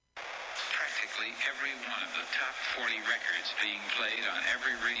Virtually every one of the top 40 records being played on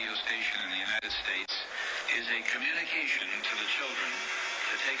every radio station in the United States is a communication to the children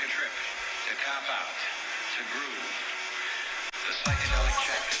to take a trip, to cop out, to groove. The psychedelic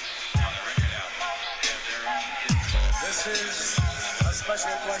jackets on the record albums have their own hidden. This is a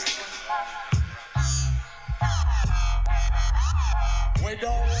special question. We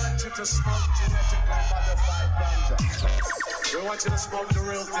don't want you to smoke genetically modified ganja. We want you to smoke the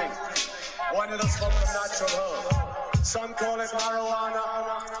real thing. We want you to smoke the natural herb. Some call it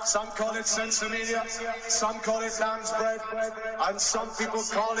marijuana, some call it sensimedia, some call it lamb's bread, and some people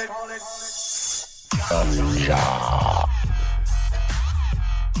call it ganja.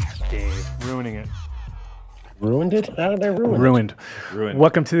 Dave, ruining it. Ruined it? How did they Ruined.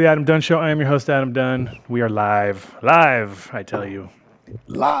 Welcome to the Adam Dunn Show. I am your host, Adam Dunn. We are live, I tell you.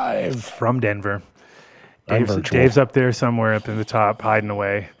 Live from Denver. Dave's up there somewhere up in the top, hiding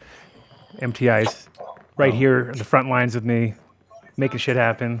away. MTI's right here on the front lines with me, making shit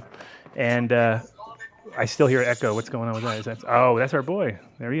happen. And I still hear echo. What's going on with that? That's our boy.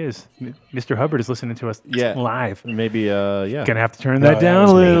 There he is. Mr. Hubbard is listening to us live. Maybe, yeah. Gonna have to turn that down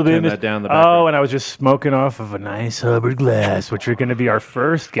a little bit. Turn that down the background. And I was just smoking off of a nice Hubbard glass, which are going to be our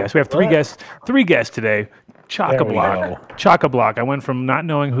first guest. We have three guests today. Chock-a-block. I went from not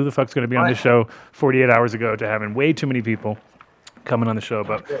knowing who the fuck's going to be on the show 48 hours ago to having way too many people coming on the show.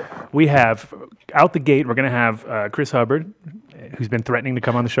 But we have, out the gate, we're going to have Chris Hubbard, who's been threatening to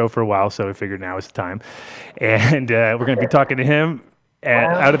come on the show for a while, so we figured now is the time. And we're going to be talking to him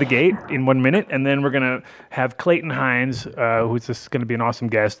out of the gate in 1 minute, and then we're going to have Clayton Hines, who's just going to be an awesome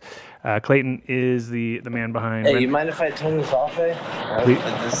guest. Clayton is the man behind... Hey, you mind if I turn this off,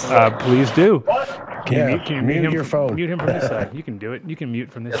 Please do. Can you mute your phone? Mute him from this side. You can do it. You can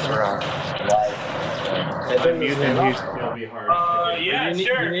mute from this side. If I mute him, it'll be hard.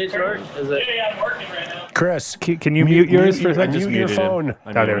 sure. Yeah, I'm working right now. Chris, can you mute yours for a second? Mute your phone.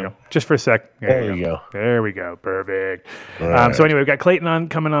 There we go. Just for a sec. There you go. There we go. Perfect. Right. So anyway, we've got Clayton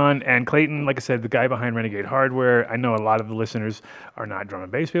coming on, and Clayton, like I said, the guy behind Renegade Hardware. I know a lot of the listeners are not drum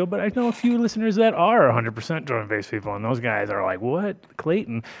and bass people, but I know a few listeners that are 100% drum and bass people, and those guys are like, what?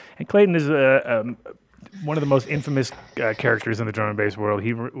 Clayton? And Clayton is one of the most infamous characters in the drum and bass world.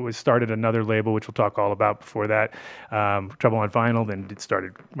 He started another label, which we'll talk all about before that, Trouble on Vinyl, then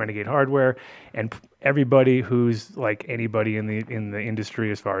started Renegade Hardware, and everybody who's like anybody in the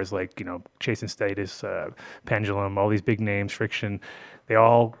industry, as far as like, you know, Chase and Status, Pendulum, all these big names, Friction, they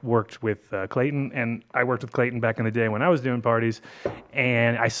all worked with Clayton, and I worked with Clayton back in the day when I was doing parties,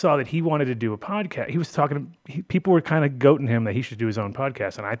 and I saw that he wanted to do a podcast. He was talking to people were kind of goating him that he should do his own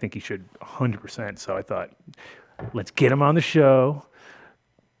podcast, and I think he should 100%. So I thought, let's get him on the show,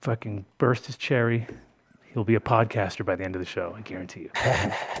 fucking burst his cherry. He'll be a podcaster by the end of the show, I guarantee you.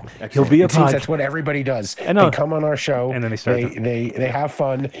 He'll be a podcaster. That's what everybody does. I know. They come on our show, and then they start. They have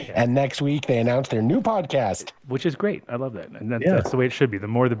fun, and next week they announce their new podcast, which is great. I love that, and that's the way it should be. The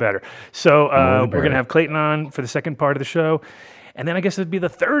more, the better. So we're gonna have Clayton on for the second part of the show. And then I guess it'd be the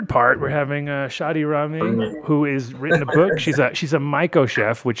third part. We're having Shadi Ramey, who has written a book. She's a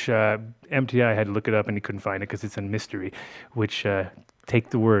Mycochef, which MTI had to look it up and he couldn't find it because it's a mystery. Which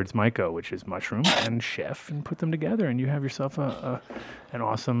take the words Myco, which is mushroom, and chef, and put them together, and you have yourself an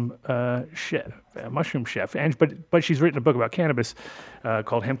awesome chef, a mushroom chef. And but she's written a book about cannabis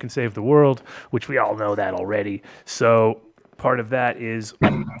called Hemp Can Save the World, which we all know that already. So part of that is we're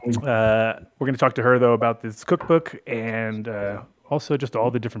going to talk to her, though, about this cookbook and also just all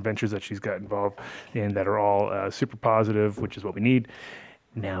the different ventures that she's got involved in that are all super positive, which is what we need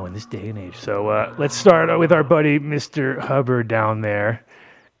now in this day and age. So let's start with our buddy, Mr. Hubbard, down there.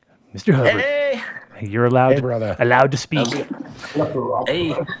 Mr. Hubbard. Hey! You're allowed to speak.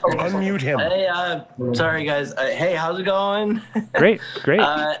 Hey. Unmute him. Hey, sorry guys. Hey, how's it going? Great.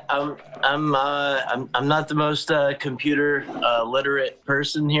 I'm not the most computer literate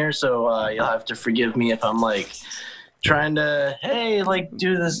person here, so you'll have to forgive me if I'm like trying to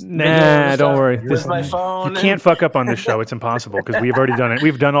do this. Nah, don't worry. With my phone. You can't fuck up on this show. It's impossible because we've already done it.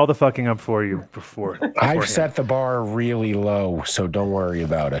 We've done all the fucking up for you before. I've set the bar really low, so don't worry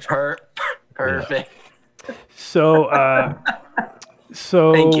about it. Perfect. So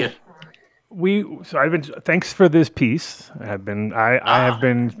thank you. Thanks for this piece. I have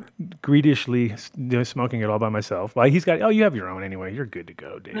been greedishly smoking it all by myself. Well, he's got. Oh, you have your own anyway. You're good to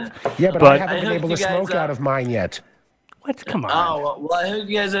go, Dave. Yeah, but I haven't been able to smoke out of mine yet. What? Come on. Oh well, I hope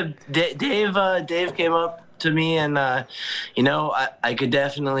you guys have. Dave came up to me, and I could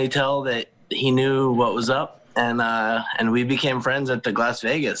definitely tell that he knew what was up, and we became friends at the Las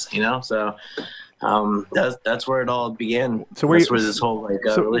Vegas. So That's where it all began. So where this whole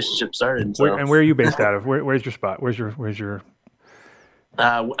relationship started. So. Where are you based out of? Where's your spot? Where's your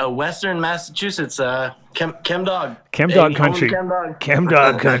Western Massachusetts, Chem Dog country. Chem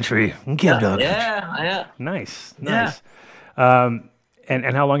Dog country. Yeah. Nice. Yeah. And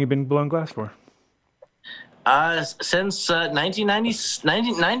how long you been blowing glass for? Since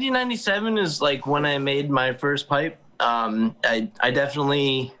 1997 is like when I made my first pipe. I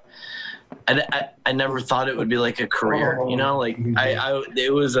definitely, I never thought it would be like a career, you know, like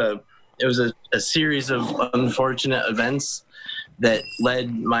it was a series of unfortunate events that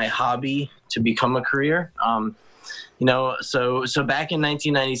led my hobby to become a career. You know, so back in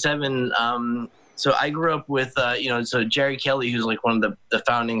 1997, so I grew up with, so Jerry Kelly, who's like one of the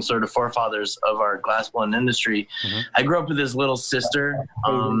founding sort of forefathers of our glass blowing industry. Mm-hmm. I grew up with his little sister.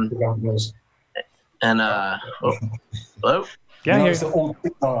 Hello? Yeah, here. Over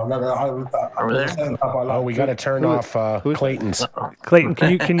there? Oh, we got to turn off Clayton's. Clayton,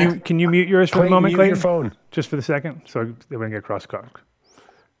 can you mute yours for Clayton, the moment, Clayton? Your phone. Just for the second, so they wouldn't get cross-talk.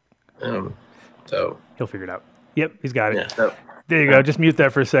 So he'll figure it out. Yep, he's got it. Yeah, so, there you go. Just mute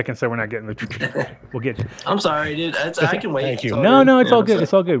that for a second, so we're not getting the. We'll get you. I'm sorry, dude. I can wait. Thank you. No, it's all good.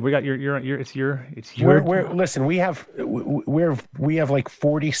 It's all good. We got your. It's your. Listen, we have like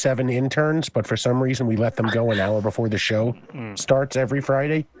 47 interns, but for some reason we let them go an hour before the show starts every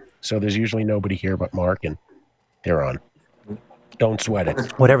Friday. So there's usually nobody here but Mark, and they're on. Don't sweat it.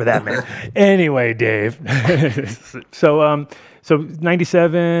 Whatever that meant. Anyway, Dave. So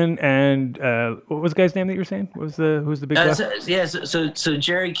 97 and what was the guy's name that you were saying? Who's the big guy? So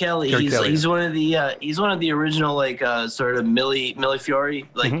Jerry Kelly. He's one of the original like sort of Millie Fiore,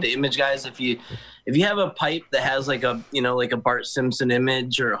 like the image guys. If you have a pipe that has like a like a Bart Simpson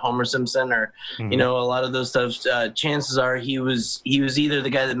image or Homer Simpson or a lot of those stuff, chances are he was either the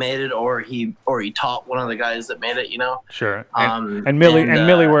guy that made it or he taught one of the guys that made it. Sure. And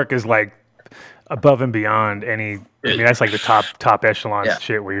Millie work is like above and beyond any. I mean, that's like the top echelon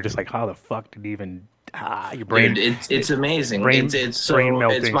shit where you're just like, how the fuck did he even your brain? Dude, it's amazing. It's mind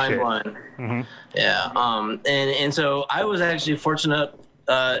blowing. Mm-hmm. Yeah. And so I was actually fortunate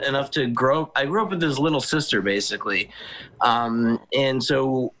enough to grow up. I grew up with his little sister, basically, and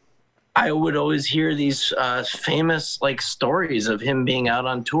so I would always hear these famous like stories of him being out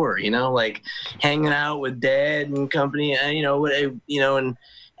on tour. Like hanging out with Dad and company, and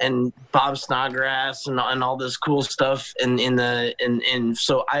and Bob Snodgrass and all this cool stuff. And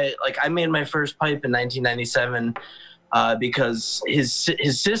so I made my first pipe in 1997 because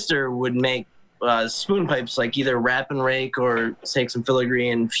his sister would make spoon pipes, like either wrap and rake or take some filigree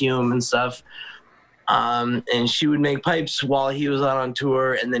and fume and stuff. And she would make pipes while he was out on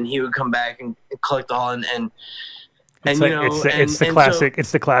tour, and then he would come back and collect all it's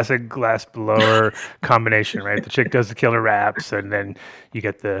the classic glass blower combination, right? The chick does the killer wraps, and then you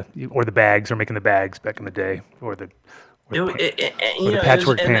get the bags, or making the bags back in the day, or the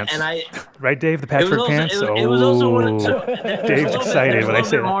patchwork pants. Right, Dave? The patchwork pants? It was also one of Dave's excited when I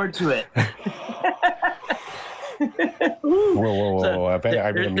say that. More to it. Whoa! I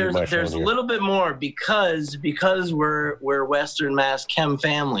better mute my phone. There's a little bit more because we're Western Mass Chem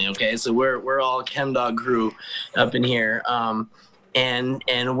family. Okay, so we're all Chem Dog crew up in here.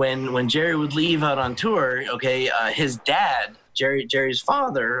 And when Jerry would leave out on tour, okay, his dad, Jerry's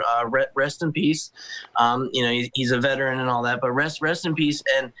father, rest in peace. He's a veteran and all that, but rest in peace.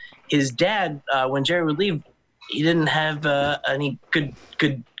 And his dad, when Jerry would leave, he didn't have any good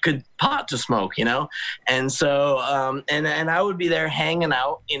pot to smoke, and so and I would be there hanging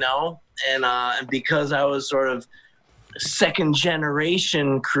out, and because I was sort of second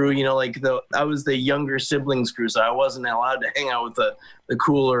generation crew, I was the younger siblings crew, so I wasn't allowed to hang out with the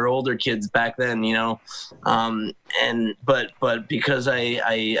cooler older kids back then, but because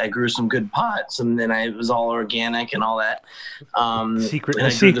I grew some good pots, and then it was all organic and all that.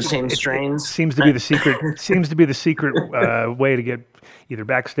 The same strains. Seems to be the secret way to get either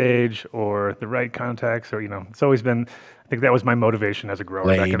backstage or the right contacts, or it's always been. I think that was my motivation as a grower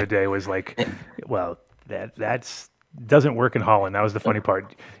back in the day. Was like, well, that's. Doesn't work in Holland. That was the funny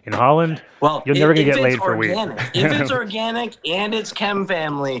part. In Holland, you're never gonna get laid for weed. If it's organic and it's Chem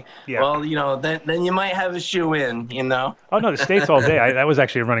family, then you might have a shoe in. Oh no, the States all day. That was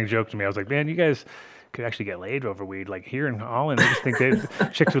actually a running joke to me. I was like, man, you guys could actually get laid over weed. Like here in Holland, I just think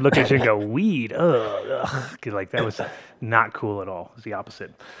chicks would look at you and go, weed, ugh. Like that was not cool at all. It was the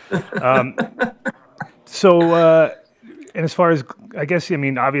opposite. And as far as, I guess,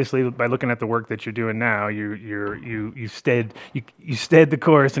 obviously by looking at the work that you're doing now, you stayed the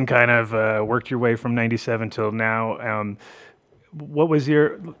course and kind of worked your way from 97 till now. what was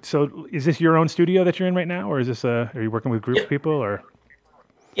so is this your own studio that you're in right now, or is this are you working with group people or?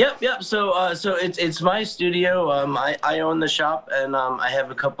 Yep. So it's my studio. I own the shop, and I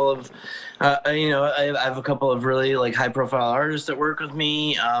have a couple of, I have a couple of really like high profile artists that work with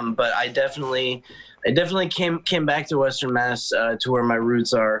me. But I definitely came back to Western Mass to where my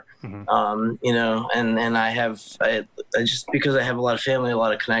roots are. And I just because I have a lot of family, a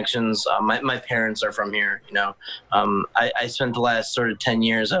lot of connections. My parents are from here. I spent the last sort of 10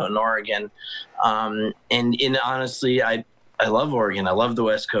 years out in Oregon, and honestly, I love Oregon. I love the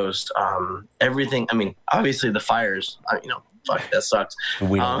West Coast. Everything. I mean, obviously the fires. Fuck, that sucks.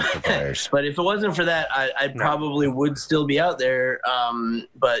 We don't like the fires. But if it wasn't for that, I probably would still be out there.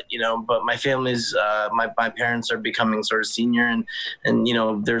 But my family's, my parents are becoming sort of senior,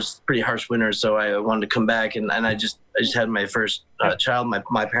 and there's pretty harsh winters. So I wanted to come back, and I just had my first child,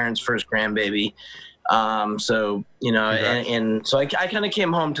 my parents' first grandbaby. So I kind of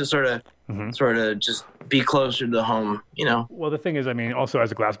came home to sort of just be closer to home, Well, the thing is, I mean, also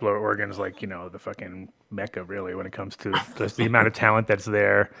as a glassblower, Oregon is like, the fucking mecca really when it comes to just the amount of talent that's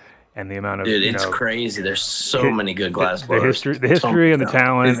there and the amount of, it's crazy. There's so many good glassblowers. The history and the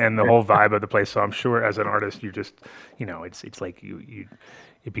talent and the whole vibe of the place. So I'm sure as an artist, you just, it's like it'd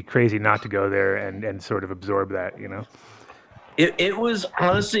be crazy not to go there and sort of absorb that, It was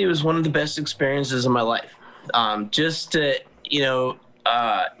honestly, it was one of the best experiences of my life. Just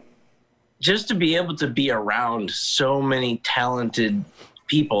to be able to be around so many talented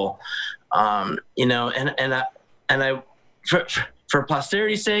people, and I for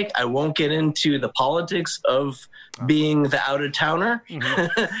posterity's sake, I won't get into the politics of being the out of towner in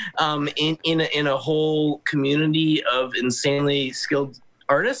a whole community of insanely skilled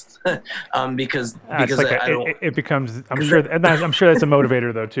artists, because I don't. It becomes. I'm sure that's a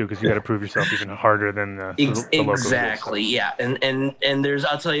motivator though too, because you got to prove yourself even harder than the local exactly. Yeah, and there's,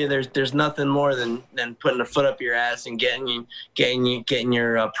 I'll tell you, there's nothing more than putting a foot up your ass and getting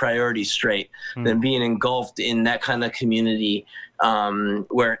your priorities straight than being engulfed in that kind of community,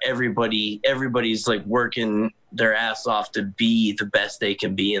 where everybody's like working their ass off to be the best they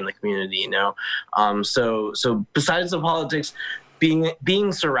can be in the community. So besides the politics,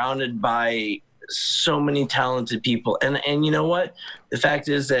 being surrounded by so many talented people, and you know what? The fact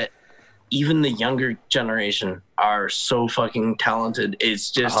is that even the younger generation are so fucking talented.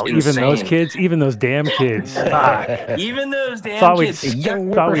 It's just insane. Even those kids, even those damn kids. Fuck. Even those damn kids.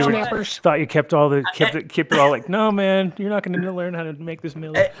 Thought you kept it all like, no man, you're not going to learn how to make this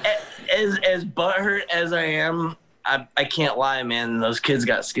meal. As butthurt as I am, I can't lie, man. Those kids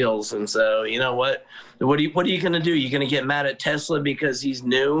got skills, and so you know what? What are you gonna do? You're gonna get mad at Tesla because he's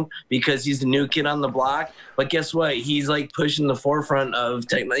new, because he's the new kid on the block. But guess what? He's like pushing the forefront of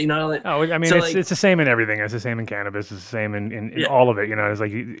technology. I mean, so it's the same in everything. It's the same in cannabis. It's the same in all of it. It's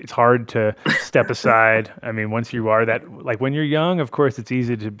like it's hard to step aside. I mean, once you are that, like when you're young, of course, it's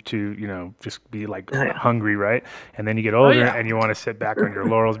easy to just be like hungry, right? And then you get older and you want to sit back on your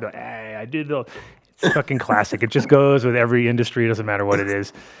laurels, be like, hey, I did the. It's fucking classic. It just goes with every industry. It doesn't matter what it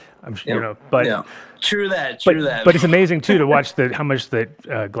is. I'm sure, but true that. But it's amazing too to watch how much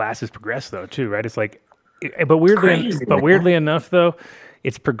that glass has progressed though too, right? It's like, but weirdly enough though,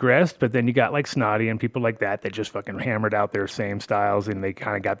 it's progressed. But then you got like Snotty and people like that just fucking hammered out their same styles and they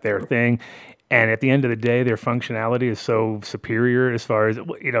kind of got their thing. And at the end of the day, their functionality is so superior as far as,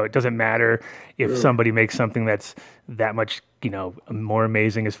 it doesn't matter if somebody makes something that's that much, more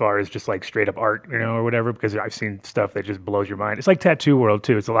amazing as far as just like straight up art, or whatever, because I've seen stuff that just blows your mind. It's like Tattoo World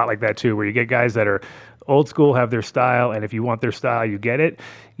too. It's a lot like that too, where you get guys that are old school, have their style. And if you want their style, you get it.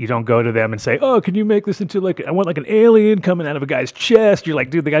 You don't go to them and say, oh, can you make this into like, I want like an alien coming out of a guy's chest. You're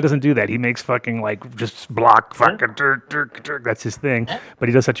like, dude, the guy doesn't do that. He makes fucking like just block fucking that's his thing. But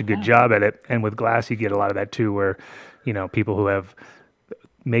he does such a good job at it. And with glass, you get a lot of that too, where, people who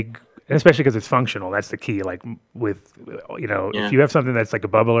make, especially because it's functional. That's the key. Like with, if you have something that's like a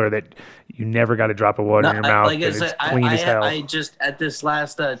bubbler that you never got a drop of water in your mouth, and it's clean as hell. I just at this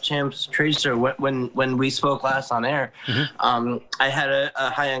last Champs trade show when we spoke last on air, I had a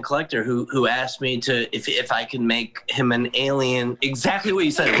high-end collector who asked me if I could make him an alien, exactly what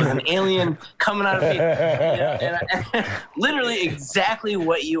you said, with an alien coming out of me, and literally exactly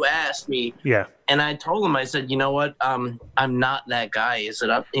what you asked me. Yeah. And I told him, I said, you know what? I'm not that guy. I said,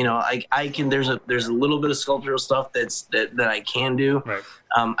 I can. There's a little bit of sculptural stuff that I can do. Right.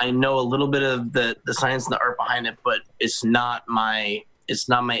 I know a little bit of the science and the art behind it, but it's not my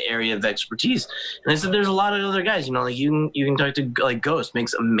area of expertise. And I said, there's a lot of other guys, like you can talk to like Ghost,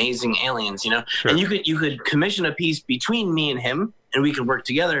 makes amazing aliens, Sure. and you could commission a piece between me and him, and we could work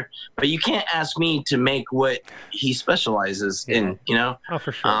together. But you can't ask me to make what he specializes in, you know? Oh,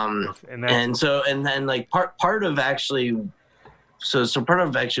 for sure. And then like part of actually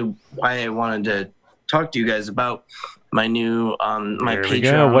why I wanted to talk to you guys about my new my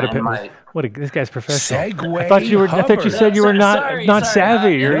Patreon. This guy's professional. Segue. I thought you said you were not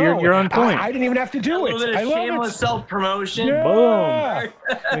savvy. You're on point. I didn't even have to do it. I love it. Self promotion. Yeah.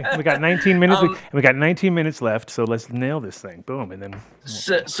 Boom. We got 19 minutes. We got 19 minutes left. So let's nail this thing. Boom, and then.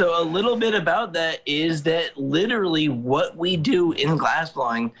 So a little bit about that is that literally what we do in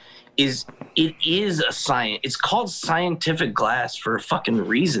glassblowing is a science. It's called scientific glass for a fucking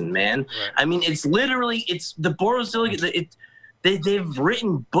reason, man. Right. I mean, it's the borosilicate. They've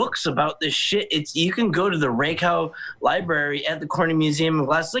written books about this shit. You can go to the Reykjavik Library at the Corning Museum of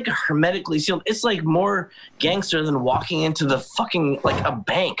Glass. It's like a hermetically sealed. It's like more gangster than walking into the fucking like a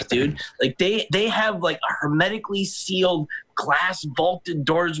bank, dude. Like they have like a hermetically sealed glass vaulted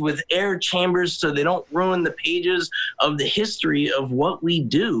doors with air chambers so they don't ruin the pages of the history of what we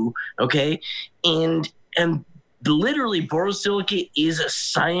do. Okay, and literally borosilicate is a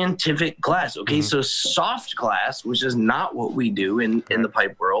scientific glass. Okay, so soft glass, which is not what we do in the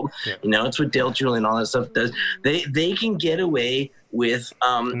pipe world, you know, it's what Dale Julian and all that stuff does. They can get away with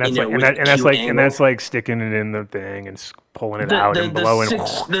that's like sticking it in the thing and pulling it out and blowing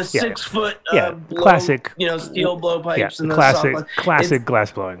 6 foot classic, you know, steel blowpipes and classic glass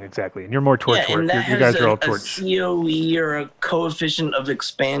blowing, exactly. And you're more torch work. You guys are all torch. A COE or a coefficient of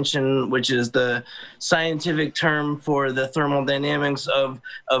expansion, which is the scientific term for the thermodynamics of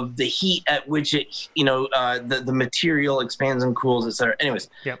the heat at which it, you know, the material expands and cools, etc. Anyways,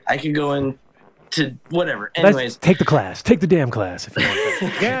 I could go into whatever. Anyways, take the damn class if you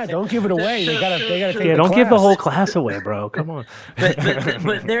want. Yeah, don't give it away. They gotta take the don't class. Give the whole class away, bro. Come on.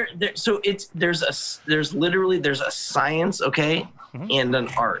 but there's a science, okay, and an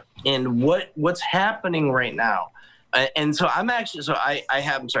art, and what's happening right now. And so I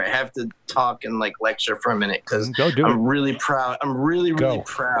have to talk and like lecture for a minute because I'm really proud. I'm really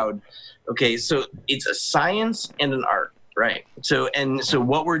proud. Okay, so it's a science and an art. Right. So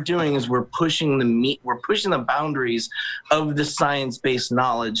what we're doing is we're pushing the boundaries of the science-based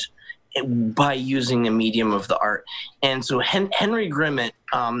knowledge by using a medium of the art. And so Henry Grimmett,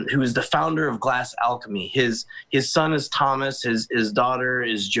 who is the founder of Glass Alchemy, his son is Thomas, his daughter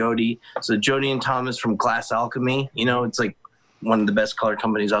is Jody. So Jody and Thomas from Glass Alchemy, you know, it's like one of the best color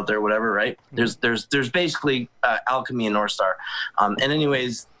companies out there, whatever, right? There's basically Alchemy and North Star. And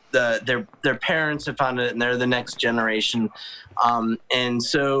anyways, their parents have found it, and they're the next generation. And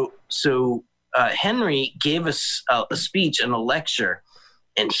so Henry gave us a speech and a lecture,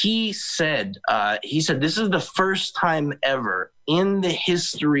 and he said this is the first time ever in the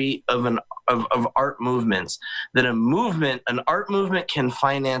history of art movements that an art movement can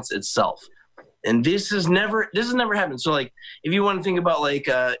finance itself. And this has never happened. So like, if you want to think about like,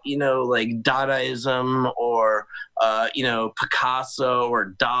 you know, like Dadaism or, you know, Picasso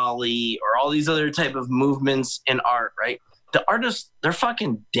or Dali or all these other type of movements in art, right? The artists, they're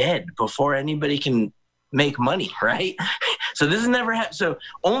fucking dead before anybody can make money, right? So this has never happened. So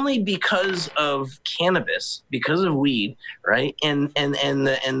only because of cannabis, because of weed, right? And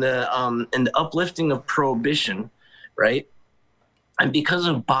the uplifting of prohibition, right? And because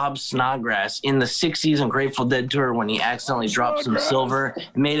of Bob Snodgrass in the 60s on Grateful Dead tour, when he accidentally dropped some silver,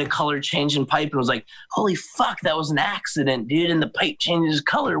 made a color change in pipe, and was like, holy fuck, that was an accident, dude. And the pipe changes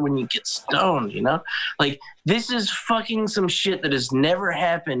color when you get stoned, you know? Like, this is fucking some shit that has never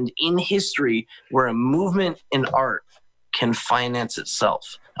happened in history where a movement in art can finance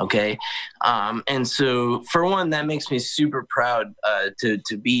itself. Okay. And so for one, that makes me super proud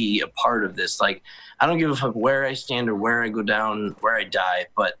to be a part of this. Like, I don't give a fuck where I stand or where I go down, where I die,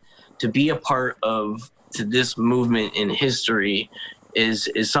 but to be a part of this movement in history is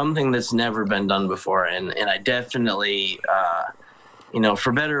something that's never been done before. And I definitely, you know,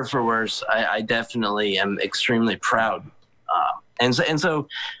 for better or for worse, I definitely am extremely proud. And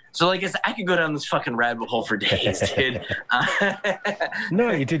so like I said, I could go down this fucking rabbit hole for days, dude. No,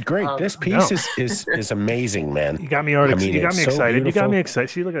 you did great. This piece is amazing, man. You got me already. You got me excited. You got me excited.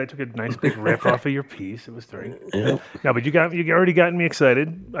 See, look, I took a nice big rip off of your piece. It was great. Yeah. No, but you already gotten me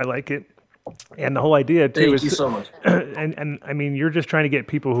excited. I like it. And the whole idea too Thank you so much. And I mean, you're just trying to get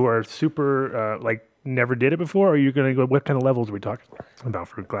people who are super like never did it before, or are you going to go? What kind of levels are we talking about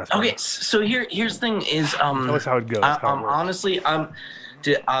for glass? Okay, so here's the thing is tell us how it goes. Honestly, I'll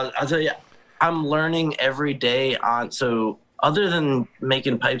tell you, I'm learning every day on. So other than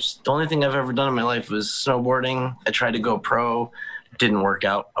making pipes, the only thing I've ever done in my life was snowboarding. I tried to go pro, didn't work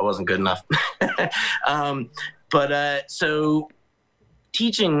out. I wasn't good enough. So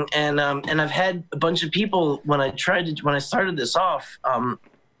teaching, and I've had a bunch of people when I started this off.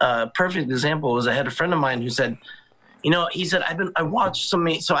 Perfect example was I had a friend of mine who said, he said, I watched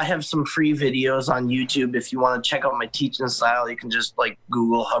so I have some free videos on YouTube. If you want to check out my teaching style, you can just like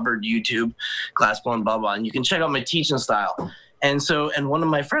Google Hubbard YouTube, glassblown, blah, blah, and you can check out my teaching style. And one of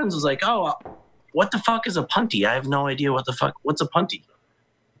my friends was like, oh, what the fuck is a punty? I have no idea what's a punty.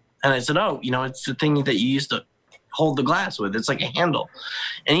 And I said, oh, it's the thing that you used to hold the glass with. It's like a handle.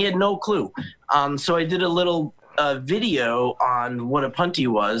 And he had no clue. So I did a little video on what a punty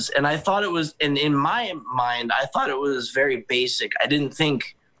was, and I thought it was, and in my mind, I thought it was very basic. I didn't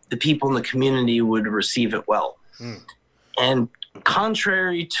think the people in the community would receive it well. And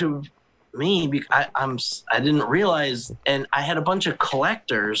contrary to me, I didn't realize, and I had a bunch of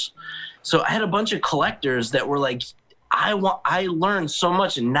collectors. So I had a bunch of collectors that were like, I learned so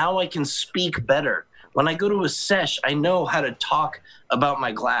much, and now I can speak better. When I go to a sesh, I know how to talk about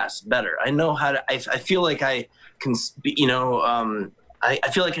my glass better. I know how to. I feel like I can. I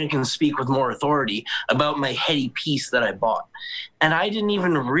feel like I can speak with more authority about my heady piece that I bought, and I didn't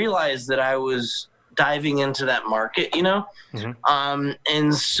even realize that I was diving into that market. And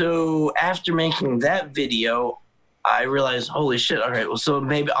so after making that video, I realized, holy shit! All right, well, so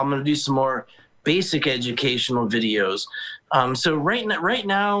maybe I'm gonna do some more basic educational videos. So right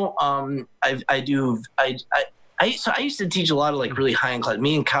now, I used to teach a lot of like really high end class.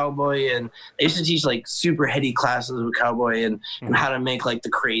 Me and Cowboy, and I used to teach like super heady classes with Cowboy and how to make like the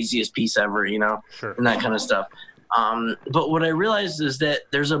craziest piece ever, Sure. And that kind of stuff. But what I realized is that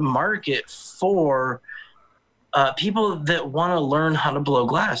there's a market for people that want to learn how to blow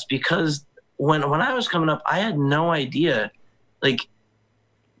glass, because when I was coming up, I had no idea, like,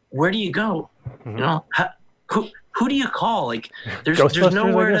 where do you go? Who do you call? Like, there's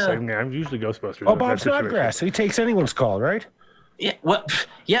nowhere to. I'm usually Ghostbusters. Oh, Bob Snodgrass. He takes anyone's call, right? Yeah. What?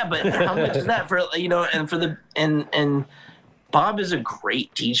 Yeah, but how much is that for? And for the and Bob is a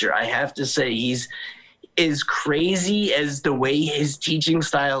great teacher. I have to say, he's as crazy as the way his teaching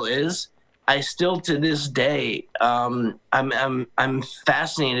style is. I still, to this day, I'm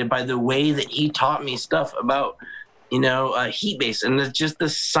fascinated by the way that he taught me stuff about, heat base, and just the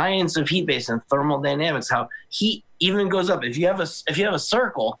science of heat base and thermodynamics, how heat even goes up. If you have a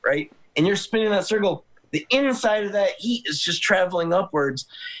circle, right, and you're spinning that circle, the inside of that heat is just traveling upwards.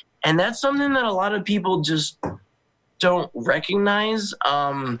 And that's something that a lot of people just don't recognize.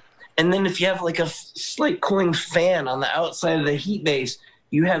 And then if you have like a slight cooling fan on the outside of the heat base,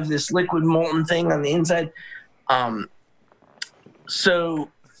 you have this liquid molten thing on the inside. So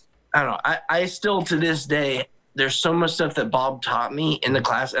I don't know. I still, to this day, there's so much stuff that Bob taught me in the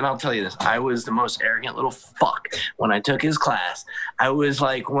class. And I'll tell you this, I was the most arrogant little fuck when I took his class. I was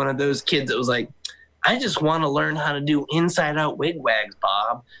like one of those kids that was like, I just want to learn how to do inside out wigwags,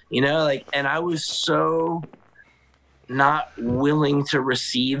 Bob. And I was so not willing to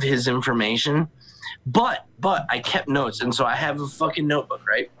receive his information. But I kept notes, and so I have a fucking notebook,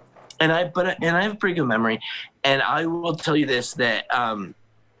 right? And I have a pretty good memory, and I will tell you this, that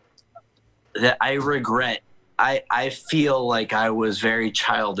that I regret. I feel like I was very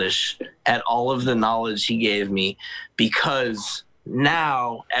childish at all of the knowledge he gave me, because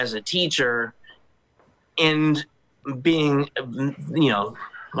now as a teacher, and being,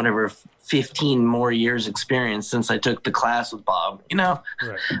 whatever, 15 more years experience since I took the class with Bob,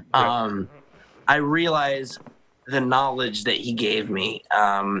 Right. I realize the knowledge that he gave me,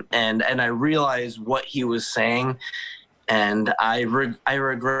 and I realize what he was saying, and I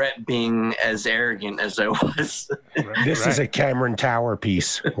regret being as arrogant as I was. This is a Cameron Tower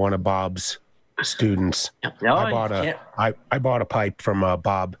piece, one of Bob's students. No, I bought a pipe from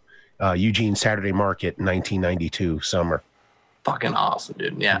Bob, Eugene Saturday Market, 1992 summer. Fucking awesome,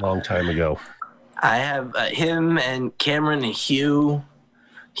 dude. Yeah, a long time ago. I have him and Cameron and Hugh.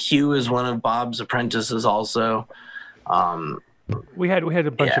 Hugh is one of Bob's apprentices also. We had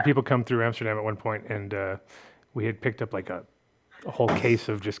a bunch of people come through Amsterdam at one point, and we had picked up like a whole case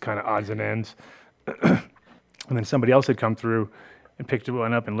of just kind of odds and ends. And then somebody else had come through and picked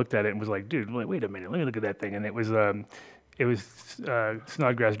one up and looked at it and was like, dude, wait a minute, let me look at that thing. And it was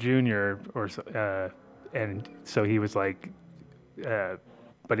Snodgrass Jr. And so he was like,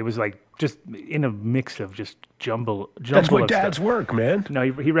 but it was like just in a mix of just jumble. That's what dads stuff. Work, man. No,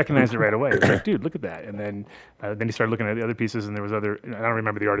 he recognized it right away. He was like, dude, look at that. And then he started looking at the other pieces, and there was other. I don't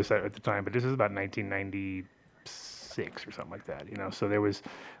remember the artist at the time, but this is about 1996 or something like that. So there was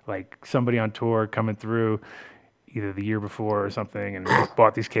like somebody on tour coming through either the year before or something, and just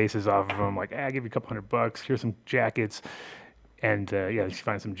bought these cases off of them. Like, I'll give you a couple $100. Here's some jackets. And you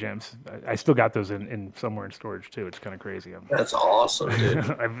find some gems. I still got those in somewhere in storage too. It's kind of crazy. That's awesome, dude.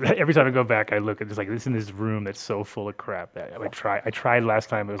 Every time I go back, I look at this in this room that's so full of crap that I tried last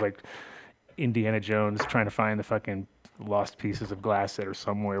time. It was like Indiana Jones trying to find the fucking lost pieces of glass that are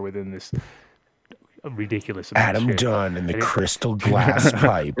somewhere within this ridiculous amount Adam of shit. Dunn and the crystal glass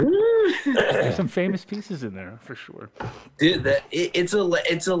pipe. There's some famous pieces in there for sure, dude. It's a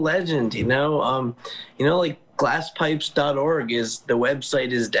legend, like glasspipes.org is the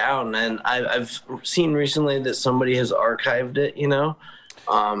website is down, and I've seen recently that somebody has archived it,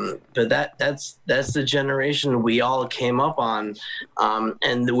 but that's the generation we all came up on,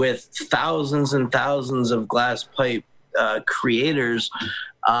 and with thousands and thousands of glass pipe creators,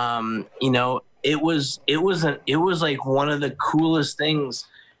 it was like one of the coolest things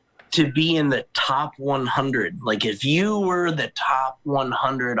to be in the top 100. Like if you were the top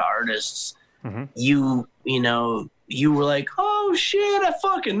 100 artists, you were like, oh shit, I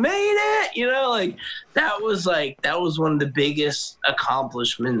fucking made it. That was one of the biggest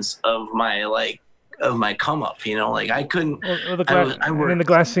accomplishments of my come up. I couldn't. Well, the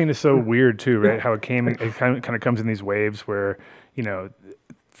glass scene is so weird too, right? How it kind of comes in these waves where,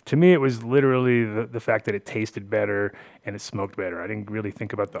 to me, it was literally the fact that it tasted better and it smoked better. I didn't really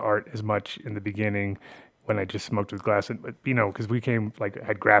think about the art as much in the beginning when I just smoked with glass. But, because we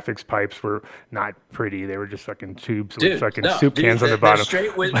had graphics pipes were not pretty. They were just fucking tubes with fucking soup cans on the bottom.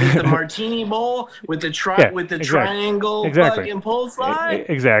 Straight with the martini bowl, with the triangle fucking pull slide.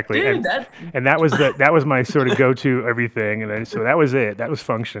 Exactly. Dude, and that was my sort of go-to everything. And then, so that was it. That was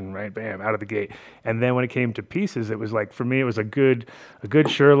function, right? Bam, out of the gate. And then when it came to pieces, it was like, for me, it was a good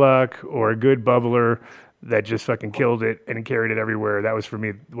Sherlock or a good bubbler that just fucking killed it and carried it everywhere. That was for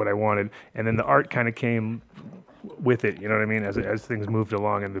me what I wanted. And then the art kind of came with it, you know what I mean? As things moved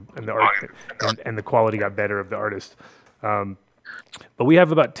along and the art and the quality got better of the artist. But we have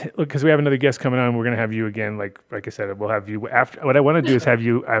because we have another guest coming on. We're going to have you again. Like I said, we'll have you after. What I want to do is have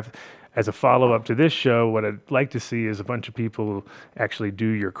you as a follow-up to this show. What I'd like to see is a bunch of people actually do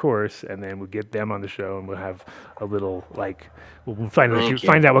your course, and then we'll get them on the show, and we'll have a little we'll find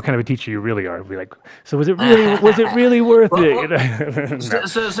out what kind of a teacher you really are. We'll be like, so was it really worth it? No.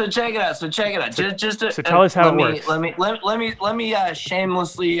 So check it out. Just tell us how it works. Let me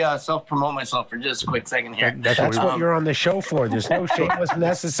shamelessly self-promote myself for just a quick second here. That's what you're on the show for. There's no shameless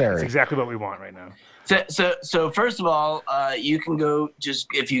necessary. That's exactly what we want right now. So first of all, you can go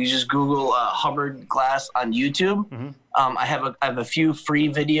if you just Google Hubbard Glass on YouTube. Mm-hmm. I have a few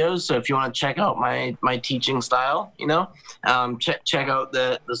free videos. So if you want to check out my teaching style, check out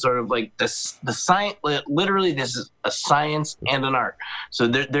the sort of like the science. Literally, this is a science and an art. So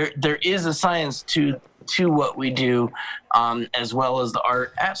there is a science to what we do, as well as the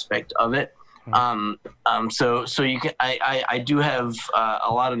art aspect of it. So you can I do have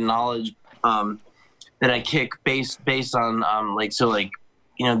a lot of knowledge that I kick based on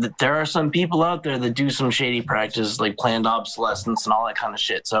that there are some people out there that do some shady practices like planned obsolescence and all that kind of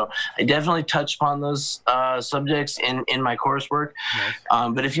shit. So I definitely touch upon those subjects in my coursework.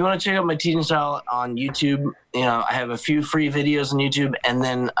 Nice. But if you want to check out my teaching style on YouTube, I have a few free videos on YouTube, and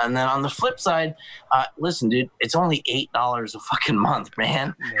then on the flip side, listen, dude, it's only $8 a fucking month,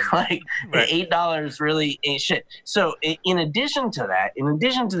 man. $8 really ain't shit. So in addition to the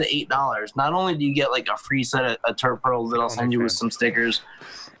 $8, not only do you get like a free set of turp pearls that I'll send you with some stickers,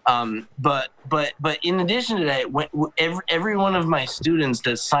 but in addition to that, every one of my students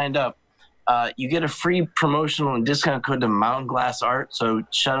that signed up, you get a free promotional and discount code to Mountain Glass Art. So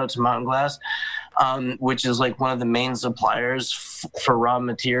shout out to Mountain Glass, which is like one of the main suppliers for raw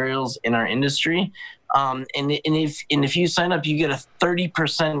materials in our industry. And if you sign up, you get a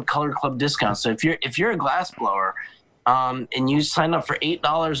 30% Color Club discount. So if you're a glass blower, and you sign up for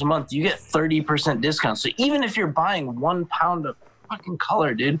 $8 a month, you get 30% discount. So even if you're buying 1 pound of fucking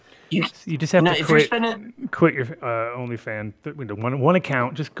color, dude, you just have to quit your OnlyFans, one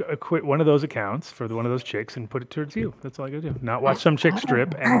account, just quit one of those accounts for one of those chicks and put it towards you. That's all I gotta do. Not watch some chick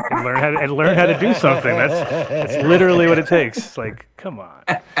strip and learn how to do something. That's literally what it takes. It's like, come on.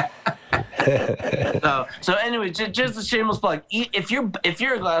 So anyway, just a shameless plug. If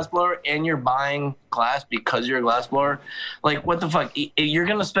you're a glass blower and you're buying glass because you're a glass blower, like what the fuck, you're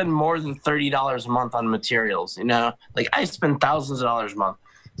gonna spend more than $30 a month on materials. Like I spend thousands of dollars a month.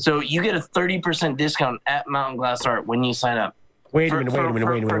 So you get a 30% discount at Mountain Glass Art when you sign up. Wait a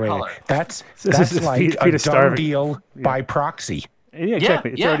minute. That's like a done deal by proxy. Yeah,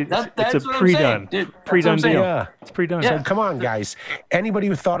 exactly. It's a pre-done deal. Yeah. It's pre-done. So come on, guys. Anybody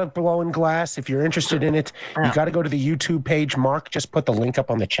who thought of blowing glass, if you're interested in it, you got to go to the YouTube page. Mark just put the link up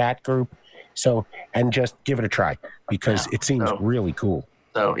on the chat group. So, and just give it a try because it seems really cool.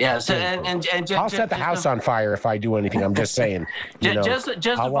 So yeah, so and I'll set the house on fire if I do anything. I'm just saying. Just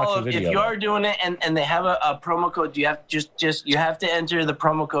to follow up, if you are doing it and they have a promo code, you have you have to enter the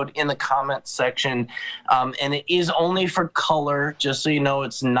promo code in the comments section, and it is only for color. Just so you know,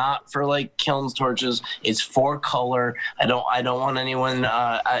 it's not for like kilns torches. It's for color. I don't want anyone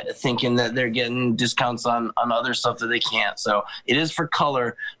thinking that they're getting discounts on other stuff that they can't. So it is for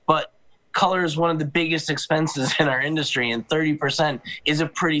color, but color is one of the biggest expenses in our industry, and 30% is a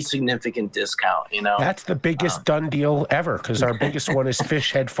pretty significant discount, you know? That's the biggest done deal ever, because our biggest one is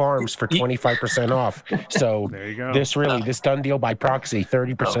Fish Head Farms for 25% off. So there you go. This done deal by proxy,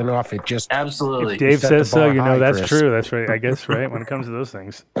 30% off. It just absolutely. If Dave says so, you know that's Chris. true. That's right. I guess right when it comes to those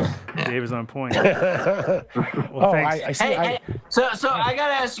things, Dave is on point. Well, thanks. So I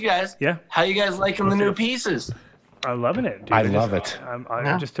gotta ask you guys, how you guys liking the new pieces? I'm loving it, dude. I love it.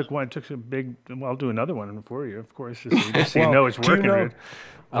 I just took one. Took a big. Well, I'll do another one for you, of course, just so you know it's working. Good.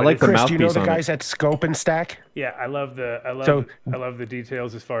 I like the Chris, mouthpiece. Do you know the guys at Scope and Stack? Yeah, I love the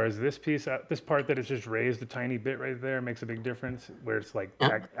details as far as this piece. This part that is just raised a tiny bit right there makes a big difference. Where it's like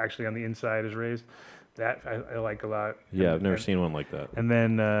actually on the inside is raised. That I like a lot. Yeah, I've never seen one like that. And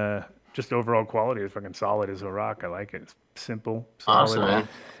then just overall quality is fucking solid as a rock. I like it. It's simple, solid. Awesome, man.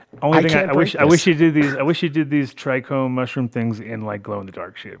 Only thing I wish you did these. I wish you did these trichome mushroom things in like glow in the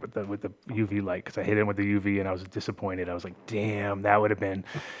dark shit with the UV light, because I hit it with the UV and I was disappointed. I was like, damn, that would have been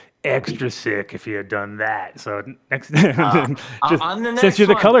extra sick if you had done that. So next, since you're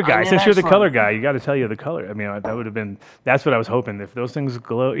the color guy, you got to tell you the color. I mean, that would have been. That's what I was hoping. If those things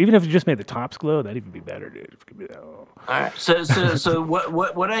glow, even if you just made the tops glow, that'd even be better, dude. It could be that. All right. So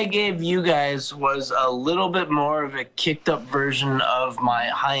what I gave you guys was a little bit more of a kicked up version of my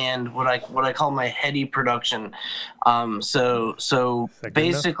high end, what I call my heady production. So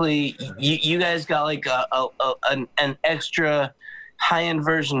basically, you guys got like an extra high end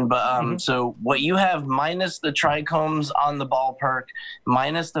version, but so what you have minus the trichomes on the ball perk,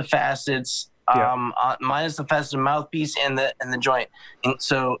 minus the facets. Minus the faceted mouthpiece and the joint, and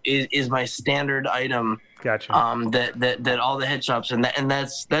so is my standard item. Gotcha. That all the head shops and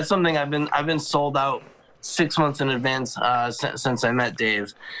that's something I've been sold out 6 months in advance since I met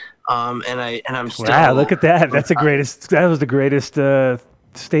Dave, and I'm still. Wow, look at that! That's the greatest. That was the greatest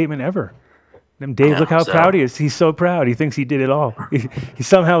statement ever. And Dave, look how proud he is. He's so proud. He thinks he did it all. He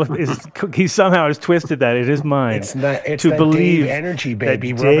somehow has twisted that in his mind it's to believe Dave energy,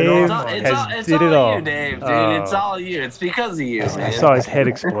 baby. That Dave it's all you, Dave, dude. It's all you. It's because of you, man. I saw his head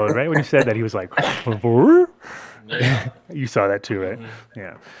explode right when you said that. He was like, you saw that too, right?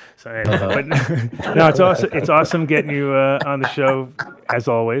 Yeah. So, anyway, but no, it's awesome getting you on the show as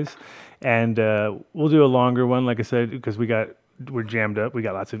always, and we'll do a longer one, like I said, because we're jammed up. We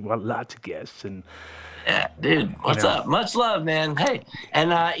got lots of guests, and yeah, dude, what's up? Much love, man. Hey,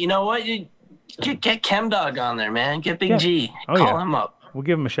 and you know what? You get ChemDog on there, man. Get Big G. Call him up. We'll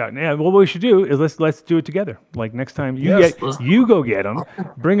give him a shot. Yeah, what we should do is let's do it together. Like next time you go get him,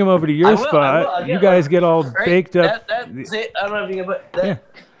 bring him over to your spot. You guys get all baked up. That's it. I don't know if you can put that. Yeah.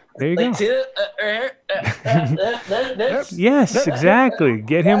 There you go. See it? Yes, exactly.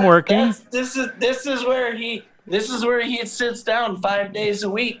 Get him working. This is where he sits down 5 days a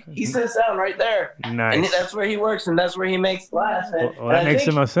week. He sits down right there. Nice. And that's where he works, and that's where he makes glass. Well, that makes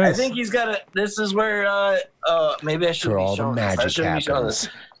the most sense. I think he's got a. This is where. Maybe I should be showing this. I shouldn't be showing this.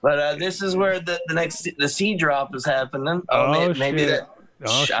 But this is where the seed drop is happening. Maybe that.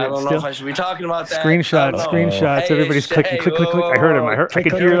 Oh, I don't know if I should be talking about that. Screenshots. Hey, everybody's clicking, click. I heard him. I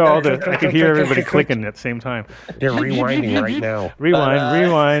could hear I could hear everybody clicking at the same time. They're rewinding right now.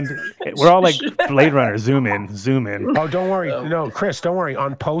 Rewind. We're all like Blade Runner. Zoom in. Oh, don't worry. No, Chris, don't worry.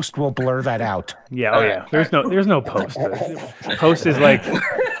 On post, we'll blur that out. Yeah. Oh, yeah. There's no post. Post is like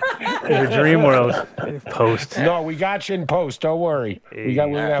your dream world. Post. No, we got you in post. Don't worry.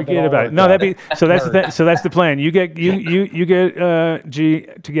 Forget about it. No, so that's the plan. You get G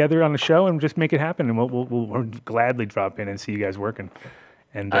together on the show and just make it happen, and we'll gladly drop in and see you guys working.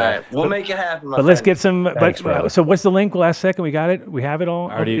 And all right, we'll make it happen. But let's get some. So what's the link? Last second, we got it. We have it all.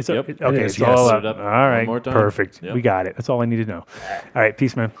 Already. Okay, it's all up. All right, perfect. Yep. We got it. That's all I need to know. All right,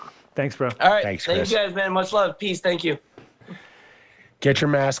 peace, man. Thanks, bro. All right, thanks, Chris. Thank you guys, man. Much love. Peace. Thank you. Get your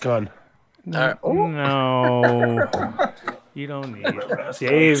mask on. Right. No, you don't need it.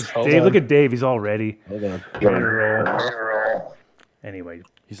 Dave, look at Dave. He's all ready. Hold on. Anyway,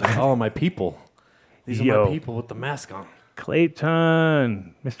 he's like, "Oh, my people. These are my people with the mask on."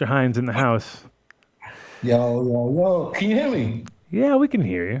 Clayton, Mr. Hines in the house. Yo. Can you hear me? Yeah, we can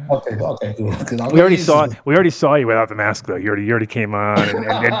hear you. Okay. We already saw you without the mask though. You already came on and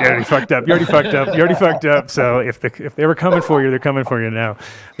already fucked up. You already fucked up. So if they were coming for you, they're coming for you now.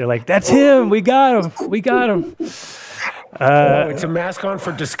 They're like, that's him. We got him. It's a mask on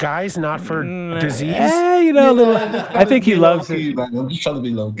for disguise, not for disease. I think he loves it. I'm just trying to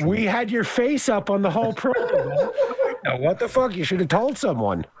be low key. We had your face up on the whole program. Now, what the fuck? You should have told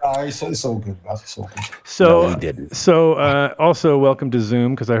someone. It's all good, man. It's all good. So, No, he didn't. So, also welcome to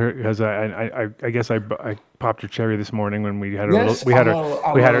Zoom because I guess I popped your cherry this morning when we had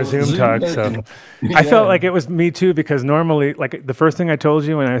our Zoom talk. So, I felt like it was me too because normally, like the first thing I told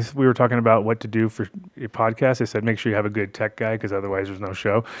you when we were talking about what to do for your podcast, I said make sure you have a good tech guy because otherwise there's no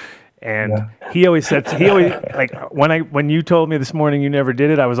show. And he always like when you told me this morning you never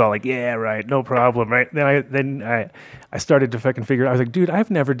did it, I was all like, yeah, right, no problem, right? Then I started to fucking figure out. I was like, dude, I've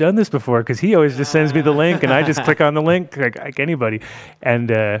never done this before because he always just sends me the link and I just click on the link like anybody. And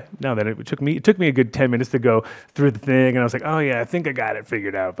no, that it took me a good 10 minutes to go through the thing, and I was like, oh yeah, I think I got it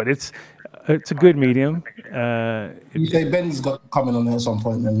figured out. But it's a good medium. You say Ben's got coming on there at some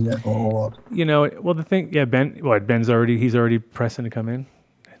point, then, yeah, or what? You know, well the thing, yeah, Ben's already pressing to come in.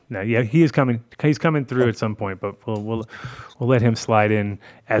 No, yeah, he is coming. He's coming through at some point, but we'll let him slide in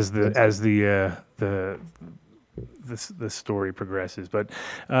as the story progresses. But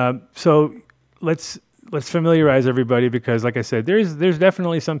so let's familiarize everybody because, like I said, there's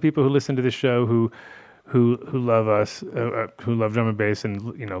definitely some people who listen to this show who love us, who love drum and bass, and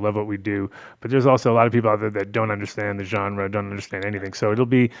love what we do. But there's also a lot of people out there that don't understand the genre, don't understand anything. So it'll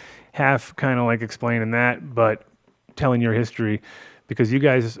be half kind of like explaining that, but telling your history. Because you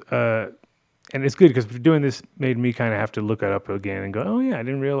guys, and it's good because doing this made me kind of have to look it up again and go, oh yeah, I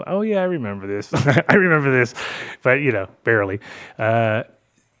didn't realize. Oh yeah, I remember this. I remember this, but barely.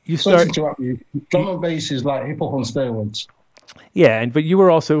 You start. Drum and bass is like hip hop on steroids. Yeah, but you were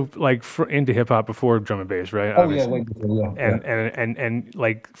also like into hip hop before drum and bass, right? Oh yeah, way before, yeah. And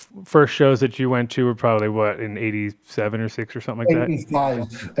like first shows that you went to were probably what in 87 or 6 or something like that.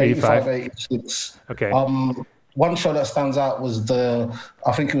 85, 86. Okay. One show that stands out was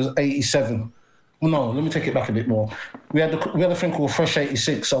I think it was 87. No, let me take it back a bit more. We had a thing called Fresh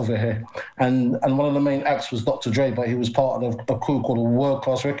 86 over here, and one of the main acts was Dr. Dre, but he was part of a crew called the World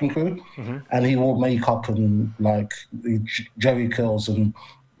Class Wrecking Crew, and he wore makeup and like jerry curls and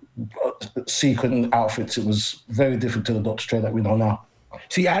sequin outfits. It was very different to the Dr. Dre that we know now.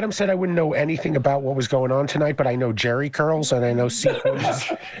 See, Adam said I wouldn't know anything about what was going on tonight, but I know jerry curls and I know sequins.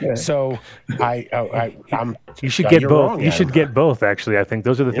 So I'm. You should get both. Wrong, you should get both. Actually, I think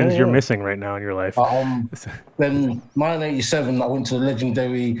those are the things you're missing right now in your life. Then mine 87. I went to the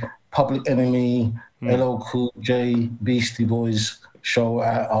legendary Public Enemy, LL Cool J, Beastie Boys show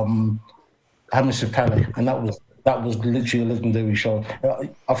at Hammersmith Palais, and that was literally a legendary show.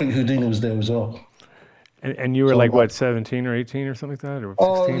 I think Houdini was there as well. And you were like what, 17 or 18 or something like that, or 16?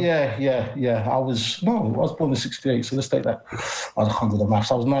 Oh yeah. I was born in '68, so let's take that. I can't do the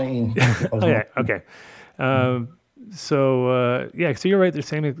maths. I was 19. Yeah. Okay. So you're right. The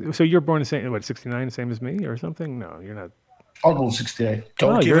same. So you're born the same. What, 69, the same as me, or something? No, you're not. I was born '68.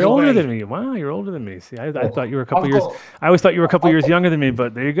 You're older than me. Wow, you're older than me. See, I thought you were a couple years. I always thought you were a couple years younger than me,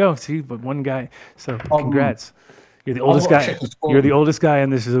 but there you go. See, but one guy. So congrats. You're the oldest guy. You're the oldest guy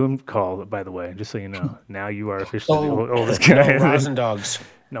on this Zoom call, by the way. Just so you know, now you are officially the oldest guy. Rosin dogs.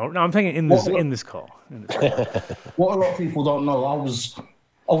 No, I'm thinking in this call. What a lot of people don't know, I was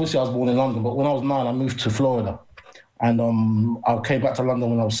born in London, but when I was 9, I moved to Florida, and I came back to London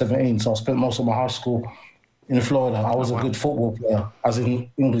when I was 17. So I spent most of my high school in Florida. I was a good football player, as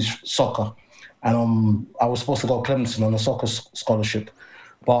in English soccer, and I was supposed to go to Clemson on a soccer scholarship,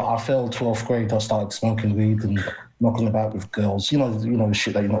 but I failed 12th grade. I started smoking weed and knocking about with girls. You know the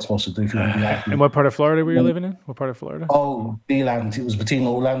shit that you're not supposed to do if you want to be active. And what part of Florida were you living in? What part of Florida? Oh, D-Land. It was between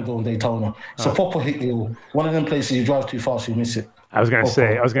Orlando and Daytona. It's a proper hit hill. One of them places you drive too fast, you miss it. I was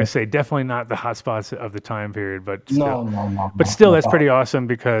gonna say definitely not the hot spots of the time period, but still, no. But still, that's pretty awesome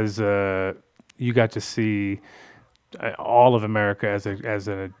because you got to see all of America as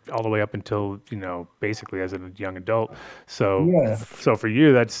all the way up until basically as a young adult. So so for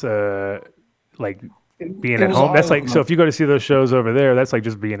you, that's like being at home. That's like, so if you go to see those shows over there, that's like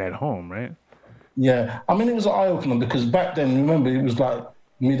just being at home, right? Yeah, I mean it was an eye opener because back then, remember, it was like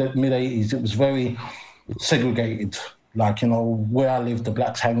mid 80s. It was very segregated. Like, where I live, the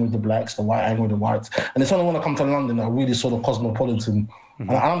blacks hang with the blacks, the white hang with the whites. And it's only when I come to London that I really saw the cosmopolitan. And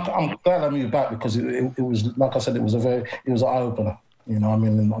I'm glad I moved back because it was, like I said, it was an eye opener. You know what I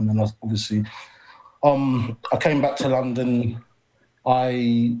mean? And then obviously, I came back to London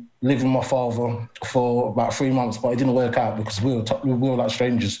I lived with my father for about 3 months, but it didn't work out because we were like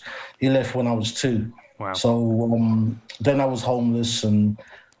strangers. He left when I was 2. Wow. So then I was homeless, and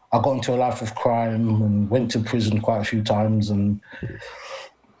I got into a life of crime and went to prison quite a few times, and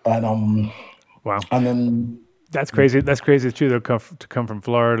wow. And then that's crazy. That's crazy too. To come from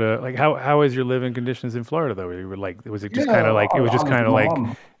Florida. Like, how is your living conditions in Florida though? You were like, was it just kind of like it was just kind of like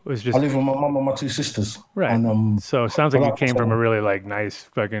mom. It was just. I live with my mum and my 2 sisters. Right. And, so it sounds like you came from a really like nice,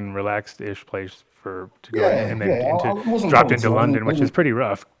 fucking relaxed-ish place to go, and then dropped into London, which is pretty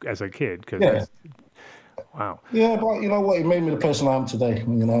rough as a kid. Wow. Yeah, but you know what? It made me the person I am today. You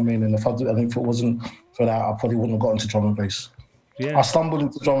know what I mean? And if it wasn't for that, I probably wouldn't have got into drum and bass. Yeah. I stumbled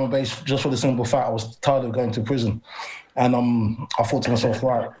into drum and bass just for the simple fact I was tired of going to prison, and I thought to myself,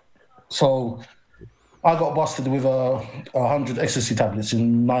 right, so I got busted with 100 ecstasy tablets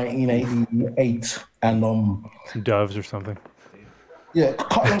in 1988, and some Doves or something. Yeah,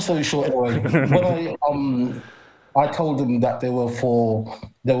 cut long story short. Anyway, when I told them that they were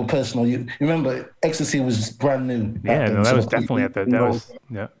personal. You remember, ecstasy was brand new. Yeah, no, that was definitely at that. That was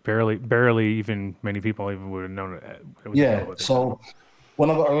barely even many people even would have known it. Yeah, so when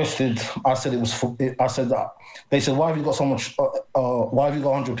I got arrested, I said it was. I said that they said, "Why have you got so much? Why have you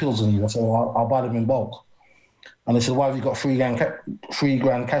got 100 pills on you?" I said, "Well, I'll buy them in bulk." And they said, "Why have you got $3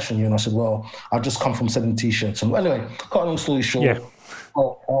 grand cash on you?" And I said, "Well, I've just come from selling T-shirts." And anyway, cut long story short. Yeah.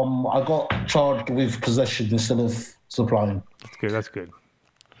 I got charged with possession instead of supplying. That's good.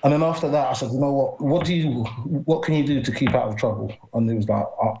 And then after that, I said, you know what can you do to keep out of trouble? And it was like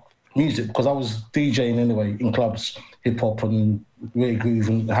music, because I was DJing anyway in clubs, hip hop and reggae groove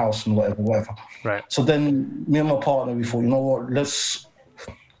and house and whatever. Right. So then me and my partner, we thought, you know what, let's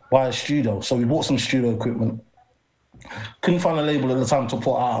buy a studio. So we bought some studio equipment. Couldn't find a label at the time to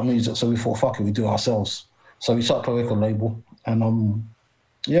put out our music, so we thought, fuck it, we do it ourselves. So we set up a record label, and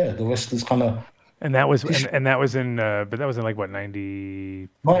yeah, the rest is kind of. And that was in like what, 92?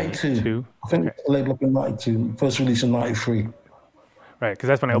 I think the label up in 92. First release in 93. Right, because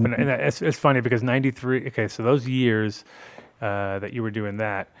that's when I opened it. And it's funny because 93. Okay, so those years that you were doing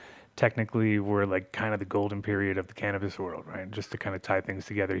that technically were like kind of the golden period of the cannabis world, right? Just to kind of tie things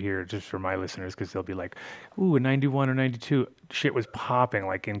together here, just for my listeners, because they'll be like, "Ooh, in 91 or 92, shit was popping."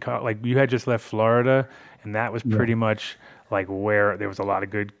 Like like you had just left Florida, and that was pretty much like where there was a lot of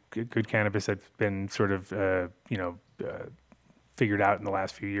good cannabis that's been sort of figured out in the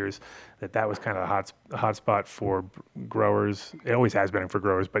last few years. That was kind of a hot spot for growers. It always has been for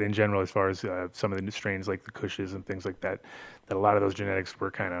growers, but in general, as far as some of the new strains like the Kushes and things like that, that a lot of those genetics were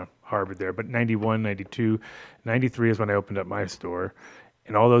kind of harbored there. But 91, 92, 93 is when I opened up my store.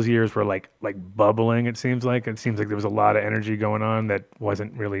 And all those years were like bubbling, it seems like. It seems like there was a lot of energy going on that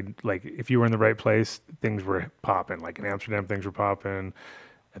wasn't really, like, if you were in the right place, things were popping. Like in Amsterdam, things were popping.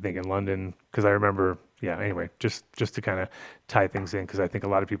 I think in London, because I remember, anyway, just to kind of tie things in, because I think a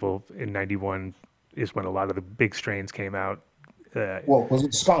lot of people in 91 is when a lot of the big strains came out. What, was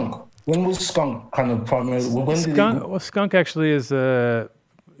it skunk? When was skunk kind of primarily? Skunk actually is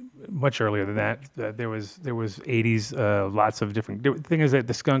much earlier than that. There was 80s, lots of different. The thing is that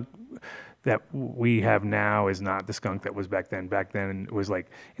the skunk that we have now is not the skunk that was back then. Back then it was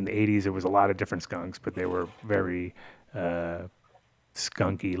like in the 80s, there was a lot of different skunks, but they were very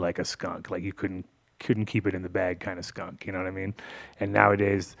skunky, like a skunk. Like you couldn't keep it in the bag kind of skunk. You know what I mean? And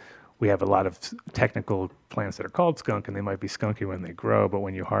nowadays we have a lot of technical plants that are called skunk, and they might be skunky when they grow, but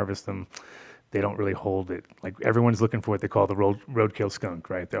when you harvest them, they don't really hold it. Like everyone's looking for what they call the roadkill skunk,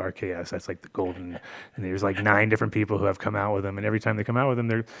 right? The RKS. That's like the golden. And there's like 9 different people who have come out with them, and every time they come out with them,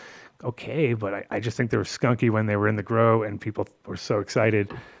 they're okay. But I just think they were skunky when they were in the grow, and people were so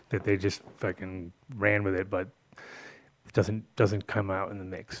excited that they just fucking ran with it. But it doesn't come out in the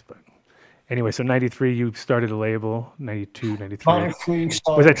mix. But anyway, so 93, you started a label. 92, 93. 93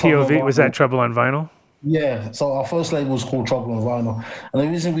 was that TOV? Was that Trouble on Vinyl? Yeah, so our first label was called Trouble on Vinyl. And the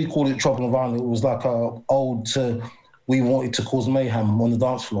reason we called it Trouble on Vinyl, it was like an ode to, we wanted to cause mayhem on the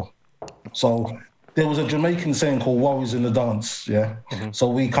dance floor. So there was a Jamaican saying called worries in the dance, yeah? Mm-hmm. So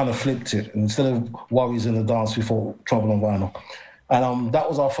we kind of flipped it. Instead of worries in the dance, we thought Trouble on Vinyl. And that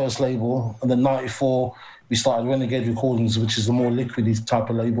was our first label. And then 94, we started Renegade Recordings, which is the more liquidy type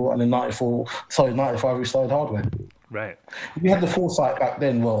of label. And in 95, we started Hardware. Right. We had the foresight back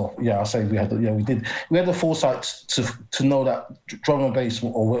then. Well, yeah, I say we had. We did. We had the foresight to know that drum and bass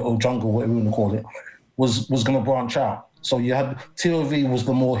or jungle, whatever you want to call it, was going to branch out. So you had TOV was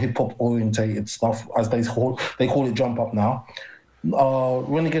the more hip hop orientated stuff, as they call it jump up now.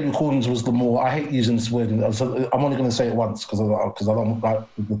 Renegade Recordings was the more. I hate using this word. I'm only going to say it once because I don't like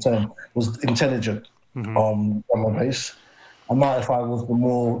the term. Was intelligent drum and bass. I'm 95 with the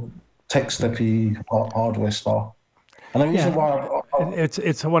more tech-steppy hardware style. And the reason why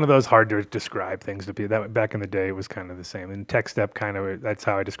it's one of those hard to describe things to be that back in the day it was kind of the same. And tech step kind of that's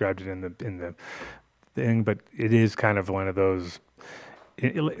how I described it in the thing, but it is kind of one of those.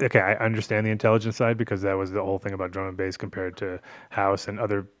 Okay, I understand the intelligence side because that was the whole thing about drum and bass compared to house and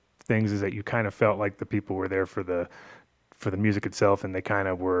other things is that you kind of felt like the people were there for the music itself, and they kind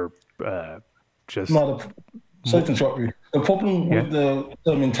of were just. Sorry to interrupt you. The problem with the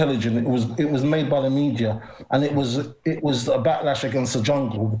term intelligent, it was made by the media, and it was a backlash against the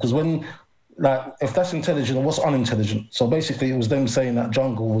jungle because when, like, if that's intelligent, what's unintelligent? So basically, it was them saying that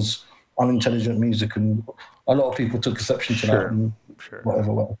jungle was unintelligent music, and a lot of people took exception to that. And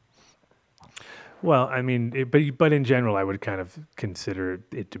whatever. Well, I mean, but in general, I would kind of consider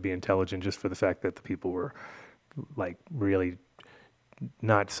it to be intelligent just for the fact that the people were like really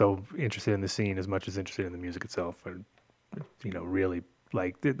not so interested in the scene as much as interested in the music itself, and really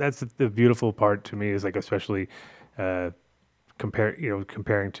like that's the beautiful part to me is like especially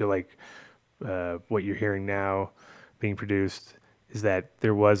comparing to like what you're hearing now being produced is that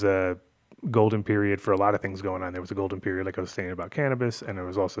there was a golden period for a lot of things going on. There was a golden period, like I was saying about cannabis, and there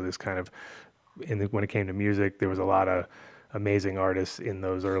was also this kind of when it came to music, there was a lot of amazing artists in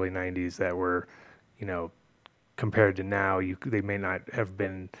those early 90s that were, compared to now, they may not have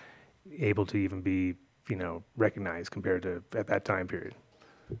been able to even be, recognized compared to at that time period,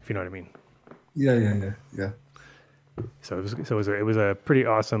 if you know what I mean. Yeah. So it was a pretty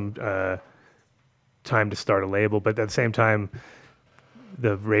awesome time to start a label, but at the same time,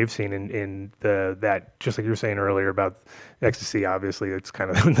 the rave scene in that just like you were saying earlier about ecstasy, obviously it's kind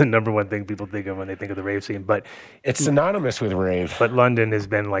of the number one thing people think of when they think of the rave scene, but it's synonymous with rave. But London has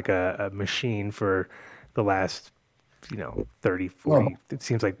been like a machine for the last 30, 40 it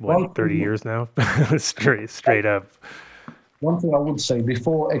seems like 30 years now. straight up. One thing I would say,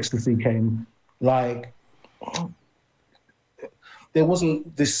 before ecstasy came, like, there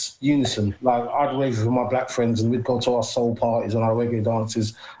wasn't this unison. Like, I'd rave with my black friends and we'd go to our soul parties and our reggae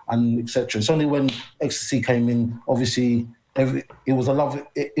dances and etc. It's only when ecstasy came in, obviously, it was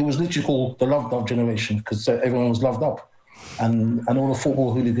literally called the Loved Up generation because everyone was loved up. And all the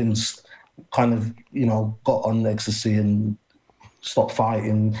football hooligans kind of, got on ecstasy and stopped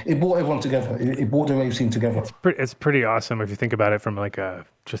fighting. It brought everyone together. It brought the rave scene together. It's pretty awesome if you think about it from like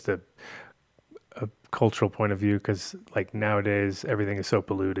just a cultural point of view, because like nowadays everything is so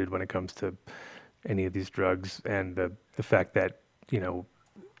polluted when it comes to any of these drugs, and the fact that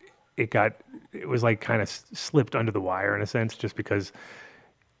it was like kind of slipped under the wire in a sense, just because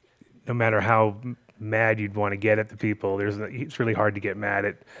no matter how mad you'd want to get at the people, it's really hard to get mad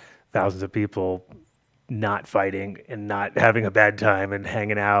at thousands of people not fighting and not having a bad time and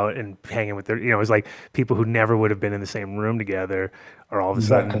hanging out and hanging with their, it's like people who never would have been in the same room together are all of a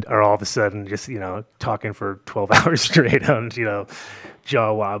sudden just, talking for 12 hours straight on,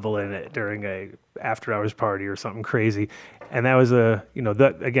 jaw wobbling during a after hours party or something crazy. And that was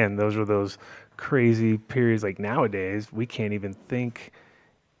those were those crazy periods. Like nowadays, we can't even think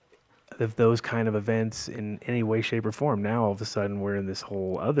of those kind of events in any way, shape, or form. Now, all of a sudden, we're in this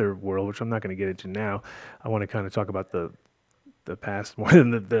whole other world, which I'm not going to get into now. I want to kind of talk about the past more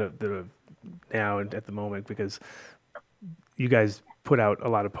than the now and at the moment, because you guys put out a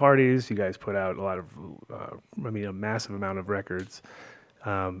lot of parties. You guys put out a lot of, a massive amount of records,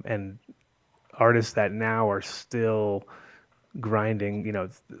 and artists that now are still grinding.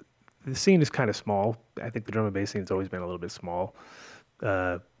 The scene is kind of small. I think the drum and bass scene's always been a little bit small.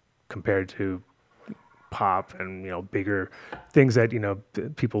 Compared to pop and bigger things that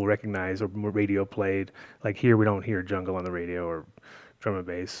people recognize or more radio played. Like here, we don't hear jungle on the radio or drum and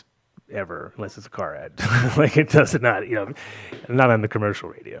bass ever, unless it's a car ad. Like it does not, not on the commercial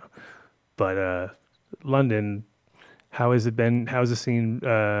radio. But London, how has it been? How's the scene?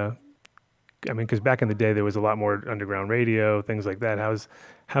 Because back in the day there was a lot more underground radio, things like that.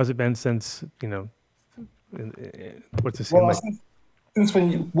 How's it been since what's the scene like? Since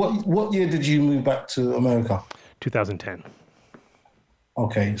what year did you move back to America? 2010.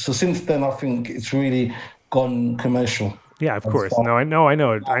 Okay, so since then I think it's really gone commercial. Yeah, of course. No, I know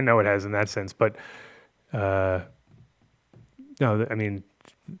it has in that sense, but no, I mean,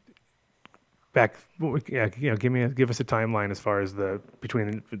 back, give us a timeline as far as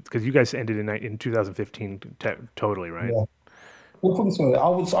because you guys ended in 2015 totally, right? Yeah. Well, put it this way, I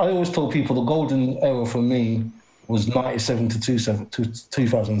always told people the golden era for me was 97 to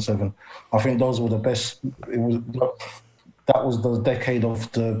 2007. I think those were the best. That was the decade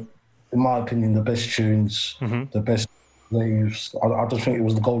of in my opinion, the best tunes, the best waves. I just think it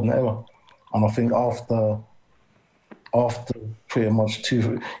was the golden era. And I think after after pretty much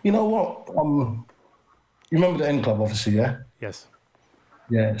 2. You know what? You remember the N Club, obviously, yeah? Yes.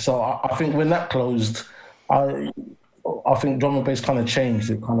 Yeah. So I think when that closed, I think drum and bass kind of changed.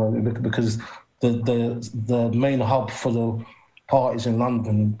 It kind of because the main hub for the parties in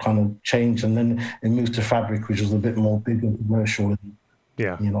London kind of changed, and then it moved to Fabric, which was a bit more big and commercial.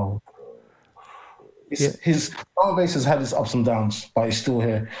 Yeah. You know. His drum and bass has had its ups and downs, but it's still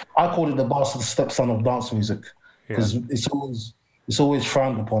here. I call it the bastard stepson of dance music because it's always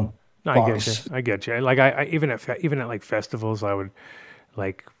frowned upon. No, I get you. Like I even at like festivals, I would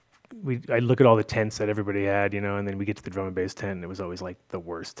like I look at all the tents that everybody had, you know, and then we get to the drum and bass tent, and it was always like the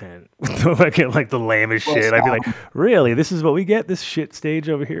worst tent, like the lamest shit. I'd be like, really, this is what we get? This shit stage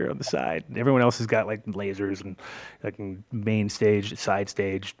over here on the side. And everyone else has got like lasers and like main stage, side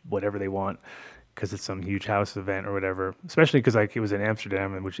stage, whatever they want, because it's some huge house event or whatever. Especially because like it was in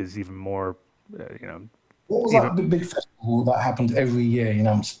Amsterdam, and which is even more, you know. What was that big festival that happened every year in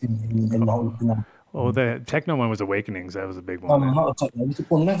the whole, you know? Oh, the techno one was Awakenings. That was a big one. No, not techno. Was it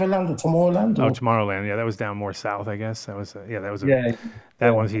called Neverland or Tomorrowland? Oh, Tomorrowland. Yeah, that was down more south, I guess. That was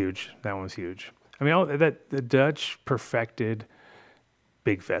that one's huge. That one was huge. I mean, the Dutch perfected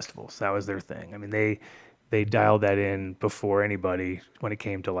big festivals. That was their thing. I mean, they dialed that in before anybody when it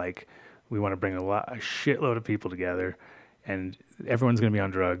came to like, we want to bring a shitload of people together, and everyone's going to be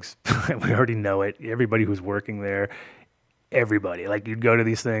on drugs. We already know it. Everybody who's working there. Everybody, like you'd go to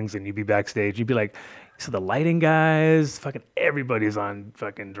these things and you'd be backstage, you'd be like, so the lighting guys, fucking everybody's on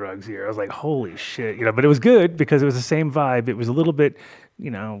fucking drugs here. I was like, holy shit, you know, but it was good because it was the same vibe. It was a little bit,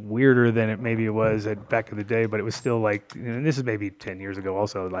 you know, weirder than it maybe it was at back in the day, but it was still like, and this is maybe 10 years ago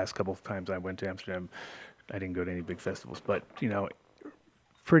also, the last couple of times I went to Amsterdam, I didn't go to any big festivals, but you know,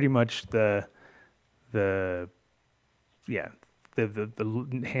 pretty much the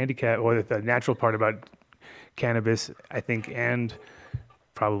handicap or the natural part about cannabis, I think, and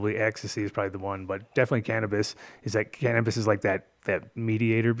probably ecstasy is probably the one, but definitely cannabis is like that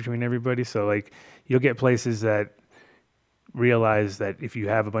mediator between everybody. So like you'll get places that realize that if you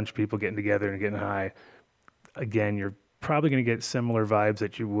have a bunch of people getting together and getting high, again, you're probably going to get similar vibes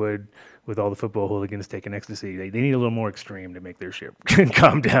that you would with all the football hooligans taking ecstasy. They need a little more extreme to make their shit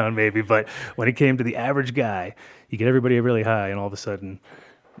calm down maybe, but when it came to the average guy, you get everybody really high and all of a sudden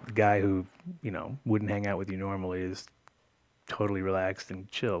the guy who, you know, wouldn't hang out with you normally is totally relaxed and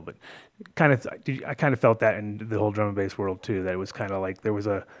chill. But I kind of felt that in the whole drum and bass world too, that it was kind of like there was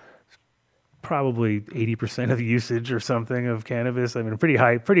a probably 80% of the usage or something of cannabis. I mean, a pretty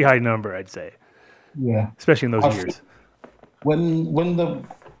high number, I'd say. Yeah. Especially in those years. When the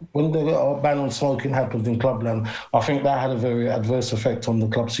ban on smoking happened in Clubland, I think that had a very adverse effect on the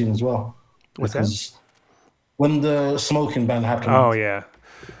club scene as well. What's that? When the smoking ban happened. Oh yeah.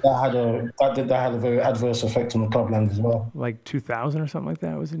 That had a very adverse effect on the Clubland as well. Like 2000 or something like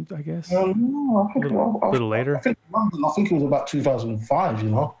that was I guess. No, I think a little later. I think it was about 2005. You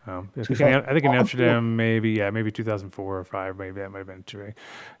know. I think in Amsterdam maybe 2004 or 5 maybe that might have been true.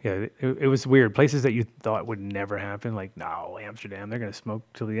 Yeah, it was weird. Places that you thought would never happen, like no, Amsterdam, they're gonna smoke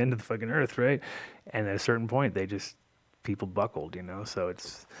till the end of the fucking earth, right? And at a certain point, people buckled, you know. So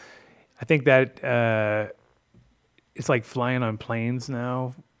I think that. It's like flying on planes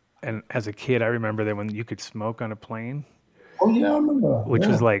now. And as a kid, I remember that when you could smoke on a plane. Oh, yeah, I remember. Which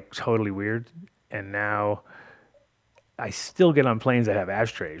was like totally weird. And now I still get on planes that have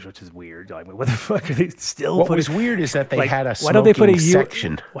ashtrays, which is weird. Like, what the fuck are they still What was weird is that they had a why don't they put a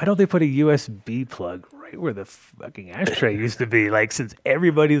section. Why don't they put a USB plug right where the fucking ashtray used to be? Like, since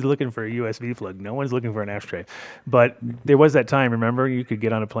everybody's looking for a USB plug, no one's looking for an ashtray. But there was that time, remember? You could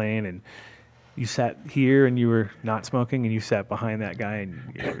get on a plane and you sat here and you were not smoking, and you sat behind that guy,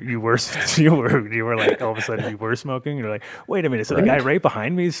 and you were like all of a sudden you were smoking. You're like, wait a minute, so the guy right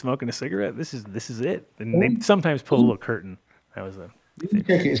behind me is smoking a cigarette. This is it. And they sometimes pull a little curtain. That was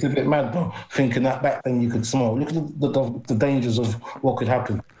it's a bit mad though, thinking that back then you could smoke. Look at the dangers of what could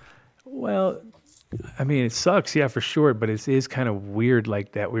happen. Well, I mean, it sucks, yeah, for sure, but it is kind of weird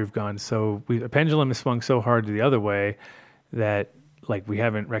like that. We've gone a pendulum has swung so hard to the other way that. Like, we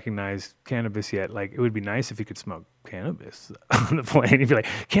haven't recognized cannabis yet. Like, it would be nice if you could smoke cannabis on the plane. You'd be like,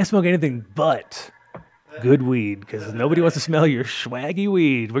 can't smoke anything but good weed because nobody wants to smell your swaggy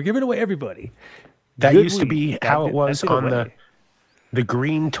weed. We're giving away everybody. That used to be how it was on the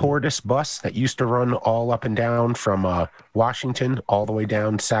green tortoise bus that used to run all up and down from Washington all the way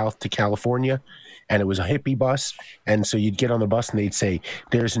down south to California. And it was a hippie bus. And so you'd get on the bus and they'd say,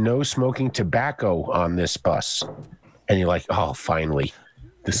 there's no smoking tobacco on this bus. And you're like, oh, finally,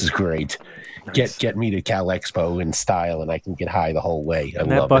 this is great. Nice. Get me to Cal Expo in style, and I can get high the whole way. And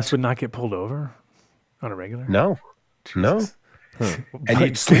that bus would not get pulled over on a regular? No. No. And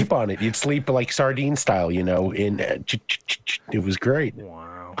you'd sleep on it. You'd sleep like sardine style, you know. It was great.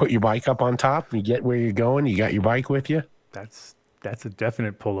 Wow. Put your bike up on top, and you get where you're going. You got your bike with you. That's a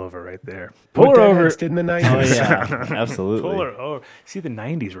definite pullover right there. Pull her over. Did in the 90s. Oh, yeah, absolutely. Pull her over. See, the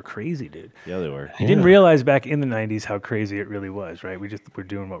 90s were crazy, dude. Yeah, they were. You didn't realize back in the 90s how crazy it really was, right? We're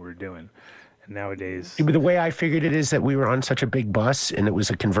doing what we're doing. And nowadays... But the way I figured it is that we were on such a big bus, and it was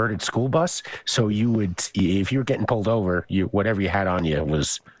a converted school bus, so you would, if you were getting pulled over, whatever you had on you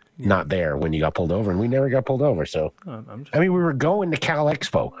was not there when you got pulled over, and we never got pulled over, so... I mean, we were going to Cal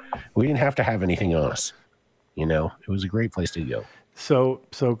Expo. We didn't have to have anything on us. You know, it was a great place to go. So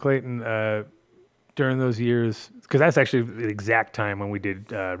Clayton, during those years, because that's actually the exact time when we did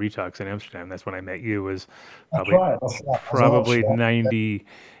Retox in Amsterdam. That's when I met you. Was probably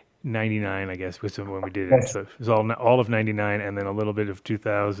 99, I guess, was when we did it. So it was all of 99, and then a little bit of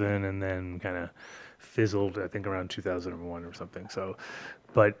 2000, and then kind of fizzled, I think, around 2001 or something. So,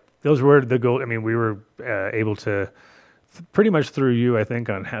 but those were the goal. I mean, we were able to. Pretty much through you, I think,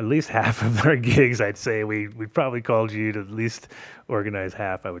 on at least half of our gigs, I'd say we probably called you to at least organize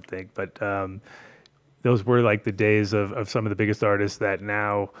half, I would think. But those were like the days of some of the biggest artists that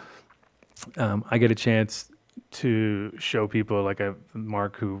now I get a chance to show people, like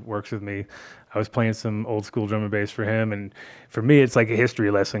Mark, who works with me. I was playing some old school drum and bass for him, and for me, it's like a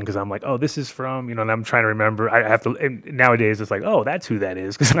history lesson because I'm like, oh, this is from, and I'm trying to remember. I have to. And nowadays, it's like, oh, that's who that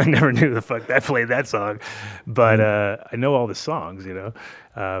is because I never knew the fuck that played that song, but I know all the songs,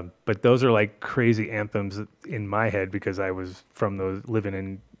 But those are like crazy anthems in my head because I was from those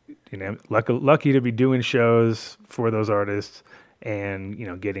living in, lucky to be doing shows for those artists,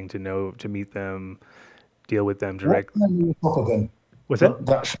 and getting to meet them, deal with them directly. What's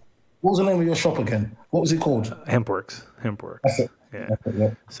that? What was the name of your shop again? What was it called? Hempworks. That's it. Yeah. That's it,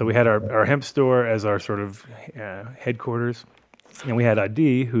 yeah. So we had our hemp store as our sort of headquarters. And we had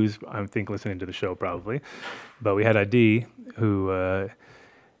Adi, who's, I think, listening to the show probably. But we had Adi, who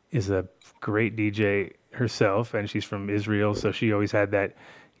is a great DJ herself, and she's from Israel. So she always had that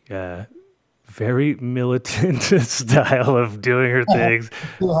very militant style of doing her things.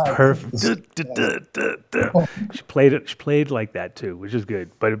 Perfect. She played like that too, which is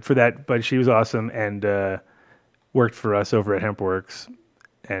good. But she was awesome and worked for us over at Hempworks.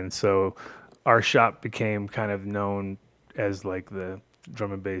 And so our shop became kind of known as like the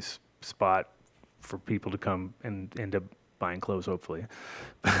drum and bass spot for people to come and end up buying clothes, hopefully.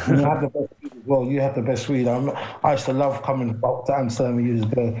 You have the best weed as well. You have the best weed. I used to love coming back to Amsterdam years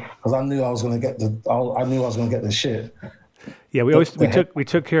ago because I knew I was going to get the shit. Yeah, we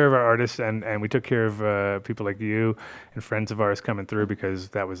took care of our artists and we took care of people like you and friends of ours coming through because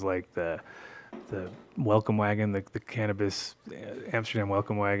that was like the welcome wagon, the cannabis Amsterdam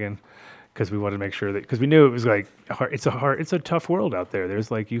welcome wagon. Because we wanted to make sure because we knew it was like it's a tough world out there.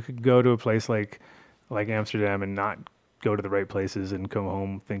 There's like you could go to a place like Amsterdam and not go to the right places and come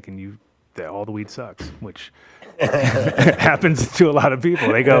home thinking that all the weed sucks, which happens to a lot of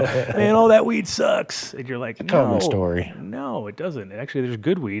people. They go, man, all that weed sucks, and you're like, no, common story. No, it doesn't. Actually, there's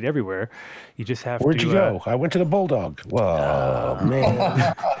good weed everywhere. You just have Where'd to. you go? I went to the Bulldog. Whoa,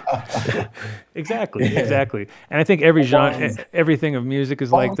 man. Exactly. And I think every genre, everything of music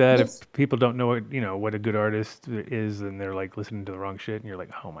is like that. If people don't know what a good artist is, and they're like listening to the wrong shit, and you're like,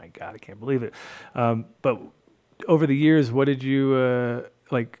 oh my god, I can't believe it. But over the years, what did you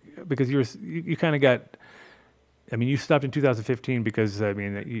like? Because you kind of got. I mean, you stopped in 2015 because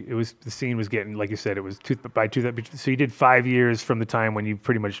it was the scene was getting, like you said, it was by 2000. So you did 5 years from the time when you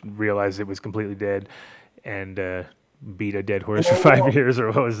pretty much realized it was completely dead, and beat a dead horse for 5 years,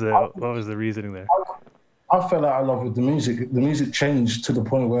 or what was the reasoning there? I fell out of love with the music. The music changed to the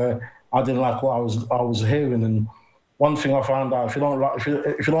point where I didn't like what I was hearing. And one thing I found out: if you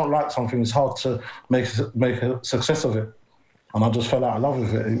don't like something, it's hard to make a success of it. And I just fell out of love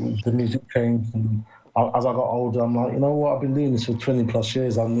with it. The music changed, and as I got older, I'm like, you know what? I've been doing this for 20 plus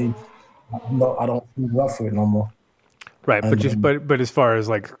years. I don't feel love for it no more. Right, but as far as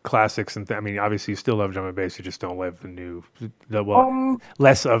like classics and obviously you still love drum and bass. You just don't love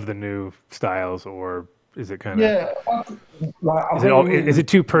less of the new styles, or is it kind of? Yeah. Is it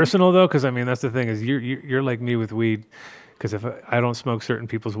too personal though? Because that's the thing is you're like me with weed. Because if I don't smoke certain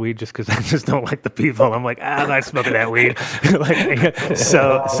people's weed just because I just don't like the people, I'm like, I'm not smoking that weed.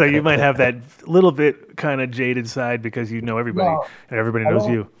 So you might have that little bit kind of jaded side because you know everybody and everybody knows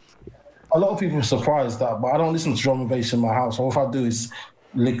you. A lot of people are surprised but I don't listen to drum and bass in my house. All if I do is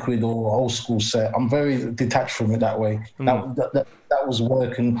liquid or old school set. I'm very detached from it that way. That was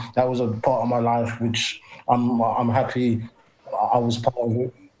work and that was a part of my life, which I'm happy I was part of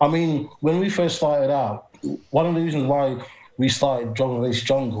it. When we first started out, one of the reasons why we started Drum and Bass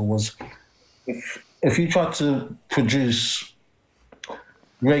Jungle was if you try to produce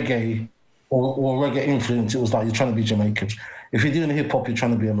reggae or reggae influence, it was like you're trying to be Jamaican. If you're doing hip hop, you're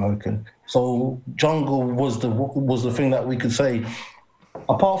trying to be American. So Jungle was the thing that we could say.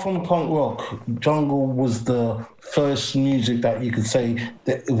 Apart from punk rock, Jungle was the first music that you could say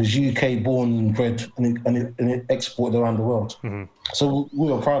that it was UK born and bred, and it exported around the world. Mm-hmm. So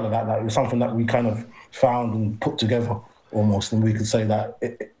we were proud of that. That it was something that we kind of found and put together almost, and we could say that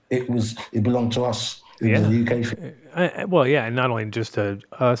it belonged to us. It was a UK thing. Well, yeah, and not only just to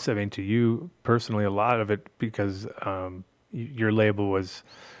us, I mean, to you personally, a lot of it because your label was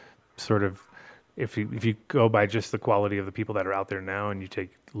sort of. If you go by just the quality of the people that are out there now, and you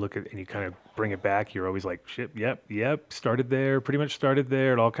take a look at and you kind of bring it back, you're always like, shit, yep, started there, pretty much started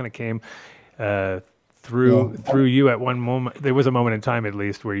there. It all kind of came through you at one moment. There was a moment in time, at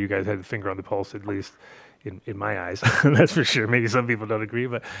least, where you guys had the finger on the pulse, at least in my eyes. That's for sure. Maybe some people don't agree,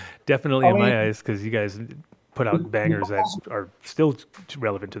 but definitely in my eyes, because you guys put out bangers that are still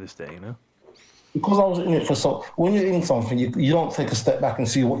relevant to this day, you know? Because I was in it when you're in something, you don't take a step back and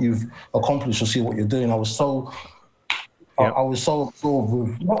see what you've accomplished or see what you're doing. I was so absorbed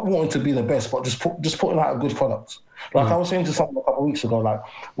with not wanting to be the best, but just putting out a good product. Like I was saying to someone a couple of weeks ago, like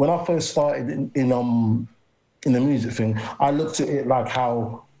when I first started in the music thing, I looked at it like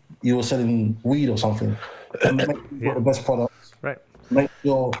how you were selling weed or something. And make the best product. Right. Make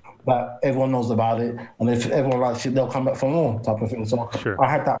sure that everyone knows about it, and if everyone likes it, they'll come back for more type of thing. So I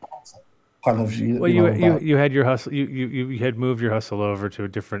had that kind of. You had your hustle. You had moved your hustle over to a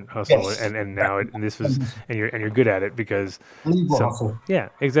different hustle, and now you're good at it because. Hustle. Yeah,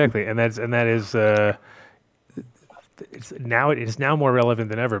 exactly, and that is. It is now more relevant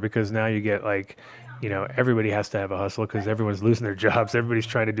than ever because now you get like, everybody has to have a hustle because everyone's losing their jobs. Everybody's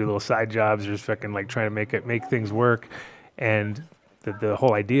trying to do little side jobs, just fucking like trying to make things work, and. The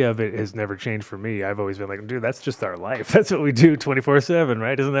whole idea of it has never changed for me. I've always been like, dude, that's just our life. That's what we do 24/7,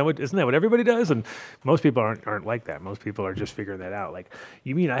 right? Isn't that what everybody does? And most people aren't like that. Most people are just figuring that out. Like,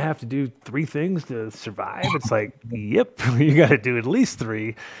 you mean I have to do 3 things to survive? It's like, yep, you got to do at least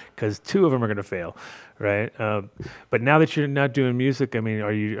 3 because 2 of them are going to fail, right? But now that you're not doing music, I mean,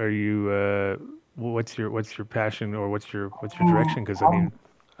 are you? What's your passion or what's your direction? Because I mean,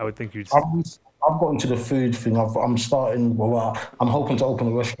 I would think you'd. I've got into the food thing. I'm starting. Well, I'm hoping to open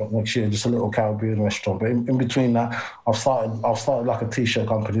a restaurant next year, just a little Caribbean restaurant. But in between that, I've started like a t-shirt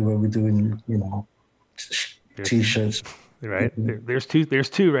company where we're doing, t-shirts. Right. There's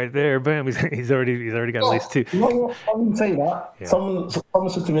two right there. Bam. He's already got at least 2. You know what? I didn't say that. Yeah. Someone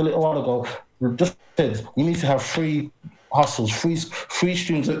said to me a little while ago. Just said you need to have 3 hustles, 3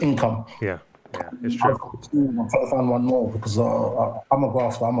 streams of income. Yeah, it's true. I'm trying to find one more because I'm a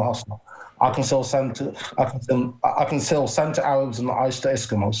grafter. I'm a hustler. I can sell Santa Arabs and Oyster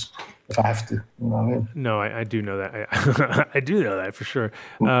Eskimos if I have to. You know what I mean? No, I do know that. I do know that for sure.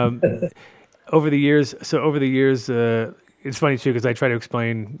 Over the years, it's funny too because I try to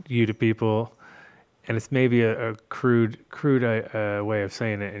explain you to people, and it's maybe a crude way of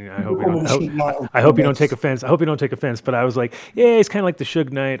saying it, and I hope you don't take offense. I hope you don't take offense. But I was like, yeah, he's kind of like the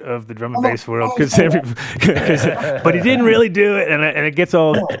Suge Knight of the drum and bass world, but he didn't really do it, and it gets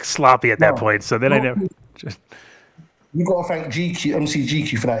all sloppy at that point. So then I never. You got to thank GQ, MC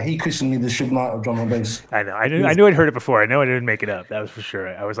GQ for that. He christened me the Suge Knight of drum and bass. I know. I knew I'd heard it before. I know I didn't make it up. That was for sure.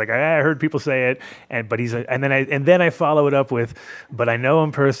 I was like, I heard people say it, and then I follow it up with, but I know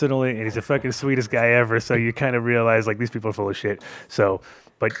him personally, and he's the fucking sweetest guy ever. So you kind of realize like these people are full of shit. So,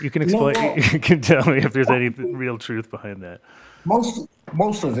 but you can explain. You can tell me if there's any real truth behind that. Most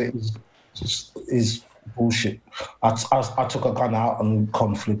of it is bullshit. I took a gun out on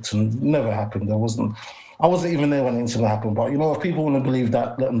conflict, and it never happened. I wasn't even there when the incident happened, but if people want to believe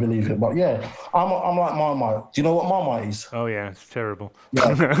that, let them believe it. But yeah, I'm like Marmite. Do you know what Marmite is? Oh yeah, it's terrible.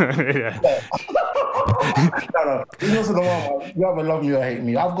 Yeah. Yeah. No. You listen to Marmite. You either love me or hate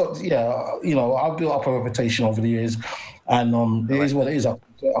me. I've got I've built up a reputation over the years, and it is what it is. I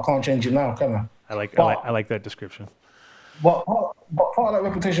can't change it now, can I? I like that description. But part of that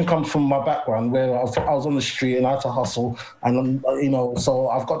reputation comes from my background, where I was on the street and I had to hustle, and so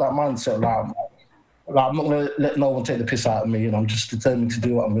I've got that mindset like. I'm not going to let no one take the piss out of me, and I'm just determined to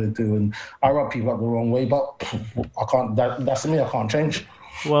do what I'm going to do. And I rub people up the wrong way, but I can't. That's me. I can't change.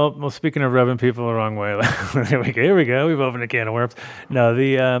 Well, speaking of rubbing people the wrong way, here we go. We've opened a can of worms. No,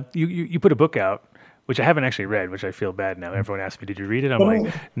 you put a book out, which I haven't actually read, which I feel bad now. Everyone asks me, "Did you read it?" I'm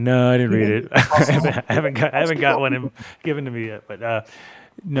like, "No, I didn't read it. I haven't got one given to me yet." But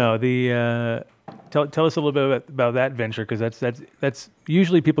no, Tell us a little bit about that venture, because that's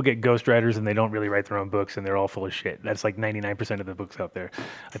usually people get ghostwriters and they don't really write their own books and they're all full of shit. That's like 99% of the books out there.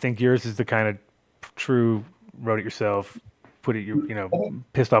 I think yours is the kind of true wrote it yourself,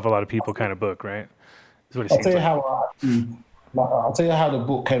 pissed off a lot of people kind of book, right? I'll tell you how the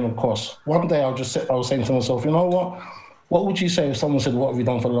book came across. One day I was saying to myself, you know what? What would you say if someone said, what have you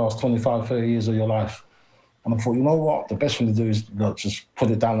done for the last 25, 30 years of your life? And I thought, you know what? The best thing to do is just put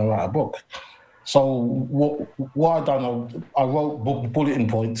it down and write a book. So what I done, I wrote bulletin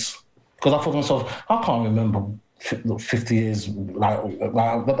points, because I thought to myself, I can't remember 50 years. I'm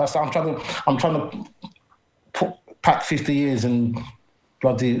trying to pack 50 years in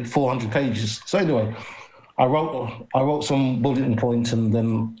bloody 400 pages. So anyway, I wrote some bulletin points, and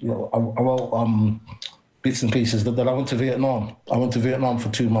then I wrote bits and pieces. Then I went to Vietnam. I went to Vietnam for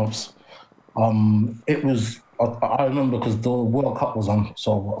 2 months. It was, I remember, because the World Cup was on,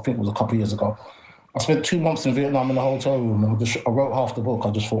 so I think it was a couple of years ago. I spent 2 months in Vietnam in a hotel room, and I wrote half the book.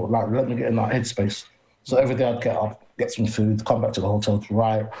 I just thought, let me get in that headspace. So every day I'd get up, get some food, come back to the hotel to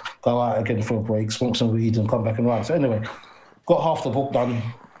write, go out again for a break, smoke some weed, and come back and write. So anyway, got half the book done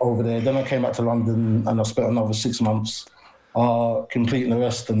over there. Then I came back to London, and I spent another 6 months completing the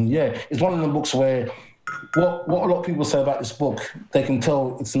rest. And yeah, it's one of the books where what a lot of people say about this book, they can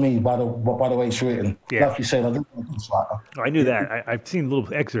tell it's me by the way it's written. Yeah. Like you said, I didn't know it's I knew that. I've seen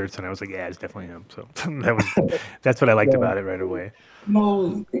little excerpts, and I was like, yeah, it's definitely him. So that's what I liked about it right away.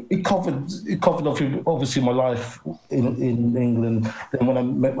 No, it covered obviously my life in England. Then when I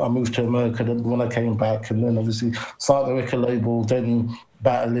moved to America, then when I came back, and then obviously started the record label, then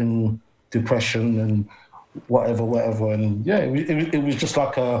battling depression and whatever. And yeah, it was just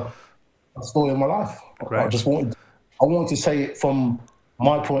like a story of my life. Right. I wanted to say it from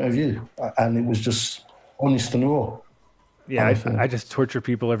my point of view, and it was just honest and raw. Yeah, I just torture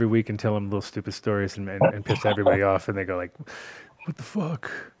people every week and tell them little stupid stories and piss everybody off, and they go like, "What the fuck?"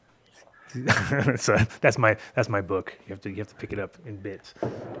 So that's my book. You have to pick it up in bits.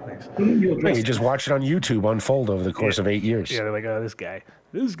 Thanks. You just watch it on YouTube unfold over the course of 8 years. Yeah, they're like, "Oh, this guy."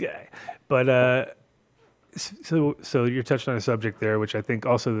 But so you're touched on a subject there, which I think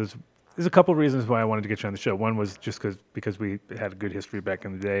also there's a couple of reasons why I wanted to get you on the show. One was just because we had a good history back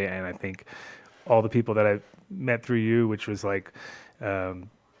in the day, and I think all the people that I met through you, which was like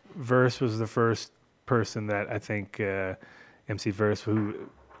Verse was the first person that I think MC Verse, who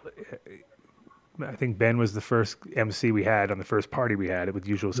I think Ben was the first MC we had on the first party we had with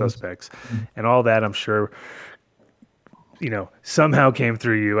Usual Suspects, and all that I'm sure somehow came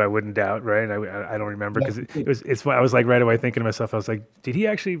through you. I wouldn't doubt, right? I don't remember, because I was like right away thinking to myself, I was like, did he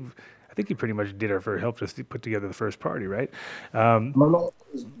actually? I think he pretty much did helped us to put together the first party, right?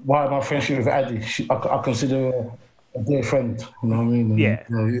 Why my friendship with Addy, I consider her a dear friend. You know what I mean? Yeah.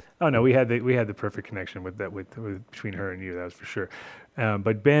 Oh no, we had the perfect connection with between her and you. That was for sure.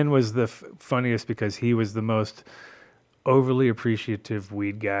 But Ben was the funniest, because he was the most overly appreciative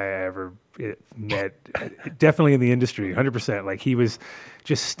weed guy I ever met. Definitely in the industry, 100%. Like, he was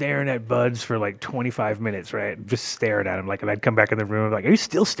just staring at buds for like 25 minutes, right? Just staring at him. Like, and I'd come back in the room like, "Are you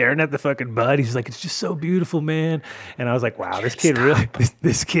still staring at the fucking bud?" He's like, "It's just so beautiful, man." And I was like, wow, this kid really,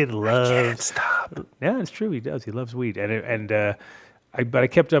 this kid loves. Stop. Yeah, it's true. He does. He loves weed. But I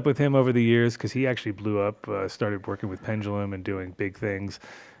kept up with him over the years, because he actually blew up, started working with Pendulum and doing big things.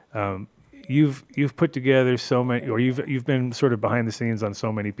 You've put together so many, or you've been sort of behind the scenes on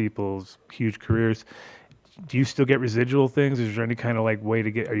so many people's huge careers. Do you still get residual things? Is there any kind of like way to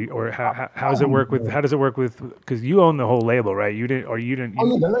get? How does it work with? How does it work with? Because you own the whole label, right? You didn't. I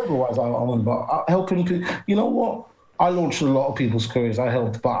mean, the label wise, I own, but helping people. You know what? I launched a lot of people's careers. I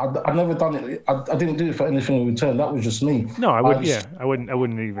helped, but I never done it. I didn't do it for anything in return. That was just me. No, I wouldn't. I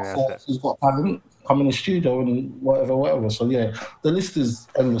wouldn't even ask that. He's got talent. Come in the studio and whatever. So yeah, the list is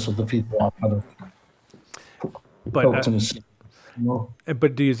endless of the people I've kind of. But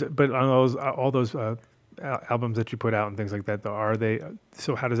on all those albums that you put out and things like that, are they?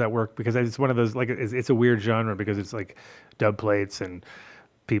 So how does that work? Because it's one of those, like, it's a weird genre, because it's like dub plates and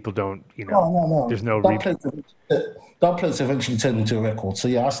people don't, No. There's no dub plates eventually turned into a record. So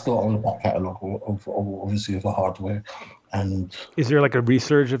yeah, I still own the back catalogue of obviously of the hardware. And is there like a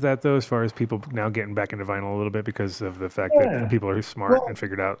resurge of that though, as far as people now getting back into vinyl a little bit, because of the fact that people are smart and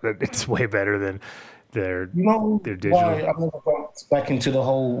figured out that it's way better than their digital? Why I've never got back into the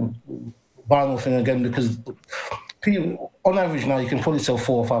whole vinyl thing again, because people, on average now, you can probably sell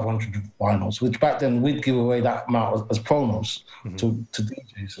 400 or 500 vinyls, which back then we'd give away that amount as promos to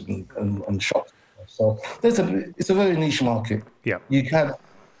DJs and shops. So it's a very niche market. Yeah, you can,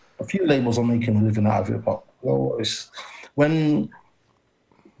 a few labels are making a living out of it, but when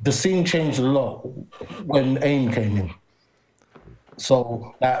the scene changed a lot when AIM came in.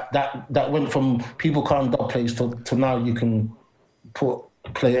 So that went from people can't dub plays to now you can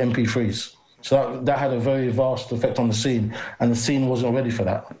play MP3s. So that had a very vast effect on the scene, and the scene wasn't ready for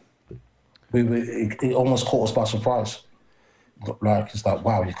that. It almost caught us by surprise. Like, it's like,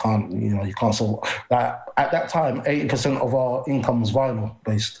 wow, you can't sell that. At that time, 80% of our income was vinyl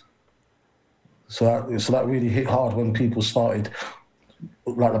based. So that really hit hard when people started,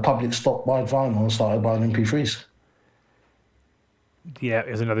 like the public stopped buying vinyl and started buying MP3s. Yeah,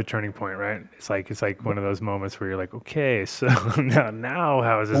 it's another turning point, right? It's like one of those moments where you're like, okay, so now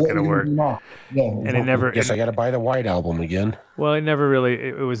how is this going to work? Yeah, and it never. Guess I got to buy the White Album again. Well, it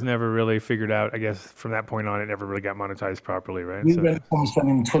was never really figured out. I guess from that point on, it never really got monetized properly, right? We went from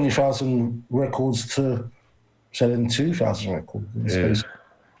selling 20,000 records to selling 2,000 records in the space of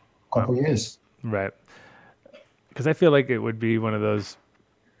a couple of years. Right. Because I feel like it would be one of those.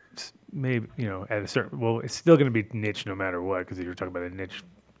 Maybe, at a certain, well, it's still going to be niche no matter what, because you're talking about a niche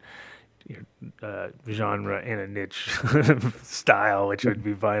genre and a niche style, which would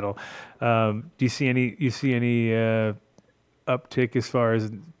be vinyl. Do you see any uptick as far as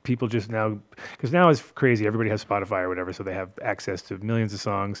people just now, because now it's crazy, everybody has Spotify or whatever, so they have access to millions of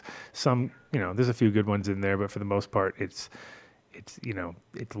songs. Some, there's a few good ones in there, but for the most part, it's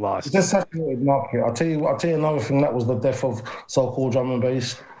lost. It's a saturated market. I'll tell you another thing, that was the death of so-called drum and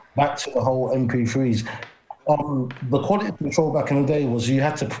bass. Back to the whole MP3s. The quality control back in the day was you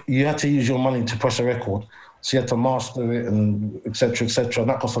had to use your money to press a record. So you had to master it and et cetera, and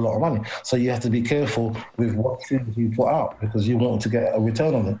that cost a lot of money. So you have to be careful with what tunes you put out because you want to get a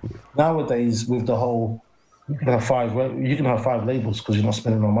return on it. Nowadays, with the whole, you can have five labels because you're not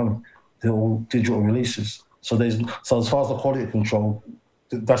spending no money. They're all digital releases. So as far as the quality control,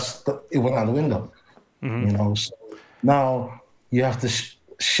 it went out the window. Mm-hmm. So now you have to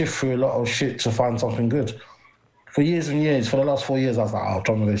shift through a lot of shit to find something good. For years and years, for the last 4 years, I was like,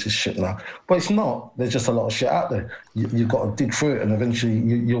 drum and bass is shit now. But it's not. There's just a lot of shit out there. You've got to dig through it, and eventually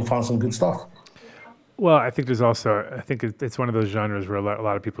you'll find some good stuff. Well, I think it's one of those genres where a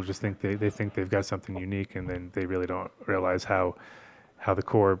lot of people just think they think they've got something unique, and then they really don't realize how the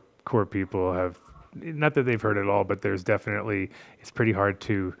core people have, not that they've heard it all, but there's definitely, it's pretty hard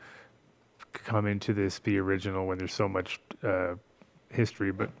to come into this, be original when there's so much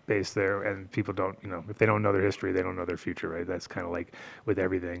history but based there, and people don't, if they don't know their history, they don't know their future, right? That's kind of like with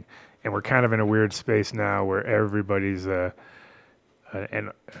everything. And we're kind of in a weird space now where everybody's a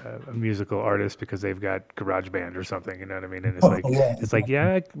musical artist because they've got GarageBand or something, you know what I mean? And it's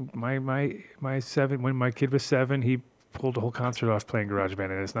when my kid was 7, he pulled a whole concert off playing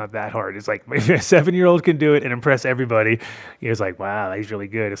GarageBand, and it's not that hard. It's like maybe a 7-year-old can do it and impress everybody. It's like, wow, he's really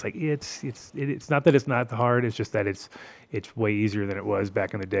good. It's like it's not that it's not hard. It's just that it's way easier than it was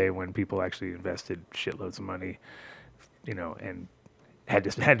back in the day when people actually invested shitloads of money, and had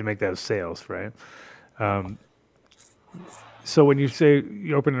to make those sales, right? So when you say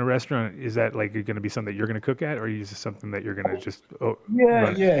you open a restaurant, is that like you're going to be something that you're going to cook at, or is it something that you're going to just run?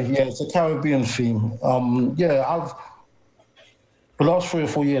 Yeah. It's a Caribbean theme. For the last 3 or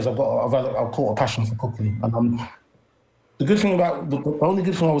 4 years, I've caught a passion for cooking, and the only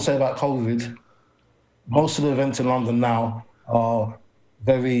good thing I would say about COVID, most of the events in London now are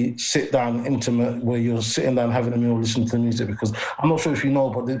very sit-down, intimate, where you're sitting down having a meal, listening to the music. Because I'm not sure if you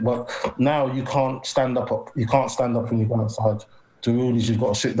know, but now you can't stand up. You can't stand up when you go outside. The rule is you've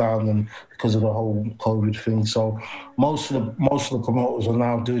got to sit down, and because of the whole COVID thing. So most of the promoters are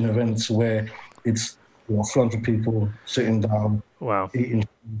now doing events where it's 300 people sitting down. Wow, eating.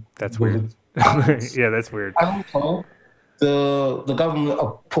 That's weird. Yeah, that's weird. And also, the government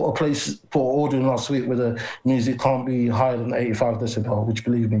put an order in last week where the music can't be higher than 85 decibel, which,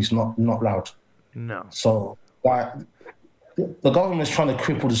 believe me, is not loud. No. So the government's trying to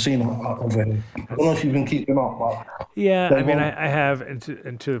cripple the scene over here. I don't know if you've been keeping up. But yeah, I mean, I have, and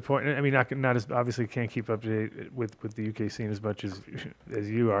to the point. I mean, not as obviously can't keep up to date with the UK scene as much as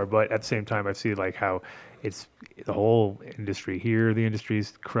you are, but at the same time, I see like how it's the whole industry here. The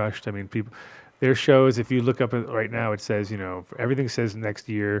industry's crushed. I mean, people. Their shows, if you look up right now, it says, everything says next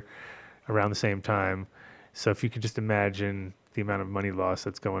year around the same time. So if you could just imagine the amount of money loss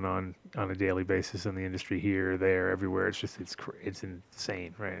that's going on a daily basis in the industry here, there, everywhere, it's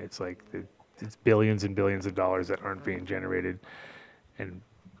insane, right? It's like it's billions and billions of dollars that aren't being generated. And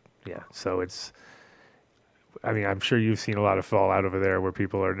yeah, so I'm sure you've seen a lot of fallout over there where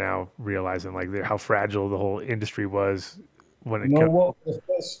people are now realizing like how fragile the whole industry was when it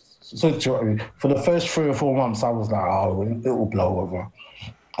for the first 3 or 4 months, I was like, it will blow over.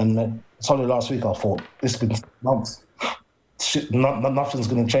 And then it's only last week I thought, it's been months. nothing's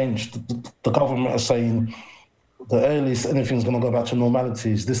going to change. The government are saying the earliest anything's going to go back to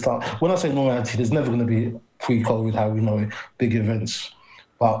normality is this time. When I say normality, there's never going to be pre-COVID, how we know it, big events.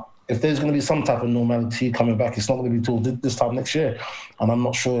 But if there's going to be some type of normality coming back, it's not going to be till this time next year. And I'm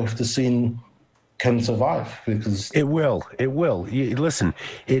not sure if the scene can survive, because it will. Listen,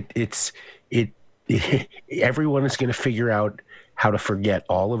 everyone is going to figure out how to forget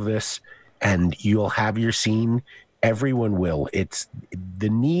all of this, and you'll have your scene. Everyone will. It's the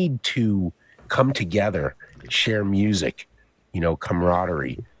need to come together, share music,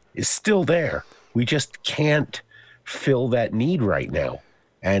 camaraderie is still there. We just can't fill that need right now.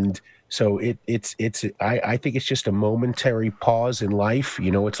 And so I think it's just a momentary pause in life.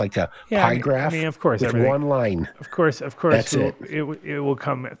 It's like a pie graph. Of course, with one line. Of course, that's it. It will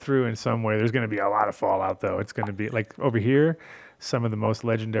come through in some way. There's going to be a lot of fallout, though. It's going to be like over here. Some of the most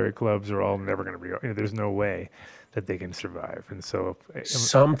legendary clubs are all never going to be. There's no way that they can survive, and so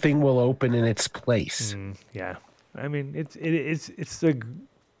something will open in its place. Yeah, it's a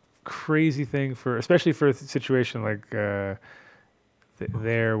crazy thing especially for a situation like there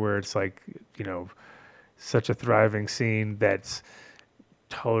where it's like such a thriving scene that's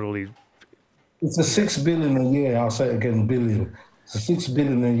totally. It's a $6 billion a year. I'll say it again, billion. It's a $6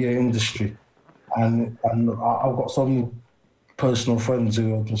 billion a year industry, and I've got so many personal friends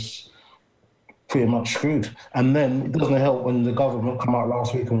who are just pretty much screwed. And then it doesn't help when the government come out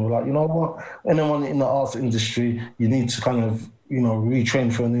last week and were like, you know what, anyone in the arts industry, you need to kind of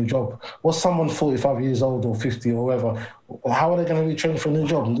retrain for a new job. What's someone 45 years old or 50 or whatever? How are they going to retrain for a new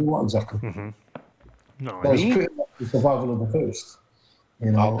job and do what exactly? Mm-hmm. No, it's pretty much the survival of the fittest.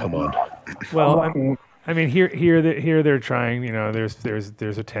 Oh, come on. Well, here they're trying.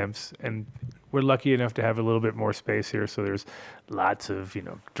 There's attempts, and we're lucky enough to have a little bit more space here. So there's lots of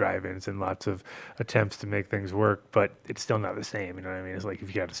drive-ins and lots of attempts to make things work, but it's still not the same. You know what I mean? It's like if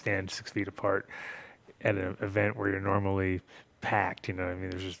you got to stand 6 feet apart at an event where you're normally packed. You know what I mean?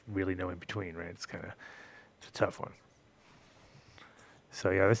 There's just really no in between, right? It's a tough one.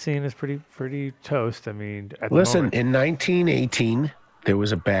 So yeah, the scene is pretty toast. I mean, listen, in 1918 there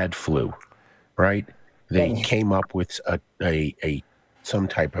was a bad flu, right? They came up with a some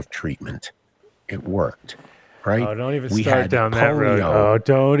type of treatment. It worked, right? Oh, don't even start down that road. Oh,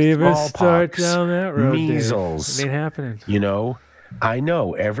 don't even start down that road. Measles. Dave. It ain't happening. I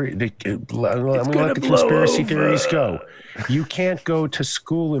know I'm going to let the conspiracy theories go. You can't go to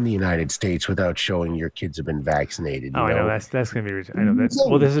school in the United States without showing your kids have been vaccinated. I know that's going to be. I know that.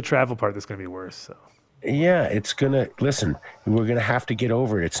 Well, there's a travel part that's going to be worse. So. Yeah, it's gonna. Listen, we're gonna have to get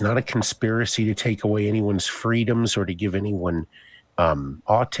over it. It's not a conspiracy to take away anyone's freedoms or to give anyone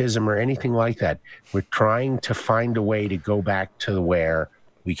autism or anything like that. We're trying to find a way to go back to where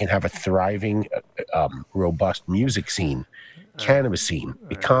we can have a thriving, robust music scene, cannabis scene,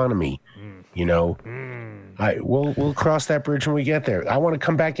 economy. We'll cross that bridge when we get there. I want to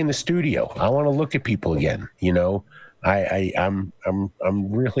come back in the studio. I want to look at people again. I'm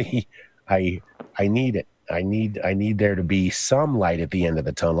really. I need it. I need there to be some light at the end of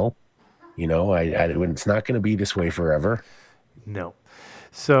the tunnel. It's not going to be this way forever. No.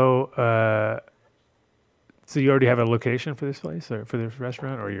 So, so you already have a location for this place or for this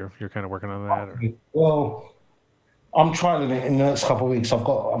restaurant, or you're kind of working on that? Or? Well, I'm trying it in the next couple of weeks. I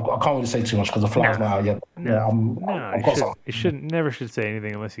can't really say too much because the flight's not out yet. You never should say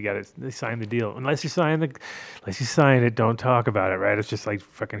anything unless you got it. They signed the deal. Unless you sign it, don't talk about it. Right? It's just like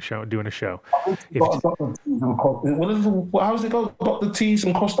fucking doing a show. How does it go? Dot the T's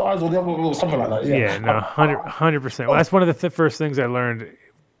and cross the I's or something like that. Yeah, no, 100%. Well, that's one of the first things I learned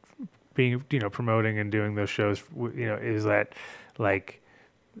being, promoting and doing those shows. Is that like.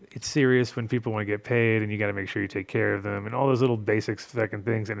 It's serious when people want to get paid, and you got to make sure you take care of them and all those little basic fucking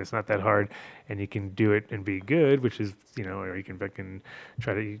things. And it's not that hard, and you can do it and be good, which is, or you can fucking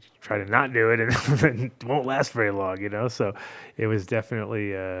try to not do it, and it won't last very long, So it was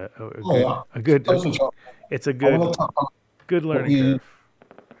definitely a good learning curve.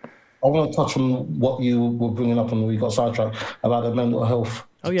 I want to touch on what you were bringing up when we got sidetracked about the mental health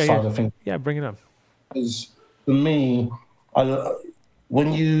side of things. Yeah, bring it up. Because for me,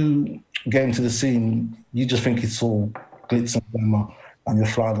 when you get into the scene, you just think it's all glitz and glamour, and you're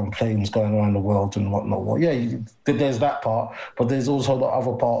flying on planes going around the world and whatnot. Well, yeah, there's that part, but there's also the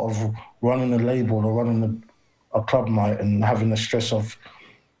other part of running a label or running a club night and having the stress of,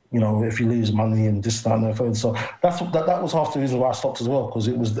 if you lose money and this, that, and the third. So that was half the reason why I stopped as well, because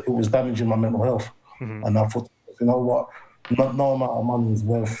it was damaging my mental health. Mm-hmm. And I thought, you know what, no amount of money is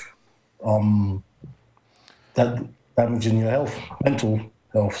worth that damaging your health, mental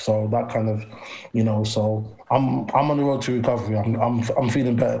health. So that kind of, so I'm on the road to recovery. I'm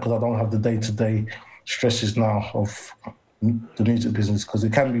feeling better because I don't have the day-to-day stresses now of the music business, because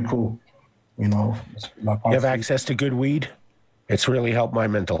it can be cool, Like you have access to good weed? It's really helped my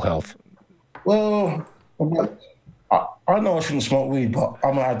mental health. Well, I know I shouldn't smoke weed, but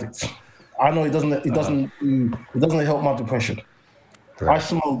I'm an addict. I know it doesn't help my depression. Right. I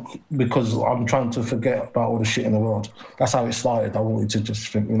smoke because I'm trying to forget about all the shit in the world. That's how it started. I wanted to just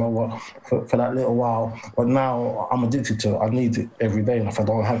think, you know what, for that little while. But now I'm addicted to it. I need it every day, and if I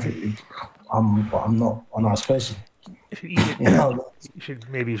don't have it, I'm not a nice person. You should eat it.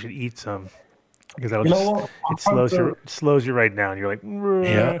 Maybe you should eat some, because that'll it slows you right down. You're like,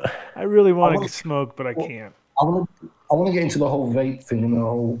 I really want to smoke, but I can't. I want to get into the whole vape thing, the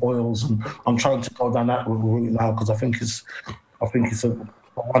whole oils, and I'm trying to go down that route now, because I think it's a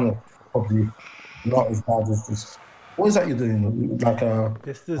one of probably not as bad as this. What is that you're doing?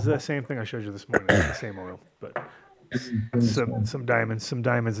 This is the same thing I showed you this morning. The same oil, but some diamonds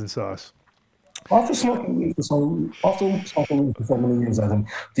in sauce. After smoking weed for so many years, Adam,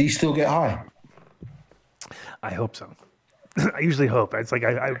 do you still get high? I hope so. I usually hope. It's like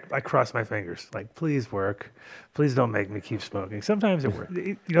I cross my fingers. Like, please work. Please don't make me keep smoking. Sometimes it works.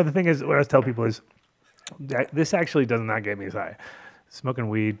 The thing is, what I tell people is that this actually does not get me as high. Smoking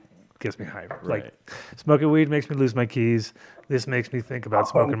weed gets me high. Right. Like, smoking weed makes me lose my keys. This makes me think about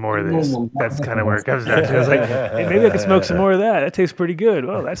smoking more of this. That's kind of where it comes down to. It's like, hey, maybe I can smoke some more of that. That tastes pretty good.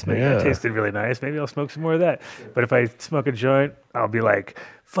 Oh, that tasted really nice. Maybe I'll smoke some more of that. But if I smoke a joint, I'll be like,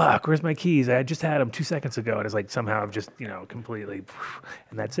 fuck, where's my keys? I just had them 2 seconds ago. And it's like, somehow I'm just, completely,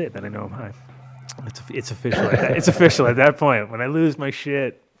 and that's it. Then I know I'm high. It's official. It's official at that point. When I lose my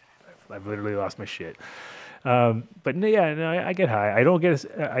shit, I've literally lost my shit. But I get high. I don't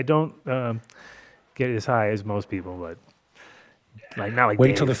get as high as most people, but not like wait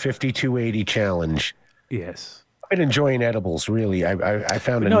Dave. Till the 5280 challenge. Yes. I've been enjoying edibles, really. I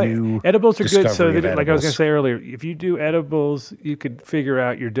found new edibles are good. So like I was going to say earlier, if you do edibles, you could figure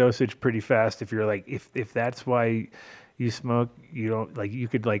out your dosage pretty fast. If you're like, if that's why you smoke, you don't you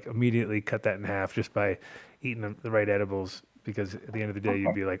could immediately cut that in half just by eating the right edibles. Because at the end of the day,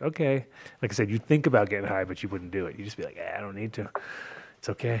 you'd be like, okay. Like I said, you'd think about getting high, but you wouldn't do it. You'd just be like, I don't need to. It's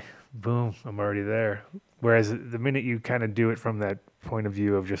okay. Boom, I'm already there. Whereas the minute you kind of do it from that point of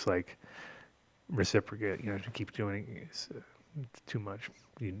view of just reciprocate, to keep doing it, it's too much.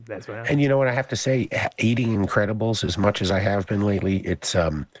 That's what happens. And you know what I have to say? Eating Incredibles as much as I have been lately, it's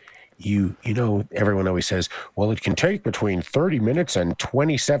everyone always says, well, it can take between 30 minutes and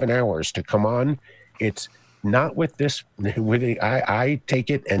 27 hours to come on. It's not with this. I take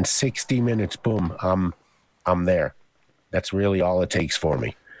it, and 60 minutes, boom, I'm there. That's really all it takes for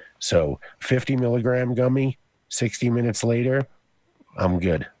me. So 50 milligram gummy, 60 minutes later, I'm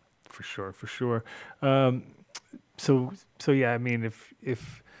good. For sure. So yeah, I mean,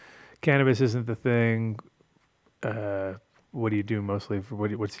 if cannabis isn't the thing, what do you do mostly?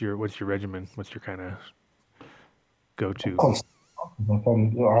 What's your regimen? What's your kind of go-to?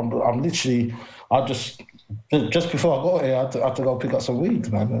 I'm literally, just before I got here, I had to go pick up some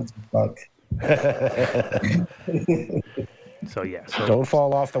weed, man. So don't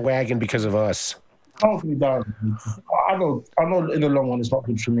fall off the wagon because of us. Can't be done. I know in the long run it's not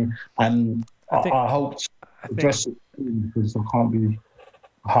good for me, and I hope to address it because I can't be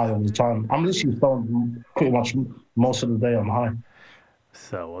high all the time. I'm literally stoned pretty much most of the day. I'm high.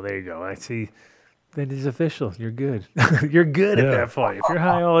 So there you go. I see. Then it's official. You're good. You're good at that point. If you're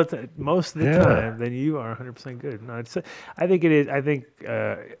high all the time, most of the time, then you are 100% good. No, I think it is. I think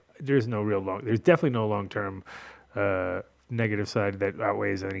there's definitely no long-term negative side that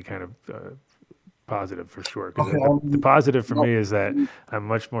outweighs any kind of positive, for sure. Because the positive for me is that I'm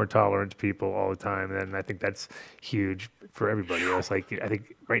much more tolerant to people all the time, and I think that's huge for everybody else. I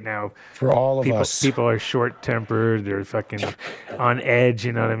think right now, for all of us, people are short-tempered. They're fucking on edge.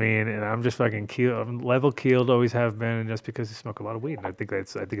 You know what I mean? And I'm just fucking keeled. I'm level-keeled, always have been, and just because I smoke a lot of weed. And I think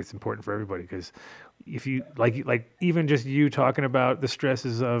it's important for everybody, because if you like even just you talking about the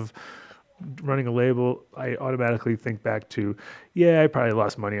stresses of running a label, I automatically think back to, I probably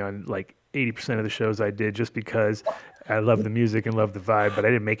lost money on 80% of the shows I did just because I love the music and love the vibe, but I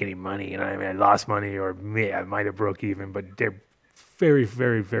didn't make any money. And I lost money, or I might have broke even, but there very,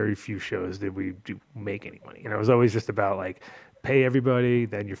 very, very few shows did we make any money. And it was always just about pay everybody,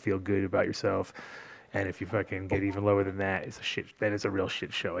 then you feel good about yourself. And if you fucking get even lower than that, it's a shit. That is a real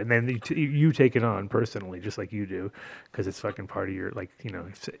shit show. And then you take it on personally, just like you do, because it's fucking part of your, like, you know,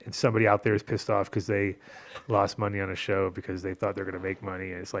 if somebody out there is pissed off because they lost money on a show because they thought they're going to make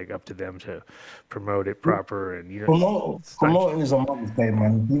money, and it's like up to them to promote it proper. And you know, promoting is a money's game,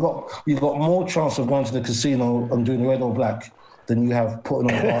 man. You got more chance of going to the casino and doing red or black than you have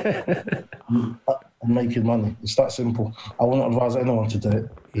putting on art and making money. It's that simple. I wouldn't advise anyone to do it.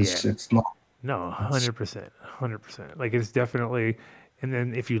 It's not. No, 100%, 100%. Like, it's definitely, and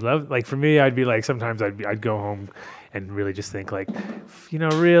then if you love, like, for me, I'd be like, sometimes I'd go home and really just think, like, you know,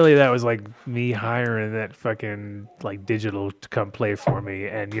 really, that was like me hiring that fucking, like, digital to come play for me,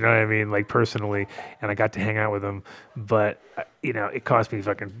 and you know what I mean, like, personally, and I got to hang out with them, but you know, it cost me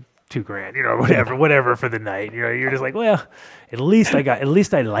fucking $2,000, you know, whatever for the night. You know, you're just like, well, at least I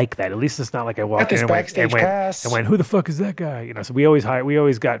like that. At least it's not like I walked in and went, who the fuck is that guy? You know, so we always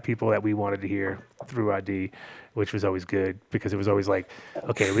got people that we wanted to hear through ID, which was always good because it was always like,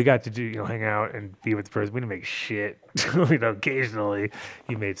 okay, we got to do, you know, hang out and be with the person. We didn't make shit. You know, occasionally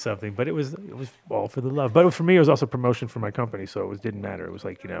he made something, but it was all for the love. But for me, it was also promotion for my company, so it didn't matter. It was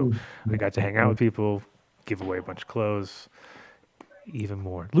like, you know, I got to hang out with people, give away a bunch of clothes.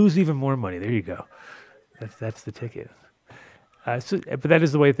 Lose even more money. There you go. That's the ticket. But that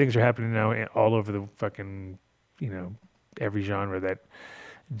is the way things are happening now all over the fucking, you know, every genre. That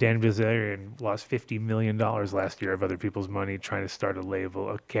Dan Bilzerian lost $50 million last year of other people's money trying to start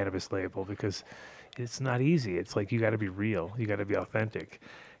a cannabis label, because it's not easy. It's like, you got to be real. You got to be authentic.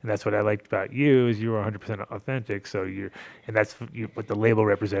 And that's what I liked about you, is you were 100% authentic. So and that's what the label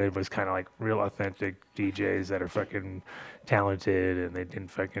represented, was kind of like real authentic DJs that are fucking talented, and they didn't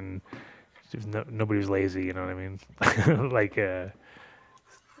fucking, nobody was lazy, you know what I mean? Like,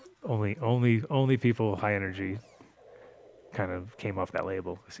 only people high energy kind of came off that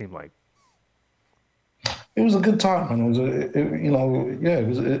label, it seemed like. It was a good time, man.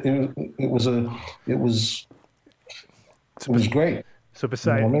 It was great. So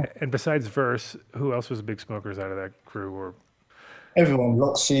besides Verse, who else was big smokers out of that crew? Or everyone,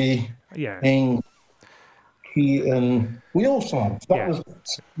 Loxy, Ing, Keaton, we all smoked.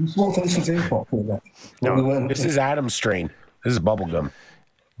 We smoked and listened to hip hop. This is Adam's strain. This is bubblegum.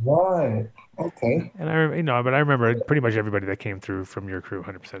 Right. Okay. And I remember pretty much everybody that came through from your crew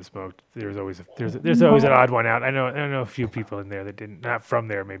 100% smoked. There's always an odd one out. I know a few people in there that didn't, not from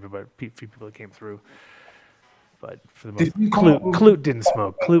there maybe, but a few people that came through. But for the most, Clute didn't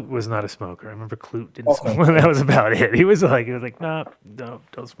smoke. Clute was not a smoker. I remember Clute didn't smoke. That was about it. He was like, no,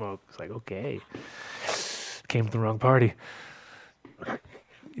 don't smoke. It's like, okay, came to the wrong party.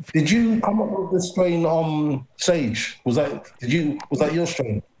 Did you come up with the strain Sage? Was that your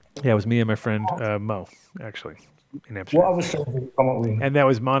strain? Yeah, it was me and my friend Mo, actually, in Amsterdam. What other strain did you come up with? And that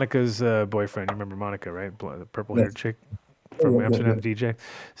was Monica's boyfriend. You remember Monica, right? The purple-haired chick from Amsterdam, DJ.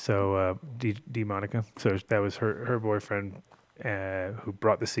 So D Monica. So that was her boyfriend, who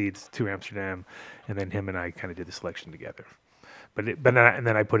brought the seeds to Amsterdam, and then him and I kind of did the selection together. And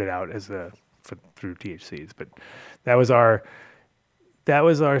then I put it out as through THCs. But that was our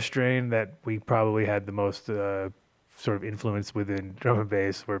strain that we probably had the most sort of influence within drum and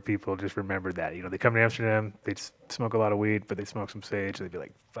bass, where people just remembered that. You know, they come to Amsterdam, they'd smoke a lot of weed, but they smoke some sage, and they'd be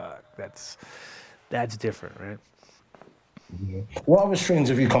like, "Fuck, that's different, right?" Yeah. What other strains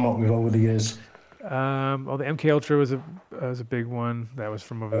have you come up with over the years? Well, the MK Ultra was a big one. That was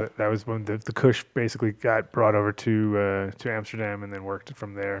from over. That was when the Kush basically got brought over to Amsterdam and then worked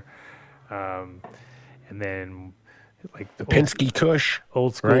from there. And then like the Pinsky Kush.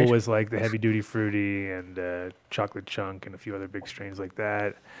 Old school was like the Heavy Duty Fruity and Chocolate Chunk and a few other big strains like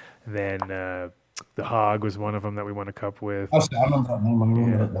that. And then the Hog was one of them that we won a cup with. I remember that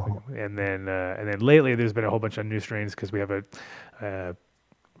name. And then lately there's been a whole bunch of new strains because we have a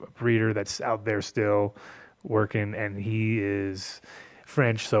breeder that's out there still working, and he is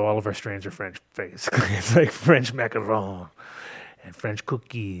French, so all of our strains are French basically. It's like French macaron and French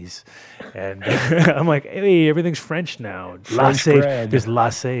cookies, and I'm like, hey, everything's French now. La Sage, there's La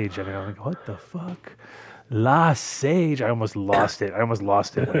Sage. I mean, I'm like, what the fuck? La Sage. I almost lost it when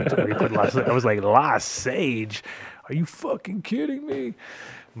he put La Sage. I was like, La Sage? Are you fucking kidding me?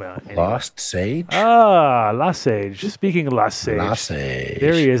 Well, anyway. Lost Sage? La Sage. Speaking of La Sage,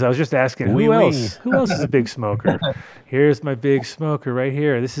 there he is. I was just asking, who else? Who else is a big smoker? Here's my big smoker right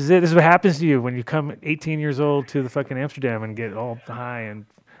here. This is it. This is what happens to you when you come 18 years old to the fucking Amsterdam and get all high. And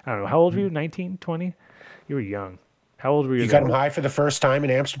I don't know, how old were you? 19, 20? You were young. How old were you? You got him high for the first time in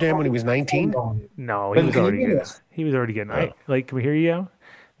Amsterdam when he was 19? No, he was already getting. Like, can we hear you?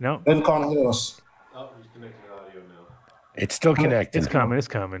 No. Ben can't hear us. Oh, he's connected to audio now. It's still connected. It's coming. He's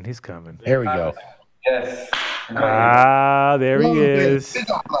coming. There we go. Yes. There he is.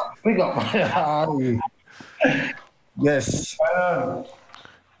 Big up. Yes.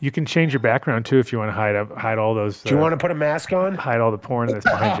 You can change your background too if you want to hide all those. Do you want to put a mask on? Hide all the porn that's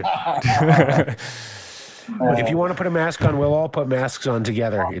behind you. If you want to put a mask on, we'll all put masks on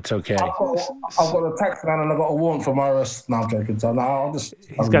together. It's okay. I've got a tax man and I've got a warrant for my arrest. No, I'm joking. So no, he's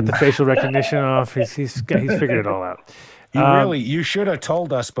got the facial recognition off. He's figured it all out. You should have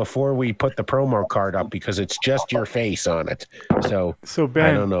told us before we put the promo card up because it's just your face on it. So Ben,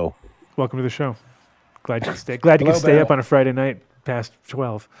 I don't know. Welcome to the show. Glad you can stay up on a Friday night past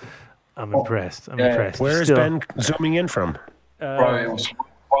 12. I'm impressed. Impressed. Where is Ben zooming in from? Bro, it was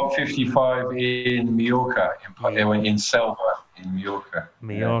 155 in Mallorca, in Selva, in Mallorca.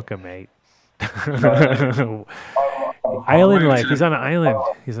 Mallorca, mate. Island life. He's on an island.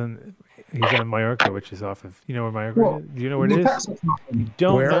 He's on Mallorca, which is off of. You know where Mallorca is? Do you know where it is? You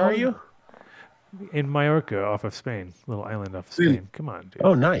don't. Where are you? In Mallorca, off of Spain. Little island off of Spain. Come on, dude.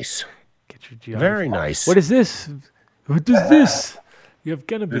 Oh, nice. Get your geography. Very nice. What is this? What is this? You have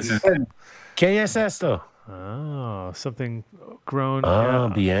cannabis. ¿Qué es esto? Oh, something grown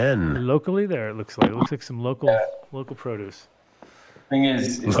bien. locally there, it looks like. It looks like some local produce. Thing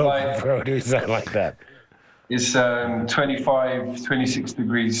is, it's local like produce. I like that. It's 26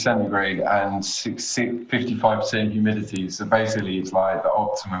 degrees centigrade and 55% humidity. So basically, it's like the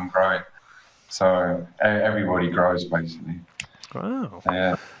optimum growing. So everybody grows basically. Wow.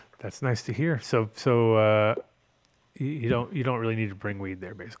 Yeah. That's nice to hear. So you don't really need to bring weed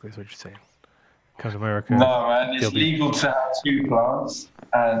there. Basically, is what you're saying. Come to America. No, man, it's legal to have 2 plants,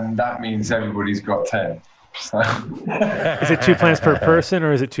 and that means everybody's got 10. So. Is it 2 plants per person,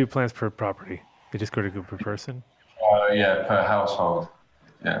 or is it 2 plants per property? They just go per person. Yeah, per household.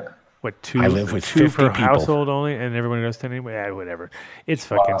 Yeah. What, 2? I live with 2 per people. household only, and everyone knows 10 anyway. Yeah, whatever. It's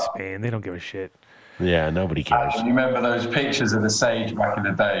fucking Spain. They don't give a shit. Yeah, nobody cares. You remember those pictures of the sage back in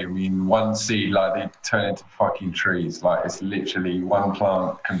the day? I mean, one seed, like, they turn into fucking trees. Like, it's literally one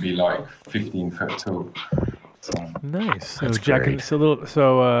plant can be like 15 foot tall. So. Nice. So That's Jack, great. so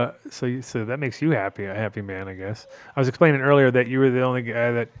that makes you happy, a happy man, I guess. I was explaining earlier that you were the only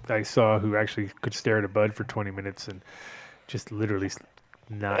guy that I saw who actually could stare at a bud for 20 minutes and just literally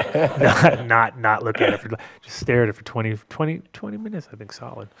not look at it for, just stare at it for 20 minutes. I think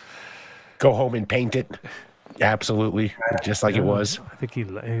solid. Go home and paint it. Absolutely, just like it was. I think he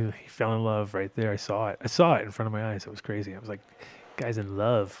fell in love right there. I saw it in front of my eyes. It was crazy. I was like, guy's in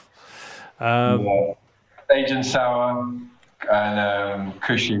love. Sage and sour and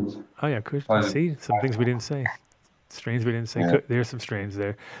cushions. Oh yeah, cushions. See, some things we didn't say. Strains we didn't say. Yeah. There's some strains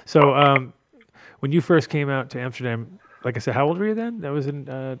there. So when you first came out to Amsterdam, like I said, how old were you then? That was in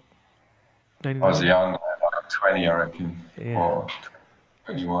 99? I was young, like 20, I reckon, or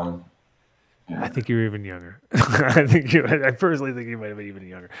 21. I think you were even younger. I personally think you might have been even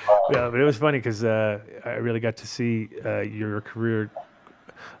younger. Yeah, but it was funny because I really got to see your career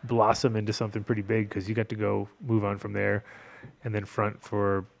blossom into something pretty big because you got to go move on from there and then front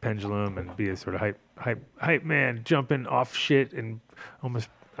for Pendulum and be a sort of hype man, jumping off shit and almost.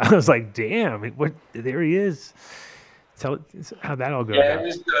 I was like, damn, there he is. Tell how that all goes. Yeah, it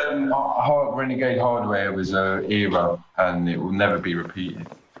was Renegade Hardware was an era, and it will never be repeated.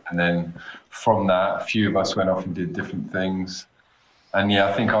 And then from that, a few of us went off and did different things. And yeah,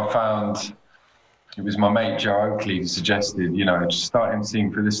 I think I found, it was my mate Joe Oakley who suggested, just start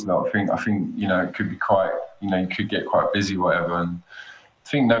emceeing for this lot. I think, it could be quite, you could get quite busy, whatever. And I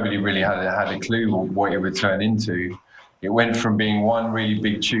think nobody really had a clue what it would turn into. It went from being one really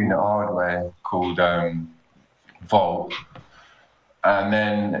big tune at Hardware called Vault. And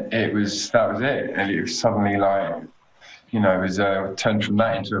then that was it. And it was suddenly like, it was turned from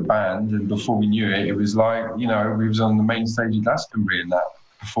that into a band, and before we knew it, it was like, we was on the main stage of Glastonbury and that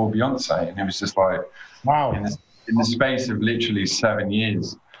before Beyonce, and it was just like, wow, in the space of literally 7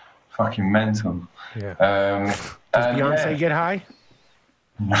 years, fucking mental. Yeah. Does Beyonce get high?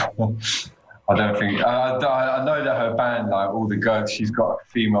 I don't think. I know that her band, like all the girls, she's got a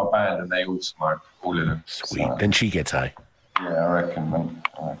female band, and they all smoke, all of them. Sweet. So, then she gets high. Yeah, I reckon, man.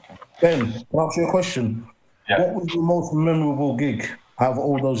 Ben, can I ask you a question? Yeah. What was your most memorable gig out of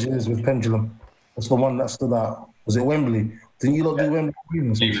all those years with Pendulum? What's the one that stood out? Was it Wembley? Didn't you do Wembley?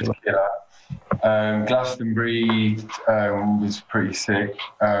 Glastonbury was pretty sick.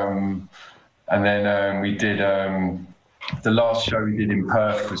 And then we did, the last show we did in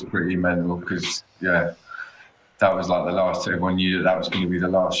Perth was pretty mental because, that was like the last, everyone knew that was going to be the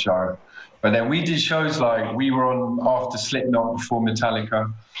last show. But then we did shows like, we were on after Slipknot before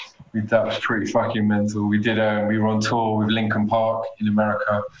Metallica. That was pretty fucking mental. We were on tour with Linkin Park in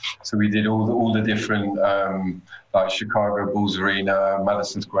America, so we did all the different like Chicago Bulls Arena,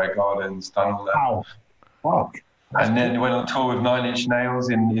 Madison Square Gardens, done all that. Wow. Fuck. And then went on tour with Nine Inch Nails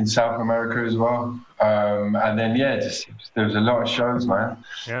in South America as well. And then there was a lot of shows, man.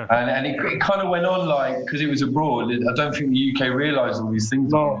 Yeah. And it kind of went on like, because it was abroad. I don't think the UK realised all these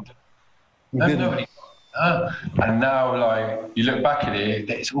things. No. Nobody. And now, like, you look back at it,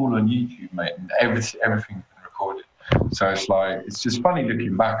 it's all on YouTube, mate. And everything's been recorded. So it's like, it's just funny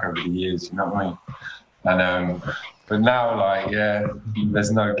looking back over the years, you know what I mean? And but now, like,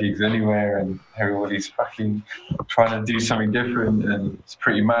 there's no gigs anywhere, and everybody's fucking trying to do something different, and it's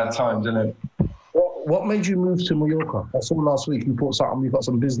pretty mad times, isn't it? What made you move to Mallorca? I saw last week you bought something, you got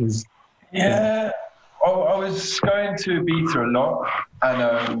some business. Yeah, I was going to Ibiza a lot, and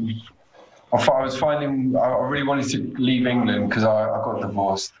I really wanted to leave England because I got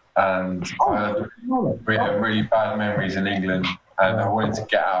divorced, and I had really bad memories in England, and I wanted to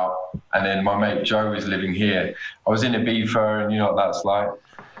get out. And then my mate Joe was living here. I was in Ibiza, and you know what that's like.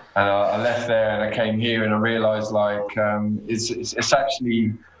 And I left there, and I came here, and I realised like it's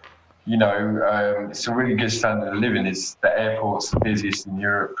actually, you know, it's a really good standard of living. It's the airport's the busiest in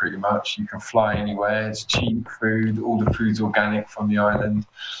Europe, pretty much. You can fly anywhere. It's cheap food. All the food's organic from the island.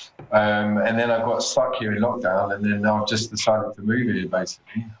 And then I got stuck here in lockdown, and then I've just decided to move here.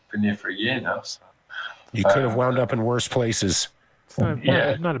 Basically, I've been here for a year now. So. You could have wound up in worse places. It's not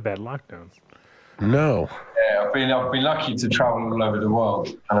a bad lockdown. No. Yeah, I've been lucky to travel all over the world,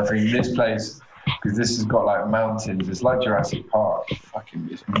 and I think this place, because this has got like mountains, it's like Jurassic Park. Fucking,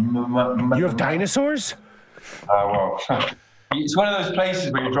 you have dinosaurs? Well, it's one of those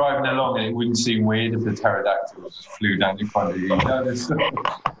places where you're driving along and it wouldn't seem weird if the pterodactyls just flew down in front of you.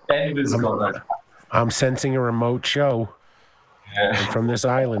 Denver's got that. I'm sensing a remote show from this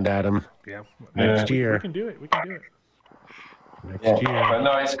island, Adam. Yeah. Next year. We can do it. Next year. But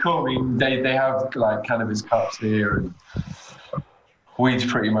no, it's cool. I mean, they have like cannabis cups here, and weed's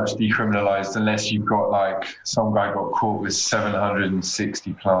pretty much decriminalised unless you've got like some guy got caught with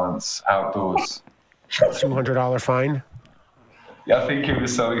 760 plants outdoors. $200 fine? Yeah, I think it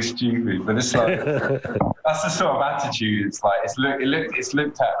was something stupid, but it's like that's the sort of attitude. It's like it's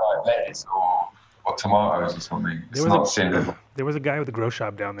looked at like lettuce or tomatoes or something. It's not sinful. There was a guy with a grow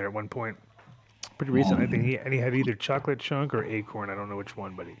shop down there at one point, pretty recent. I think he had either chocolate chunk or acorn. I don't know which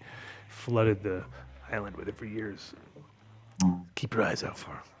one, but he flooded the island with it for years. Keep your eyes out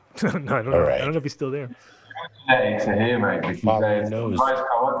for him. No, I don't know. Right. I don't know if he's still there. Genetics are here, mate. Because guys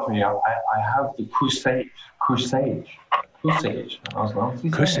come up to me. I have the Kusage. I was like,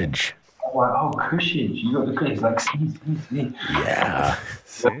 Kusage. I'm like, oh, Kusage. You got the Kusage. Like, see. Yeah.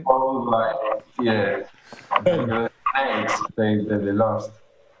 They last.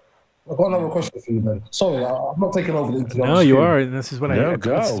 I've got another question for you, man. Sorry, I'm not taking over the interview. No, you are. And this is what go.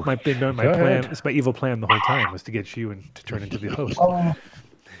 This is my plan. It's my evil plan the whole time was to get you and to turn into the host.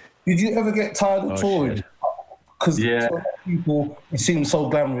 Did you ever get tired of touring? Because people, it seems so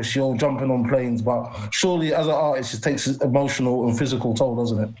glamorous, you're jumping on planes, but surely as an artist, it takes an emotional and physical toll,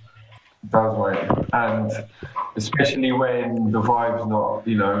 doesn't it? It does, mate. And especially when the vibe's not,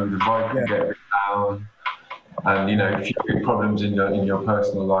 the vibe can get a bit down. And, if you get problems in your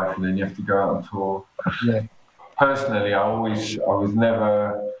personal life and then you have to go out on tour. Yeah. Personally, I was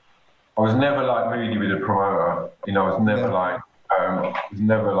never like moody with a promoter. I was never like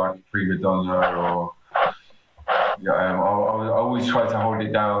a prima donna or... I always try to hold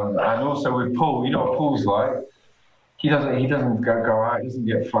it down, and also with Paul, you know what Paul's like. He doesn't go out. He doesn't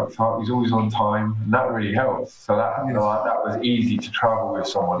get fucked up. He's always on time, and that really helps. So that was easy to travel with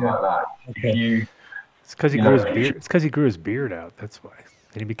someone like that. Okay. It's because he grew his beard. It's because he grew his beard out. That's why.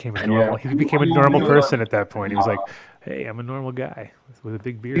 And he became a normal. He became a normal person at that point. He was like, "Hey, I'm a normal guy with a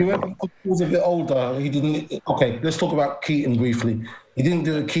big beard." You remember he was a bit older. He didn't. Okay, let's talk about Keaton briefly. He didn't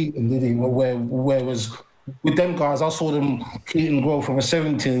do a Keaton, did he? Where was with them guys? I saw them Keaton grow from a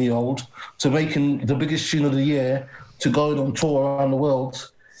 17-year-old to making the biggest tune of the year to going on tour around the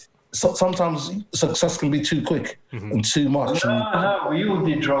world. So sometimes success can be too quick and too much. No, we all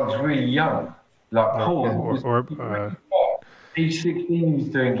did drugs really young. Like Paul, age 16, he was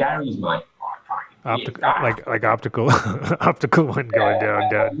doing Gary's, mate. Optical one going down.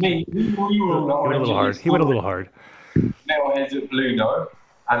 He went a little hard. Metalheads at Blue Note,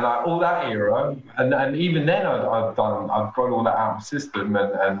 and like all that era, and even then I've got all that out of my system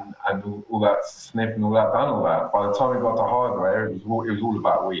and all that sniff and all that done all that. By the time we got to Hardware, it was all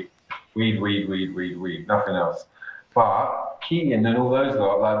about weed, nothing else. But Keaton and all those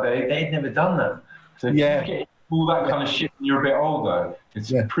lot, like they'd never done that. So if you get all that kind of shit when you're a bit older.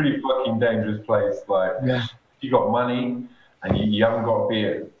 It's a pretty fucking dangerous place. Like, if you got money and you haven't got to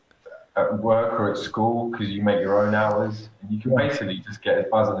be at work or at school because you make your own hours, and you can basically just get as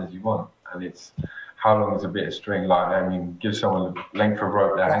buzzing as you want. And it's how long is a bit of string? Like, I mean, give someone the length of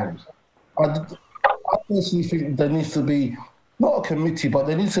rope that hangs. I personally think there needs to be not a committee, but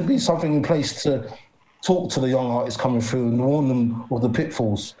there needs to be something in place to talk to the young artists coming through and warn them of the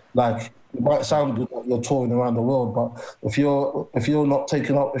pitfalls. Like, it might sound good that you're touring around the world, but if you're not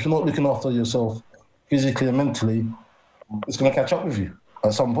looking after yourself physically and mentally, it's going to catch up with you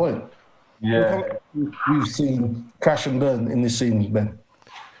at some point. Yeah, we've seen crash and burn in this scene, Ben.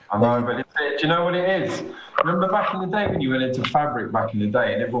 I know, but do you know what it is? Remember back in the day when you went into Fabric back in the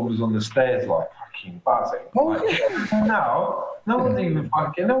day and everyone was on the stairs like fucking buzzing? Now, no one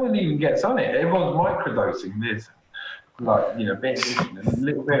even gets on it. Everyone's microdosing this. Like, you know, a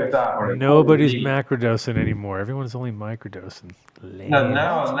little bit of that. Or nobody's macrodosing anymore. Everyone's only microdosing. No,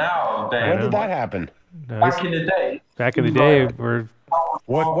 now. When did that happen? Back in the day. Back in the day,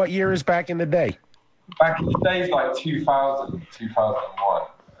 What year is back in the day? Back in the days like 2000, 2001.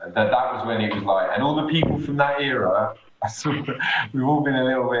 That was when it was like, and all the people from that era, we've all been a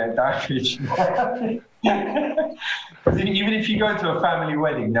little bit damaged. Even if you go to a family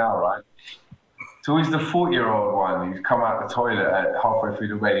wedding now, right? It's always the 40-year-old one who's come out the toilet halfway through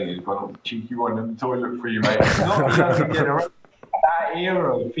the wedding and he's gone, oh, cheeky one in the toilet for you, mate. It's not that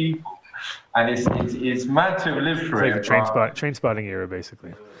era of people. And it's mad to have lived through it. Like the train spotting era,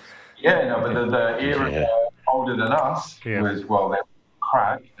 basically. Yeah, no, but the era older than us was, well, they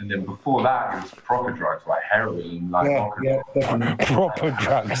crack, and then before that it was proper drugs like heroin, proper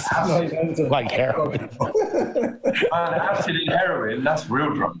drugs like heroin. Acid and heroin, that's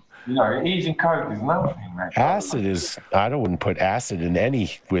real drugs. You know, eating coke is nothing, man. Acid is, I wouldn't put acid in any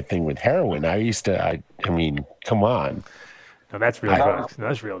thing with heroin. I mean, come on. No, that's real drugs. No,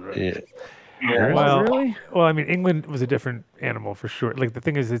 that's real drugs. Yeah. Well, really? Well, I mean, England was a different animal for sure. Like, the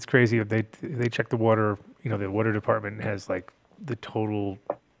thing is, it's crazy. They check the water. You know, the water department has like the total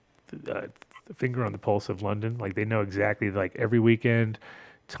finger on the pulse of London. Like, they know exactly. Like, every weekend,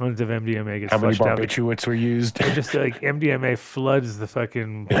 tons of MDMA gets flushed out. How many barbiturates were used? They're just like MDMA floods the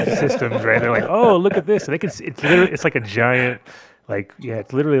fucking systems, right? They're like, oh, look at this. And it's like a giant,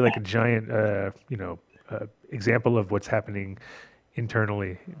 it's literally like a giant, example of what's happening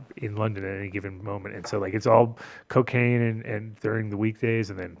internally in London at any given moment. And so, like, it's all cocaine and during the weekdays,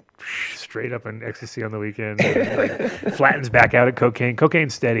 and then straight up on ecstasy on the weekend, and like flattens back out at cocaine.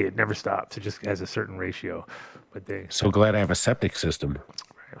 Cocaine's steady; it never stops. It just has a certain ratio. But so glad I have a septic system.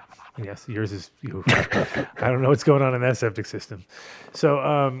 Yes, yours is. I don't know what's going on in that septic system.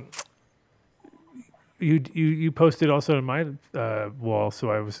 So, you posted also on my wall.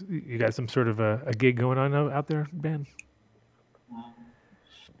 So you got some sort of a gig going on out there, Ben?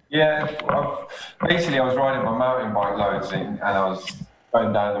 Yeah, basically I was riding my mountain bike loads and I was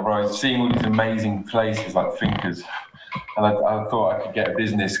going down the road, seeing all these amazing places like Thinkers, and I thought I could get a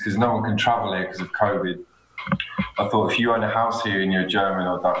business because no one can travel here because of COVID. I thought if you own a house here and you're German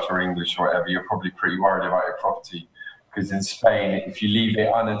or Dutch or English or whatever, you're probably pretty worried about your property, because in Spain, if you leave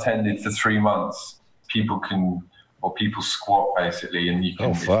it unattended for 3 months, people squat basically, and you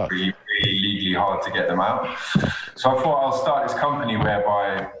can, it's really, really legally hard to get them out. So I thought I'll start this company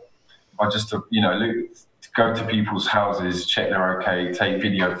whereby I just, go to people's houses, check they're okay, take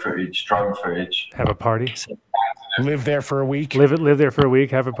video footage, drone footage. Have a party. Live there for a week. Live there for a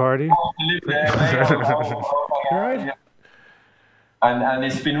week. Have a party. Live there, right. And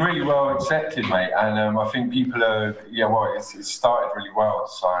it's been really well accepted, mate. And I think people are, it's started really well.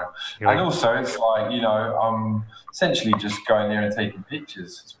 So, and also it's like, I'm essentially just going there and taking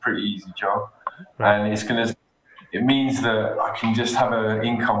pictures. It's a pretty easy job, right. And it means that I can just have an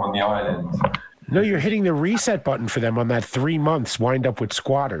income on the island. No, you're hitting the reset button for them on that 3 months wind up with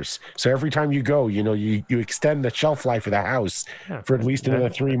squatters. So every time you go, you extend the shelf life of the house for at least another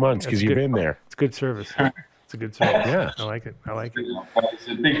 3 months because you've been there. It's good service. It's a good service. Yeah. I like it. It's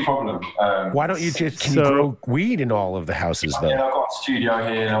a big problem. Why don't you can you grow weed in all of the houses, though? Yeah, I've got a studio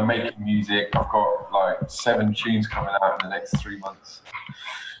here and I'm making music. I've got like 7 tunes coming out in the next 3 months.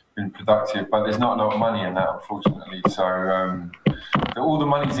 Been productive, but there's not a lot of money in that, unfortunately. So all the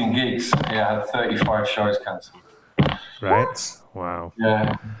money's in gigs. Yeah, I had 35 shows cancelled. Right? Wow.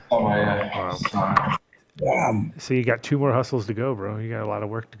 Yeah. Wow. So you got 2 more hustles to go, bro. You got a lot of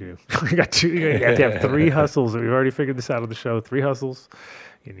work to do. You have to have 3 hustles. We've already figured this out on the show. 3 hustles,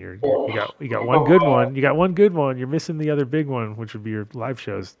 and you got one good one. You got one good one. You're missing the other big one, which would be your live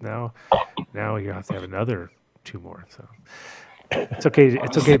shows. Now you have to have another 2 more. So it's okay.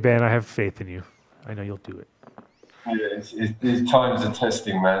 It's okay, Ben. I have faith in you. I know you'll do it. These times of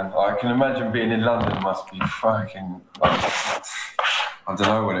testing, man. I can imagine being in London must be fucking like, I don't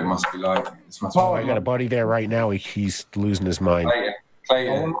know what it must be like. I got a buddy there right now. He's losing his mind.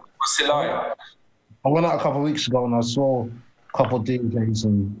 Clayton, what's it like? I went out a couple of weeks ago and I saw a couple of DJs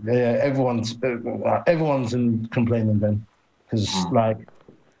and everyone's complaining then because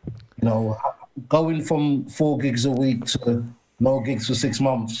going from 4 gigs a week to no gigs for 6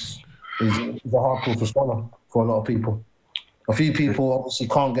 months is a hard pill to swallow for a lot of people. A few people obviously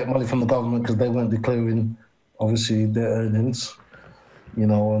can't get money from the government because they weren't declaring obviously their earnings,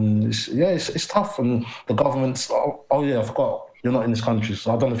 and it's tough. And the government's I forgot you're not in this country,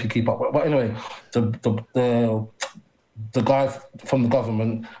 so I don't know if you keep up. But anyway, the guy from the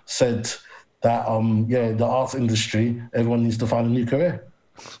government said that the arts industry, everyone needs to find a new career.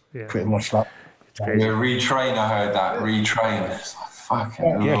 Yeah. Pretty much that. Retrain. I heard that retrain.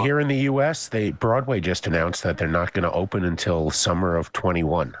 Yeah, here in the U.S., Broadway just announced that they're not going to open until summer of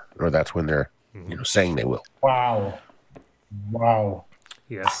 21, or that's when they're saying they will. Wow.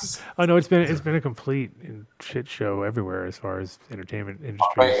 Yes. Oh no, it's been a complete shit show everywhere as far as entertainment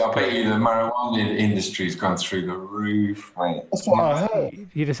industry. I bet you the marijuana industry's gone through the roof, mate. That's what I heard.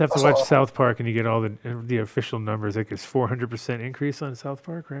 You just have to watch South Park and you get all the official numbers. Like it's 400% increase on South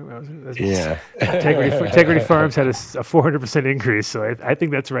Park, right? Yeah. Integrity Farms had a 400% increase, so I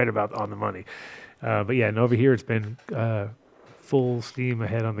think that's right about on the money. But yeah, and over here it's been full steam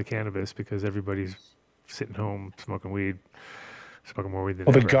ahead on the cannabis because everybody's sitting home smoking weed. Smoking more weed than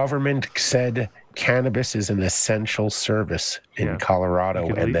ever. The government said cannabis is an essential service in Colorado,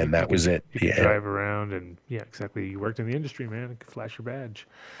 and then that was it. You could drive around, and exactly. You worked in the industry, man. You could flash your badge.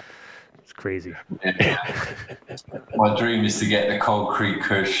 It's crazy. My dream is to get the Cold Creek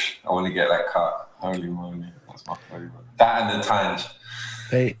Kush. I want to get that cut. Holy moly, that's my favorite. That and the Tange.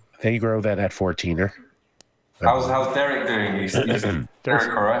 They grow that at 14er. How's Derek doing? He's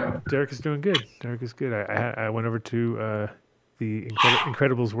Derek, all right? Derek is doing good. Derek is good. I went over to the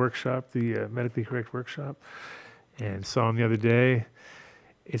Incredibles workshop, the medically correct workshop, and saw him the other day.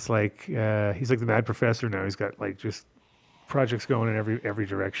 It's like he's like the mad professor now. He's got like just projects going in every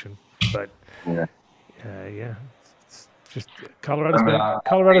direction. But it's just Colorado's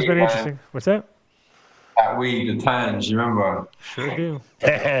been interesting. What's that? That weed, the Tange, you remember? Sure do.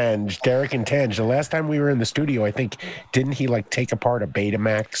 Derek and Tange. The last time we were in the studio, I think, didn't he like take apart a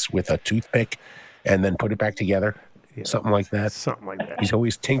Betamax with a toothpick and then put it back together? Yeah. Something like that. He's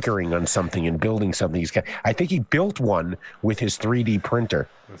always tinkering on something and building something. I think he built one with his 3D printer.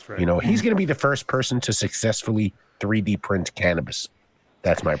 That's right. He's going to be the first person to successfully 3D print cannabis.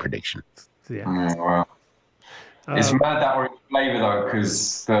 That's my prediction. Yeah. Wow. It's mad that we're in flavor though,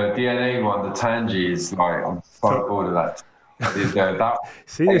 because the DNA one, the Tangy, is like I'm so bored of that.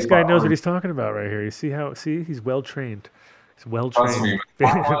 See, this guy knows what he's talking about right here. You see how? See, he's well trained. He's well trained.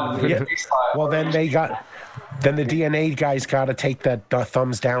 Well, then the DNA guys got to take that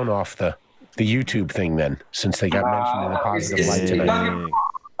thumbs down off the YouTube thing then, since they got mentioned in a positive light tonight.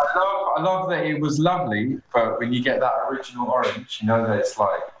 I love that it was lovely, but when you get that original orange, you know that it's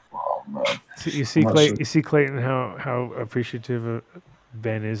like, oh man. You see Clayton how appreciative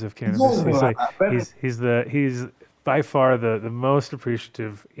Ben is of cannabis. He's by far the most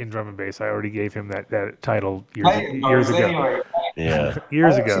appreciative in drum and bass. I already gave him that title years ago. Anyway. Yeah,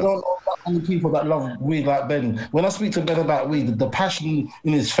 years ago. I don't know many people that love weed like Ben. When I speak to Ben about weed, the passion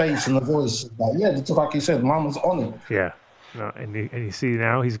in his face and the voice, just like he said, Mama's on it. Yeah, no, and you see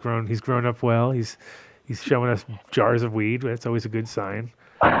now he's grown up well. He's showing us jars of weed. That's always a good sign.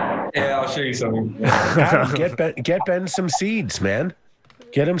 Yeah, I'll show you something. Get Ben some seeds, man.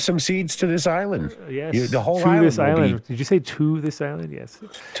 Get him some seeds to this island. Yes. The whole to island. This island. Did you say to this island? Yes.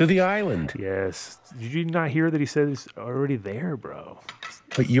 To the island. Yes. Did you not hear that he said it's already there, bro?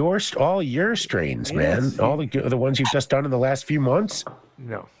 But all your strains, man. All the ones you've just done in the last few months?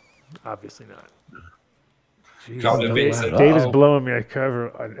 No, obviously not. Jeez, Dave is blowing me a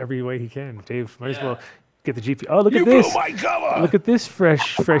cover on every way he can. Dave might as well get the GP. Oh, look at this! Look at this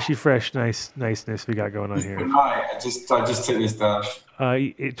freshy niceness we got going on here. I just took this down.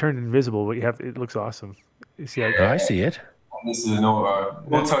 It turned invisible, but it looks awesome. You see I see it. This is an auto.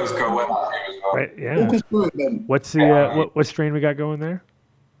 Autos go well here as well. Right, yeah. What's the what strain we got going there?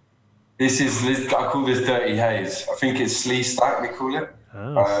 I call this Dirty Haze. I think it's Slee Stack, they call it.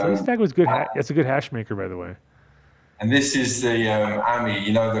 Oh, Slee Stack was good. That's a good hash maker, by the way. And this is the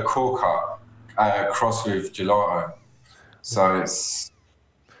Ami, the core cut crossed with gelato. So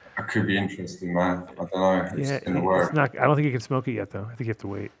it could be interesting, man. I don't know. It's going to work. I don't think you can smoke it yet, though. I think you have to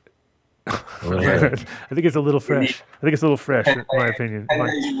wait. I think it's a little fresh. In my opinion.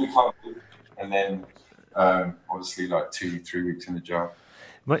 And then Obviously, like 2-3 weeks in the jar.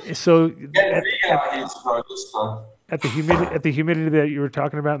 So at the humidity that you were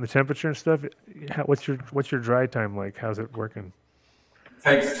talking about and the temperature and stuff, what's your dry time like? How's it working? It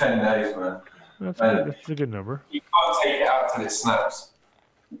takes 10 days, man. That's a good number. You can't take it out till it snaps.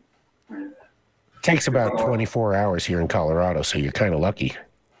 Takes about 24 hours here in Colorado, so you're kind of lucky.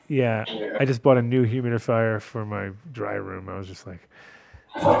 Yeah, I just bought a new humidifier for my dry room. I was just like,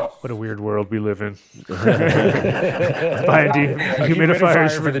 what a weird world we live in. Buying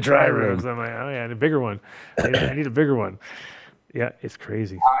humidifiers for the dry rooms. I'm like, oh yeah, and a bigger one. I need a bigger one. Yeah, it's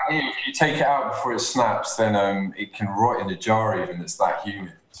crazy. If you take it out before it snaps, then it can rot in the jar even. It's that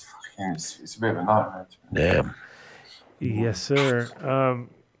humid. It's a bit of a nightmare. Damn. Yes, sir.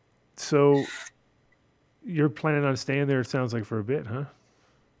 So you're planning on staying there, it sounds like, for a bit, huh?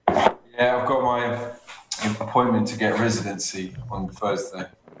 Yeah, I've got my appointment to get residency on Thursday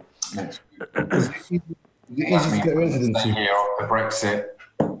next week. Is it easy to get residency? Here after Brexit.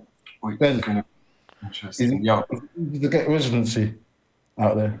 Ben, Interesting. is it easy to get residency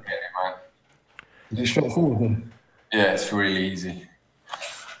out there? Yeah, man. Is it straightforward then? Yeah, it's really easy.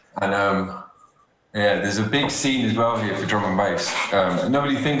 And yeah, there's a big scene as well here for drum and bass.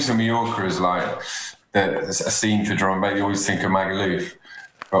 Nobody thinks of Mallorca as like there's a scene for drum and bass. They always think of Magaluf.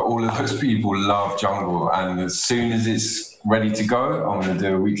 But all of those people love jungle, and as soon as it's ready to go, I'm going to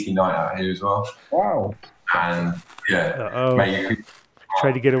do a weekly night out here as well. Wow. And yeah,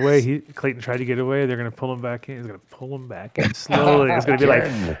 tried to get away. Clayton tried to get away. They're going to pull him back in. He's going to pull him back in slowly. It's going to be like,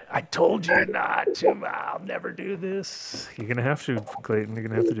 I told you not to. I'll never do this. You're going to have to, Clayton. You're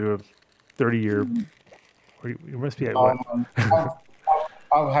going to have to do a 30-year. You must be at what?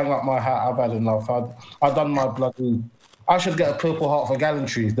 I've hung up my hat. I've had enough. I've done my bloody. I should get a Purple Heart for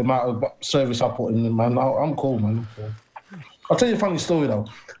gallantry, the amount of service I put in, man. I'm cool, man. I'll tell you a funny story, though.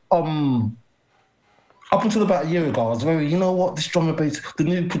 Up until about a year ago, I was very, you know what, this drum and bass, the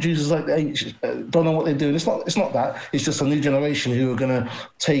new producers like don't know what they're doing. It's not that. It's just a new generation who are going to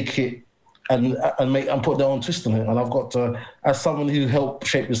take it and put their own twist on it. And I've got to, as someone who helped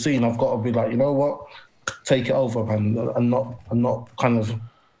shape the scene, I've got to be like, you know what, take it over, man, and not kind of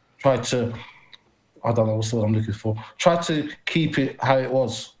try to, I don't know what's the word I'm looking for. Try to keep it how it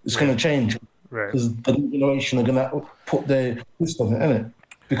was. It's going to change. Right. Because the new generation are going to put their twist on it, innit?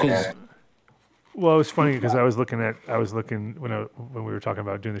 Because... Well, it was funny because I was looking when we were talking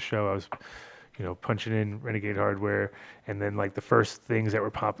about doing the show, I was, punching in Renegade Hardware, and then like the first things that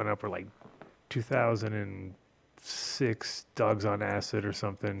were popping up were like 2006 Dogs on Acid or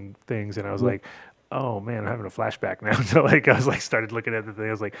something things, and I was like, oh man, I'm having a flashback now. So like I was like started looking at the thing.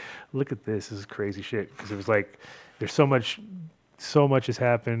 I was like, look at this is crazy shit, because it was like there's so much has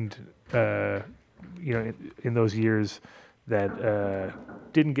happened, in those years that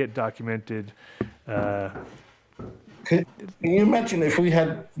didn't get documented. Can you imagine if we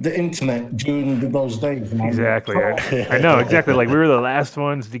had the internet during those days? Man? Exactly. I know, exactly. Like we were the last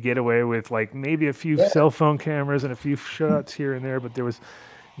ones to get away with like maybe a few cell phone cameras and a few shots here and there, but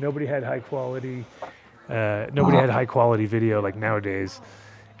nobody had high quality video like nowadays.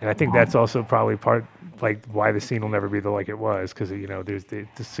 And I think that's also probably part like why the scene will never be like it was, because there's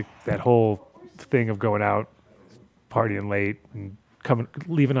that whole thing of going out, partying late and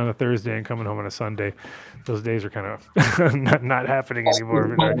leaving on a Thursday and coming home on a Sunday. Those days are kind of not happening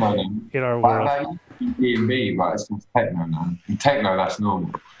anymore in our world. In D&B, but it's techno now. In techno, that's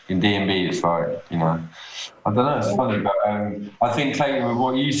normal. In D&B, it's like, I don't know, it's funny, but I think, Clayton, with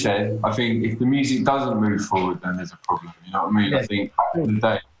what you said, I think if the music doesn't move forward, then there's a problem. You know what I mean? I think back in the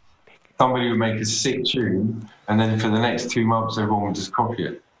day, somebody would make a sick tune, and then for the next 2 months, everyone would just copy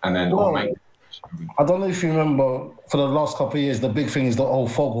it, and then all make it. I don't know if you remember, for the last couple of years, the big thing is the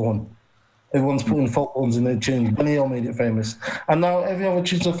old foghorn. Everyone's putting foghorns in their tunes. Benny Hill made it famous. And now every other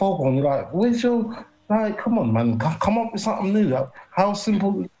tune's a foghorn. You're like, where's your... Like, come on, man. Come up with something new. Like, how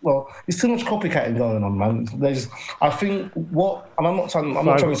simple... Well, it's too much copycatting going on, man. I think what... And I'm not trying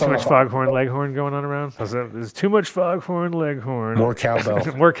to say... Too much foghorn, leghorn going, on around? There's too much foghorn, leghorn. More cowbell.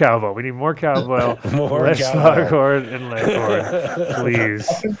 More cowbell. We need more cowbell. Less cowbell. Foghorn and leghorn. Please.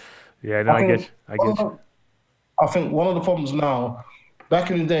 Yeah, no, I get you. I think one of the problems now,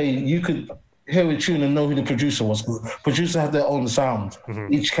 back in the day, you could hear a tune and know who the producer was. Producers had their own sound.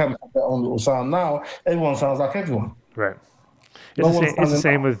 Mm-hmm. Each camp had their own little sound. Now, everyone sounds like everyone. Right. It's the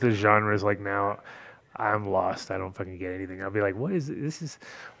same with the genres. Like now, I'm lost. I don't fucking get anything. I'll be like, what is this?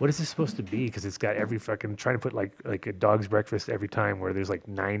 What is this supposed to be? Because it's got every fucking trying to put like a dog's breakfast every time, where there's like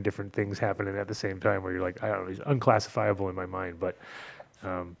 9 different things happening at the same time. Where you're like, I don't know, it's unclassifiable in my mind, but.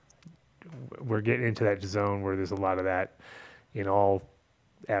 We're getting into that zone where there's a lot of that in all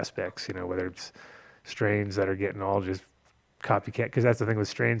aspects, whether it's strains that are getting all just copycat, because that's the thing with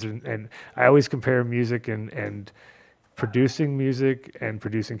strains, and I always compare music and producing music and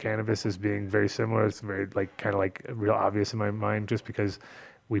producing cannabis as being very similar. It's very like kind of like real obvious in my mind, just because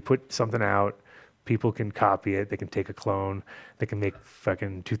we put something out, people can copy it, they can take a clone, they can make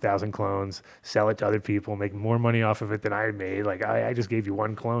fucking 2,000 clones, sell it to other people, make more money off of it than I made. Like I just gave you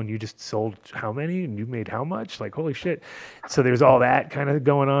one clone, you just sold how many and you made how much? Like holy shit. So there's all that kind of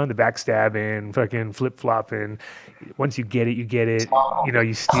going on, the backstabbing, fucking flip-flopping. Once you get it, you get it. You know,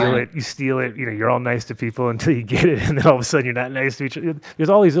 you steal it, you know, you're all nice to people until you get it, and then all of a sudden you're not nice to each other. There's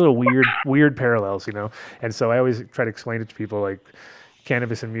all these little weird parallels, you know. And so I always try to explain it to people, like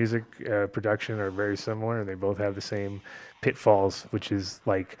cannabis and music production are very similar, and they both have the same pitfalls, which is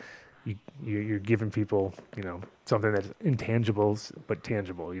like you're giving people, you know, something that's intangible but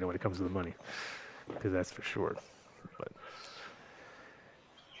tangible, you know, when it comes to the money, because that's for sure. But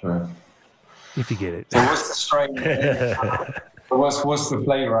sure. If you get it. So what's the strain? what's the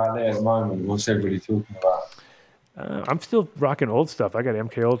flavor out there at the moment? What's everybody talking about? I'm still rocking old stuff. I got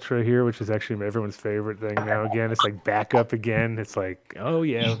MK Ultra here, which is actually everyone's favorite thing now. Again, it's like back up again. It's like, oh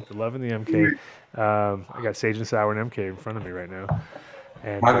yeah, loving the MK. I got Sage and Sour and MK in front of me right now,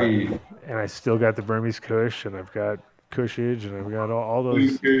 and I still got the Burmese Kush, and I've got Kushage, and I've got all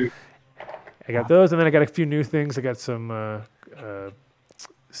those. I got those, and then I got a few new things. I got some a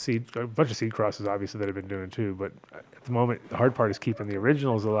bunch of seed crosses, obviously, that I've been doing too. But at the moment, the hard part is keeping the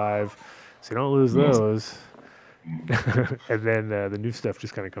originals alive, so you don't lose those. And then the new stuff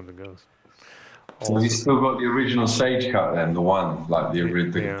just kind of comes and goes. So you still got the original sage cut then, the one, like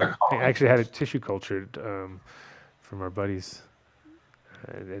the I actually had it tissue cultured from our buddies,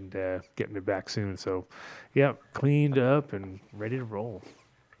 and getting it back soon. So, yeah, cleaned up and ready to roll.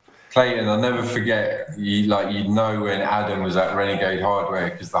 Clayton, I'll never forget, you know when Adam was at Renegade Hardware,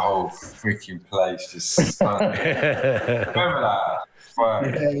 because the whole freaking place just stunk. Remember that?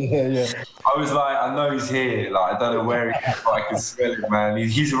 Yeah. I was like, I know he's here. Like, I don't know where he is, but I can smell it, man.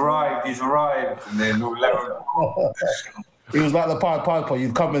 He's arrived. And then all 11. He was like the Pied Piper.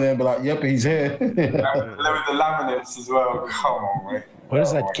 You'd come in there and be like, yep, he's here. With the laminates as well. Come on, mate. What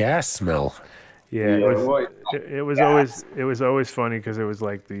is that gas smell? Yeah, it was always funny, because it was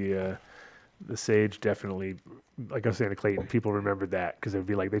like the sage definitely, like I was saying to Clayton, people remembered that, because it would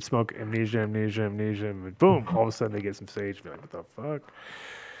be like they'd smoke amnesia, and boom, all of a sudden they get some sage. Be like, what the fuck?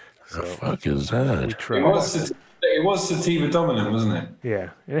 So, the fuck is that? It was sativa dominant, wasn't it? Yeah,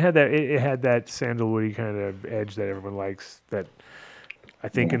 it had that. It had that sandalwoody kind of edge that everyone likes. That I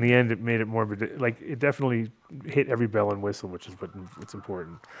think in the end it made it more like it definitely hit every bell and whistle, which is what's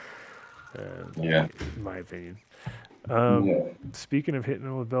important. In my opinion. Speaking of hitting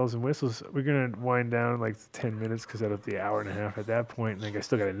all the bells and whistles, we're gonna wind down like 10 minutes, because out of the hour and a half at that point, and I think I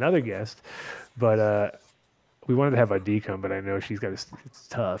still got another guest, but we wanted to have ID come, but I know it's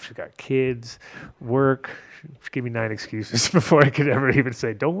tough. She's got kids, work. She gave me 9 excuses before I could ever even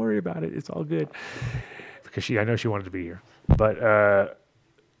say, "Don't worry about it, it's all good," because I know she wanted to be here, but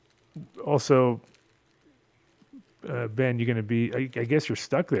also. Ben, you're going to be, I guess you're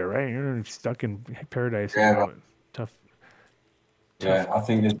stuck there, right? You're stuck in paradise. Yeah. Tough. Yeah, I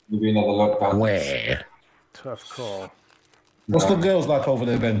think there's going to be another lockdown. Where? Tough call. What's the girls like over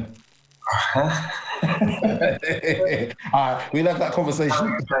there, Ben? All right, we left that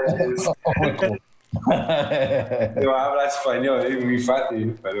conversation. Yo habla español, es muy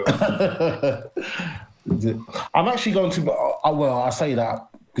fácil, pero... I'm actually going to, well, I say that,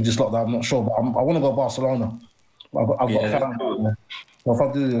 we just locked down, I'm not sure, but I want to go to Barcelona. I've got family. Well, if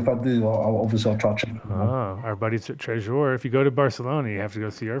I do, I'll try to check. Our buddies at Treasure. If you go to Barcelona, you have to go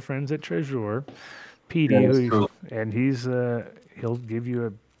see our friends at Treasure. PD, cool. And he'll give you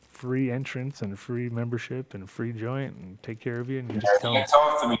a free entrance and a free membership and a free joint and take care of you. And you just tell him.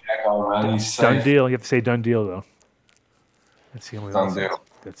 Talk to me, that guy, man. He's done safe. deal. You have to say done deal, though. That's the only done deal.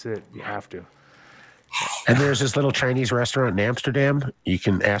 That's it. You have to. And there's this little Chinese restaurant in Amsterdam. You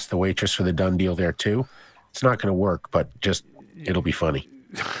can ask the waitress for the done deal there too. It's not going to work, but just it'll be funny.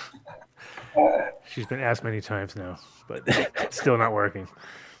 She's been asked many times now, but it's still not working.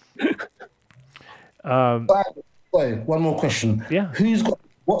 Wait, one more question. Yeah.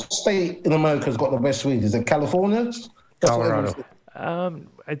 What state in America has got the best weed? Is it California? Colorado.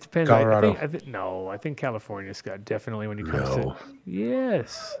 It depends. Colorado. I think California's got definitely when it comes to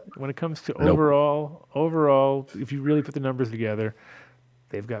yes. When it comes to overall, if you really put the numbers together,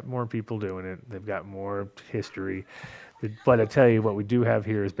 they've got more people doing it. They've got more history. But I tell you what, we do have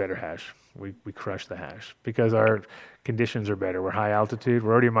here is better hash. We crush the hash because our conditions are better. We're high altitude.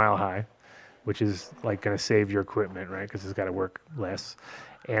 We're already a mile high, which is like going to save your equipment, right? Because it's got to work less.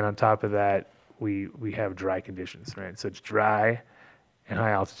 And on top of that, we have dry conditions, right? So it's dry and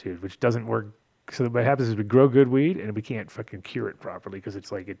high altitude, which doesn't work. So what happens is we grow good weed and we can't fucking cure it properly because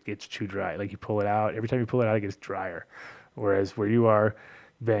it's like it gets too dry. Like you pull it out, every time you pull it out, it gets drier. Whereas where you are,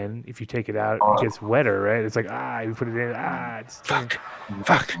 Ben, if you take it out, it gets wetter, right? It's like, you put it in, it's fuck.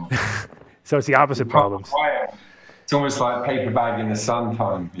 So it's the opposite problems. It's almost like paper bag in the sun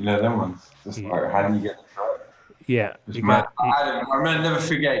time, you know, them ones. Just like, how do you get it dry? Yeah. I remember, never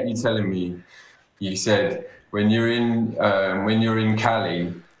forget you telling me, you said when you're in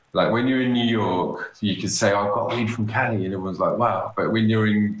Cali, like when you're in New York, you could say, I've got weed from Cali, and everyone's like, wow. But when you're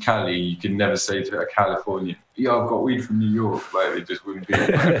in Cali, you can never say to a California, yeah, I've got weed from New York. Like, it just wouldn't be.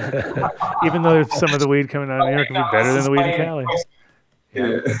 Even though some of the weed coming out of New York would be better than the weed in Cali.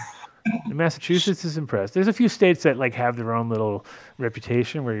 Yeah. Massachusetts is impressed. There's a few states that like have their own little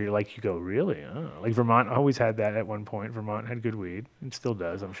reputation where you're like, you go, really? Oh. Like Vermont always had that at one point. Vermont had good weed and still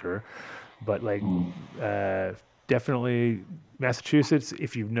does, I'm sure. But like, definitely Massachusetts,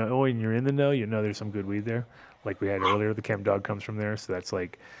 if you know and you're in the know, you know there's some good weed there. Like we had earlier, the Chem Dog comes from there, so that's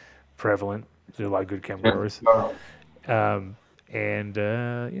like prevalent. There's a lot of good chem growers.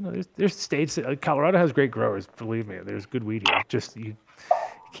 There's states that, Colorado has great growers. Believe me, there's good weed here. Just you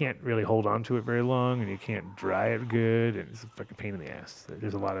can't really hold on to it very long, and you can't dry it good, and it's a fucking pain in the ass.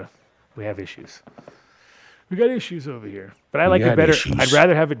 We have issues. We got issues over here, but I like it better. Issues. I'd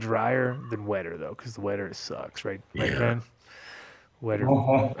rather have it drier than wetter though, because the wetter sucks, right? Yeah. Right, Ben? Wetter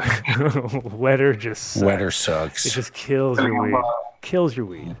just sucks. Wetter sucks. It just kills your weed. Kills your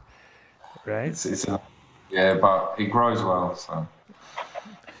weed, right? But it grows well. So,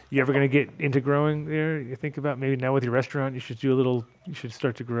 you ever gonna get into growing there? You think about maybe now with your restaurant, you should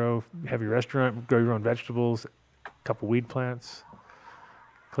start to grow. Have your restaurant, grow your own vegetables, a couple weed plants.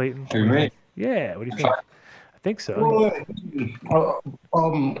 Clayton. Who, me? Yeah. What do you think? I think so.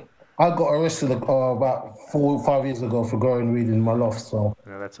 I got arrested about 4 or 5 years ago for growing weed in my loft. So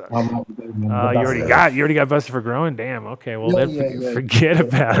no, that sucks. You already got busted for growing. Damn. Okay. Well, forget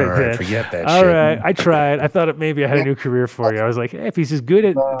about it. Then. Forget that. All right. I tried. I thought maybe I had a new career for you. I was like, hey, if he's as good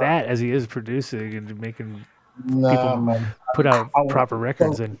at that as he is producing and making people put out proper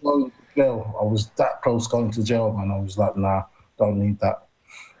records, and I was that close going to jail, man. I was like, nah, don't need that.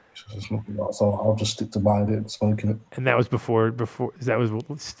 So I'll just stick to buying it and smoking it. And that was before that was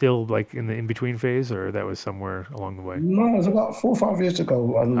still like in the in-between phase, or that was somewhere along the way? No, it was about 4 or 5 years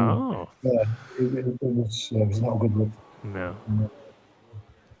ago. And, it was not a good look. No.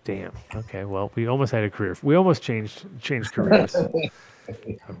 Damn. Okay. Well, we almost had a career. We almost changed careers. All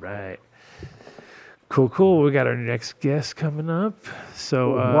right. Cool. We got our next guest coming up.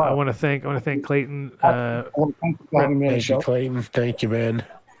 So I want to thank Clayton. Thank you, Clayton. Thank you, man.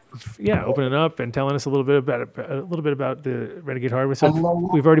 Yeah, opening up and telling us a little bit about the Renegade Hardware. So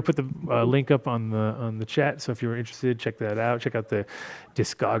we've already put the link up on the chat. So if you're interested, check that out. Check out the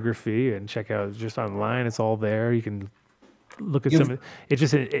discography and check out just online. It's all there. You can look at some. It's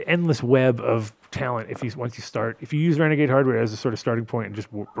just an endless web of talent. If you use Renegade Hardware as a sort of starting point and just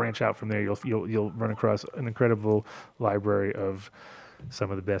branch out from there, you'll run across an incredible library of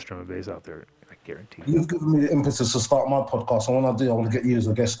some of the best drum and bass out there. I guarantee. You've given me the impetus to start my podcast, and when I do, I want to get you as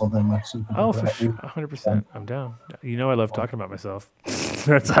a guest on there, man. Oh, for sure, 100%. I'm down. You know, I love talking about myself.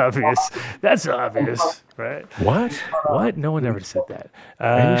 That's obvious. That's obvious, right? What? No one ever said that.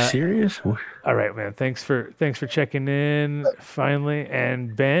 Are you serious? All right, man. Thanks for checking in finally,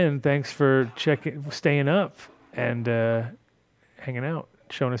 and Ben, thanks for staying up and hanging out,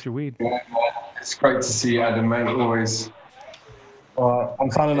 showing us your weed. Yeah, it's great to see you, Adam, mate. Always. I'm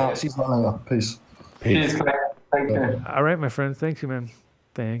signing out. See you later. Peace. Cheers, thank you. All right, my friend. Thank you, man.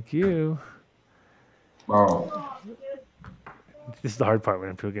 Thank you. Wow. This is the hard part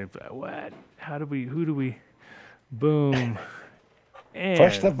when people get what? Who do we? Boom. And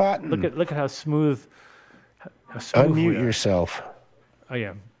push the button. Look at how smooth. Unmute yourself. Oh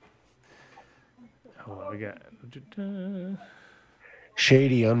yeah. Hold on, we got.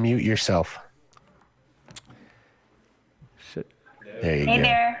 Shady, unmute yourself. There you go.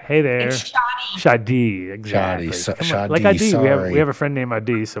 Hey there. It's Shadi. Shadi, exactly. Shadi, like Adi, sorry. we have a friend named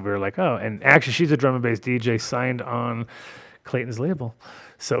Adi, so we were like, oh, and actually she's a drum and bass DJ signed on Clayton's label.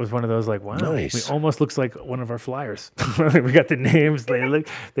 So it was one of those like, wow, nice. It almost looks like one of our flyers. We got the names,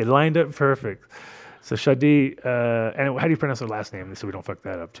 they lined up perfect. So Shadi, and how do you pronounce her last name so we don't fuck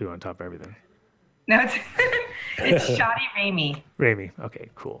that up too on top of everything? No, it's Shadi Ramey. Ramey, okay,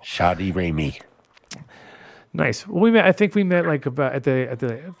 cool. Shadi Ramey. Nice. Well, I think we met like about at the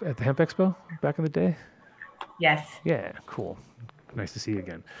Hemp Expo back in the day. Yes. Yeah. Cool. Nice to see you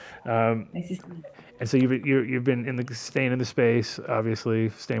again. Nice to see you. And so you've been staying in the space, obviously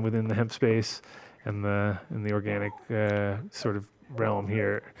staying within the hemp space and the organic sort of realm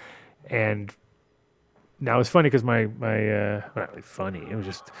here. And now it's funny because my not really funny. It was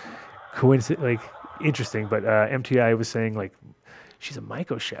just interesting. But MTI was saying like, she's a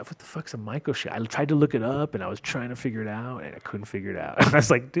Mycochef. What the fuck's a Mycochef? I tried to look it up and I was trying to figure it out and I couldn't figure it out. I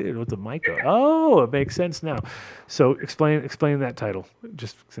was like, dude, what's a Myco? Oh, it makes sense now. So explain that title,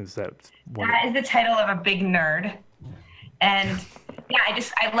 just since that's one. That is the title of a big nerd. And yeah,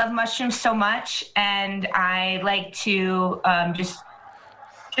 I love mushrooms so much. And I like to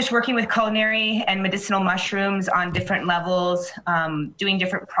just working with culinary and medicinal mushrooms on different levels, doing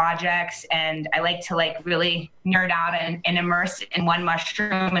different projects. And I like to really nerd out and immerse in one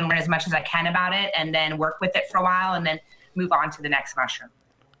mushroom and learn as much as I can about it and then work with it for a while and then move on to the next mushroom.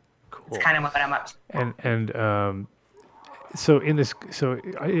 Cool. It's kind of what I'm up to. And so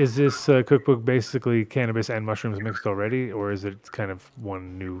is this cookbook basically cannabis and mushrooms mixed already, or is it kind of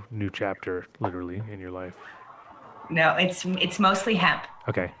one new chapter literally in your life? No, it's mostly hemp.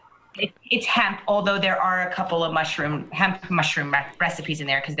 Okay. It's hemp, although there are a couple of hemp mushroom recipes in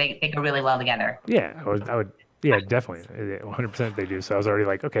there because they go really well together. Yeah, I would. Yeah, definitely, 100% they do. So I was already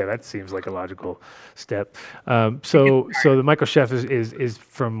like, okay, that seems like a logical step. So the Mycochef is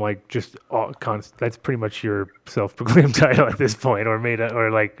from like just that's pretty much your self-proclaimed title at this point,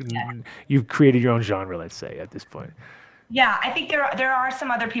 you've created your own genre, let's say, at this point. Yeah, I think there are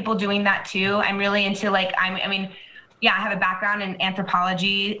some other people doing that too. I'm really into I have a background in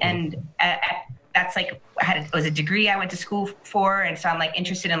anthropology, and that's was a degree I went to school for, and so I'm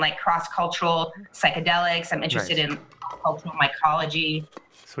interested in cross-cultural psychedelics. I'm interested in cultural mycology.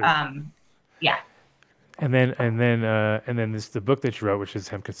 Sweet. Yeah. And then this the book that you wrote, which is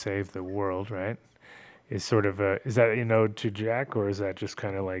Hemp Could Save the World, right? Is sort of is that an ode to Jack, or is that just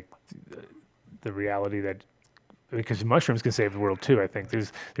kind of like the reality that? Because mushrooms can save the world too. I think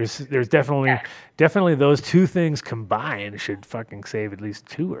there's definitely those two things combined should fucking save at least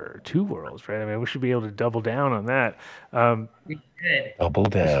two worlds, right? I mean, we should be able to double down on that. We could. Double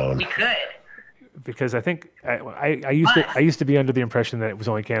down. We could. Because I think I used to be under the impression that it was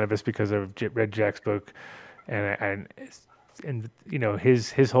only cannabis because I read Jack's book, and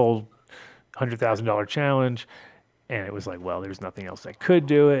his whole $100,000 challenge, and it was like, well, there's nothing else that could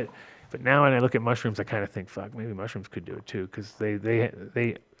do it. But now when I look at mushrooms, I kind of think, fuck, maybe mushrooms could do it too, because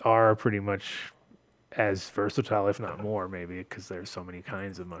they are pretty much as versatile, if not more, maybe, because there's so many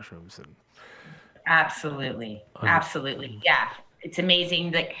kinds of mushrooms. And absolutely, yeah, it's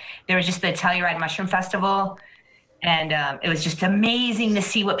amazing. That there was just the Telluride Mushroom Festival, and it was just amazing to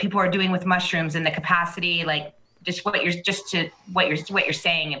see what people are doing with mushrooms and the capacity, just what you're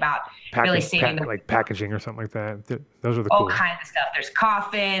saying about really saving like packaging or something like that. Those are the all cool. kinds of stuff. There's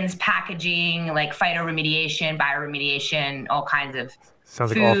coffins, packaging, phytoremediation, bioremediation, all kinds of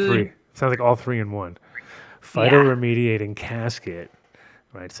Sounds food. like all three. Sounds like all three in one. Phytoremediating casket.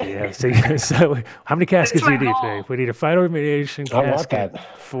 Right. So so how many caskets do you need today? We need a phytoremediation casket. I want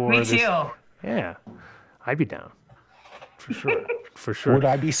that. For Me this. too. Yeah. I'd be down. For sure. For sure. Would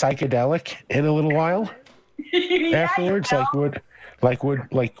I be psychedelic in a little while? Afterwards, would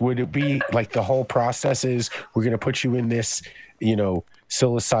it be like the whole process is we're going to put you in this,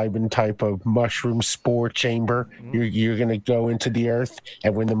 psilocybin type of mushroom spore chamber. Mm-hmm. You're going to go into the earth,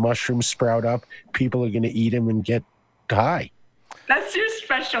 and when the mushrooms sprout up, people are going to eat them and get high. That's your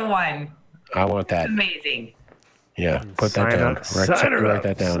special one. I want that. It's amazing. Yeah, put that down. Write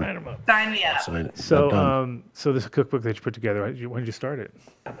that down. Sign me up. So this cookbook that you put together, when did you start it?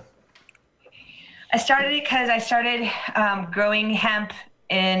 I started it because I started growing hemp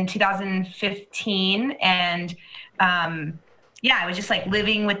in 2015, and I was just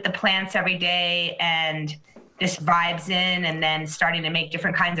living with the plants every day and just vibes in, and then starting to make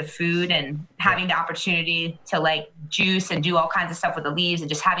different kinds of food and having the opportunity to juice and do all kinds of stuff with the leaves and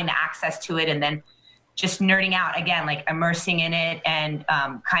just having the access to it, and then just nerding out again, immersing in it and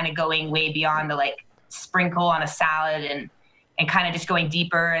kind of going way beyond the sprinkle on a salad and kind of just going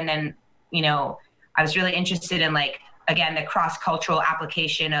deeper. And then, I was really interested in again, the cross-cultural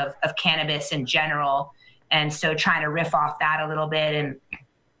application of cannabis in general. And so trying to riff off that a little bit and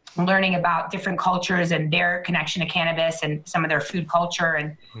learning about different cultures and their connection to cannabis and some of their food culture.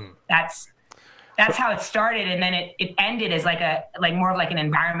 And that's how it started. And then it ended as more of an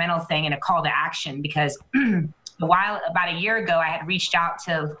environmental thing and a call to action, because about a year ago, I had reached out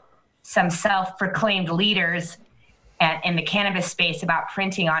to some self-proclaimed leaders in the cannabis space about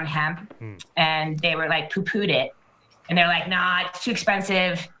printing on hemp, and they were poo-pooed it, and they're nah, it's too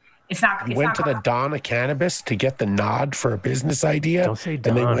expensive. It's not. You went to the Dawn of Cannabis to get the nod for a business idea? Don't say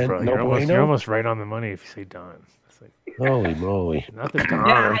Dawn, bro. You're almost right on the money if you say Dawn. Holy moly! Not the Dawn.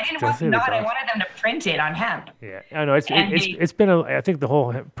 Yeah, I didn't want the Dawn. I wanted them to print it on hemp. Yeah, I know. It's been I think the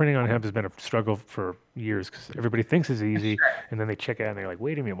whole printing on hemp has been a struggle for years because everybody thinks it's easy, and then they check it out and they're like,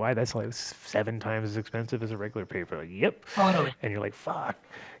 "Wait a minute, why? That's like 7 times as expensive as a regular paper." Like, yep. Totally. And you're like, "Fuck."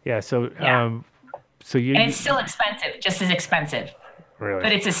 Yeah. So and it's still expensive, just as expensive. Really.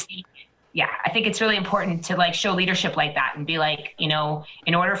 But it's I think it's really important to like show leadership like that and be like, in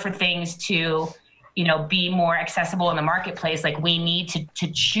order for things to be more accessible in the marketplace, like we need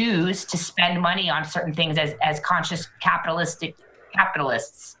to choose to spend money on certain things as conscious capitalists.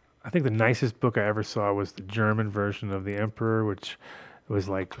 I think the nicest book I ever saw was the German version of The Emperor, which was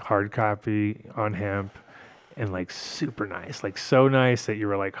like hard copy on hemp and like super nice, like so nice that you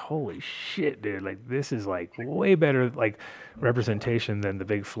were like, holy shit, dude, like this is like way better like representation than the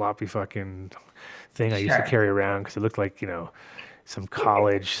big floppy fucking thing I used to carry around because it looked like, some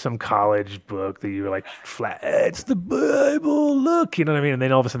college book that you were like, it's the Bible, look, you know what I mean? And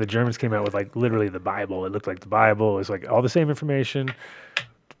then all of a sudden the Germans came out with like literally the Bible. It looked like the Bible. It was like all the same information,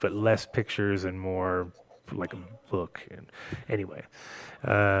 but less pictures and more like a book. And anyway,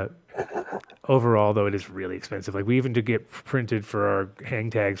 overall though, it is really expensive. Like we even to get printed for our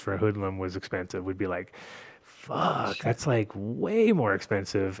hang tags for a hoodlum was expensive. We'd be like, fuck, that's like way more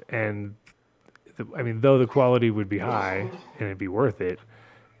expensive. And though the quality would be high and it'd be worth it,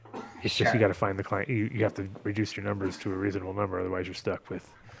 it's just you got to find the client. You have to reduce your numbers to a reasonable number, otherwise you're stuck with.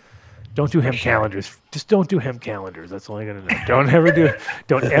 Don't do hemp calendars. Just don't do hemp calendars. That's all I gotta know.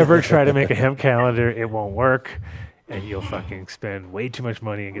 Don't ever try to make a hemp calendar. It won't work, and you'll fucking spend way too much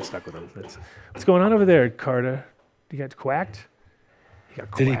money and get stuck with them. That's what's going on over there, Carta. You got quacked?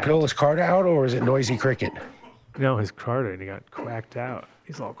 Did he pull his card out, or is it Noisy Cricket? No, his Carta, and he got quacked out.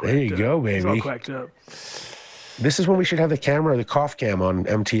 He's all quacked up. There you go, baby. He's all quacked up. This is when we should have the camera, the cough cam on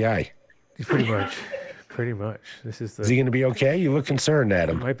MTI. Pretty much. This is the. Is he going to be okay? You look concerned,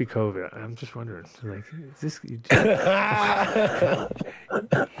 Adam. It might be COVID. I'm just wondering. Like, is this?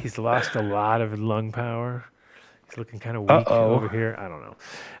 He's lost a lot of lung power. He's looking kind of weak over here. I don't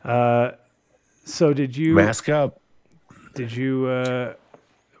know. So did you mask up? Did you?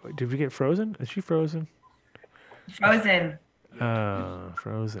 Did we get frozen? Is she frozen? Frozen.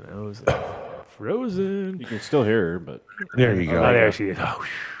 Frozen. You can still hear her, but there you go. Oh, there she is. Oh,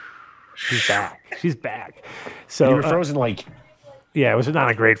 she's back. She's back. So you were frozen like. Yeah, it was not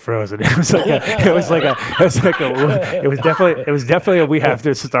a great frozen. It was definitely a we have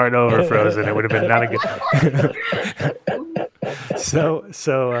to start over frozen. It would have been not a good. So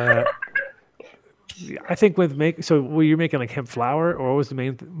I think were you making like hemp flour, or what was the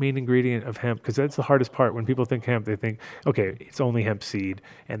main ingredient of hemp? Because that's the hardest part. When people think hemp, they think, okay, it's only hemp seed,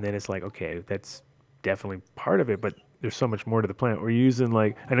 and then it's like, okay, that's definitely part of it, but there's so much more to the plant. Were you using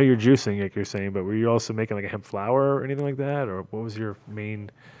like, I know you're juicing, like you're saying, but were you also making like a hemp flour or anything like that, or what was your main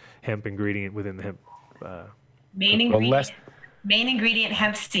hemp ingredient within the hemp? Main ingredient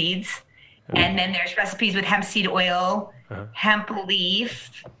hemp seeds, and then there's recipes with hemp seed oil, hemp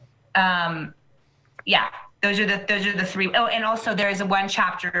leaf. Yeah, those are the three. Oh, and also there is one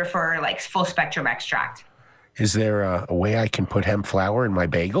chapter for like full spectrum extract. Is there a way I can put hemp flour in my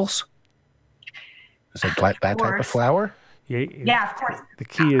bagels? Is it that type of flour? Yeah, of course. The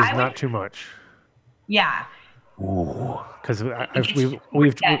key is not too much. Yeah. Ooh, because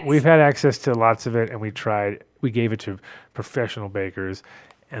we've had access to lots of it, and we gave it to professional bakers.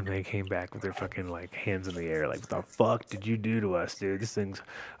 And they came back with their fucking like hands in the air, like, what the fuck did you do to us, dude? These things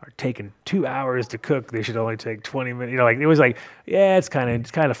are taking 2 hours to cook. They should only take 20 minutes. You know, like it was like, yeah, it's kind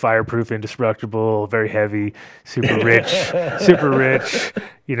of fireproof, indestructible, very heavy, super rich.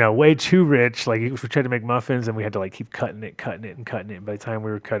 You know, way too rich. Like we tried to make muffins, and we had to like keep cutting it. And by the time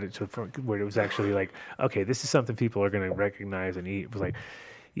we were cut it to the point where it was actually like, okay, this is something people are going to recognize and eat. It was like,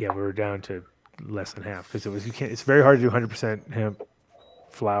 yeah, we were down to less than half because it's very hard to do 100% hemp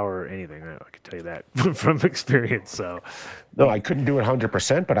flour or anything. I can tell you that from experience. So no, I couldn't do it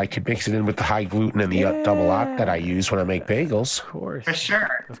 100%, but I could mix it in with the high gluten and the double oct that I use when I make bagels. Of course, for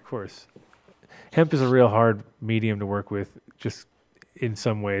sure. Of course, hemp is a real hard medium to work with, just in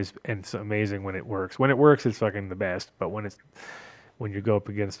some ways, and it's amazing when it works. When it works, it's fucking the best. But when you go up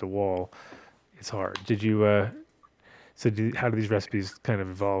against a wall, it's hard. Did you? How do these recipes kind of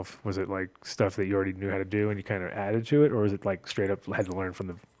evolve? Was it like stuff that you already knew how to do and you kind of added to it, or was it like straight up had to learn from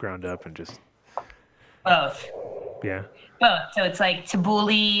the ground up and just both? Yeah, both. So it's like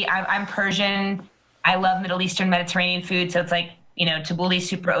tabbouleh. I'm Persian. I love Middle Eastern Mediterranean food, so it's like, tabbouleh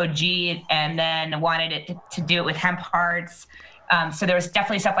super OG, and then wanted it to do it with hemp hearts. So there was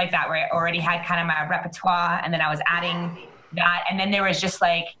definitely stuff like that where I already had kind of my repertoire, and then I was adding that. And then there was just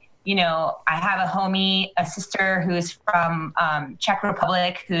like, you know, I have a sister who's from Czech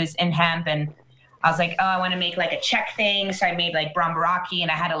Republic who's in hemp, and I was like, oh, I want to make like a Czech thing. So I made like Brombaraki, and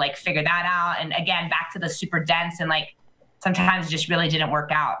I had to like figure that out. And again, back to the super dense, and like sometimes it just really didn't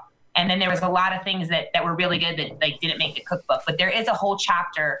work out. And then there was a lot of things that were really good that like didn't make the cookbook. But there is a whole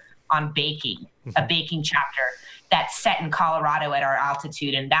chapter on baking, a baking chapter that's set in Colorado at our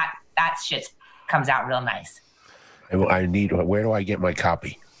altitude, and that shit comes out real nice. Where do I get my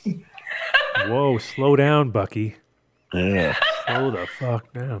copy? Whoa, slow down, Bucky. Yeah. Slow the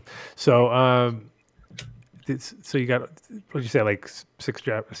fuck down. So, so you got, what did you say, like 6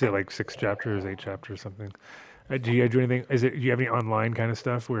 chapters? Like 6 chapters, 8 chapters, something. Do you do anything? Do you have any online kind of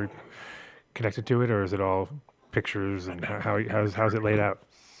stuff where connected to it, or is it all pictures, and how's it laid out?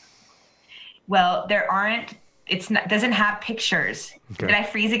 Well, there aren't. Doesn't have pictures. Okay. Did I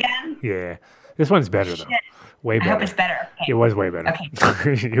freeze again? Yeah, this one's better though. Way better. I hope it's better. Okay. It was way better.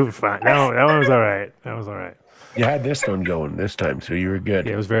 Okay. You were fine. No, that one was all right. That was all right. You had this one going this time, so you were good.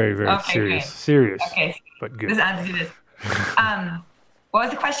 Yeah, it was very, very serious. Okay. Serious. Okay. But good. I have to do this. What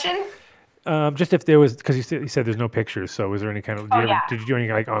was the question? Just if there was, because you said there's no pictures. So was there any kind of? Did you do any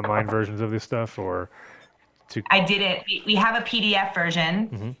like online versions of this stuff, or? I did it. We have a PDF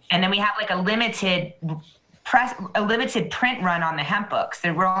version, and then we have like a limited print run on the hemp books.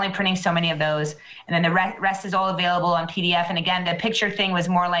 So we're only printing so many of those, and then the rest is all available on PDF. And again, the picture thing was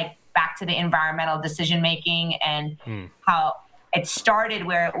more like back to the environmental decision making and how it started,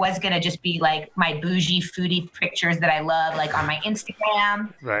 where it was going to just be like my bougie foodie pictures that I love, like on my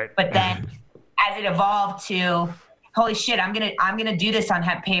Instagram. Right. But then as it evolved to, holy shit, I'm gonna do this on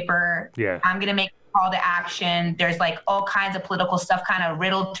hemp paper. Yeah. I'm gonna make a call to action. There's like all kinds of political stuff kind of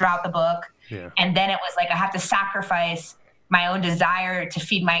riddled throughout the book. Yeah. And then it was like I have to sacrifice my own desire to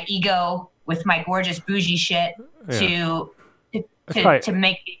feed my ego with my gorgeous bougie shit to do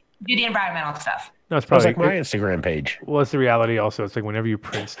the environmental stuff. No, it's probably like my Instagram page. Well, it's the reality also. It's like whenever you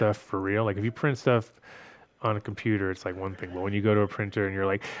print stuff for real, like if you print stuff on a computer, it's like one thing. But when you go to a printer and you're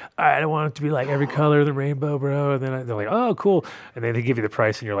like, I don't want it to be like every color of the rainbow, bro. And then they're like, oh, cool. And then they give you the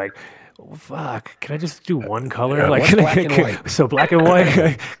price and you're like, oh, fuck, can I just do one color? Like black and white? So black and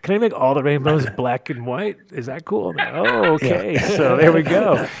white. Can I make all the rainbows black and white? Is that cool? Like, oh, okay. Yeah. So there we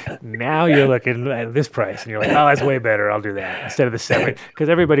go. Now you're looking at this price and you're like, oh, that's way better. I'll do that instead of the 7, because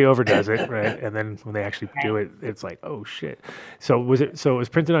everybody overdoes it, right? And then when they actually do it, it's like, oh shit. So it was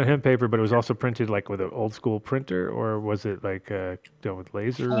printed on hemp paper, but it was also printed like with an old school printer, or was it like done with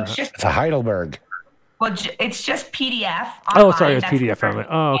laser? It's a Heidelberg. Well, it's just PDF. Oh, sorry, it's PDF.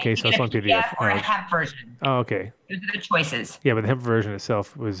 Oh, okay, so it's on PDF. Or a hemp version. Oh, okay. Those are the choices. Yeah, but the hemp version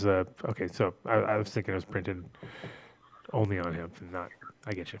itself was okay. So I was thinking it was printed only on hemp, and not.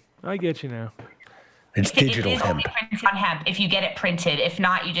 I get you now. It's digital hemp. It is only printed on hemp if you get it printed. If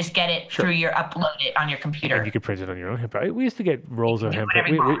not, you just get it through your upload it on your computer. And you can print it on your own hemp. We used to get rolls of hemp.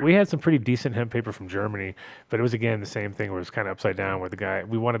 We had some pretty decent hemp paper from Germany, but it was again the same thing where it was kind of upside down. Where the guy,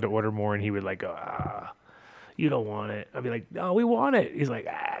 we wanted to order more, and he would like go, you don't want it. I'd be like, no, we want it. He's like,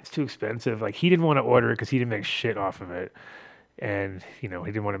 it's too expensive. Like he didn't want to order it because he didn't make shit off of it. And, he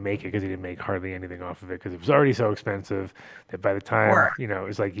didn't want to make it because he didn't make hardly anything off of it because it was already so expensive that by the time, it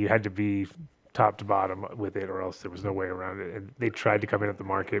was like you had to be top to bottom with it or else there was no way around it. And they tried to come in at the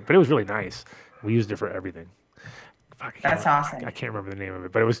market, but it was really nice. We used it for everything. That's awesome. I can't remember the name of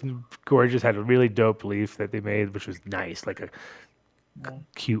it, but it was gorgeous. Had a really dope leaf that they made, which was nice, like a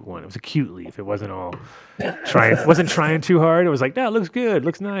cute one. It was a cute leaf. It wasn't all trying too hard. It was like, no, it looks good,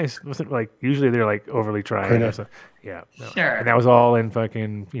 looks nice. It wasn't like usually they're like overly trying. Yeah, no. Sure. And that was all in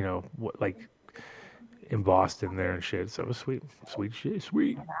fucking like embossed in there and shit. So it was sweet shit,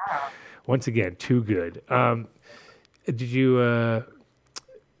 sweet. Wow. Once again, too good. Did you?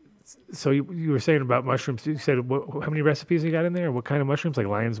 So you were saying about mushrooms. You said how many recipes you got in there? What kind of mushrooms? Like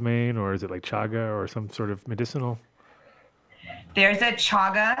lion's mane, or is it like chaga, or some sort of medicinal? There's a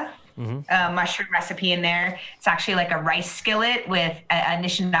chaga mushroom recipe in there. It's actually like a rice skillet with a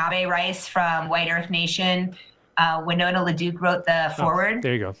Anishinaabe rice from White Earth Nation. Winona LaDuke wrote the foreword.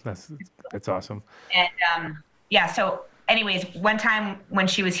 There you go. That's awesome. And so anyways, one time when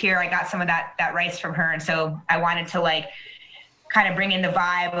she was here, I got some of that rice from her. And so I wanted to like kind of bring in the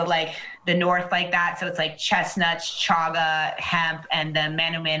vibe of like the North like that. So it's like chestnuts, chaga, hemp, and the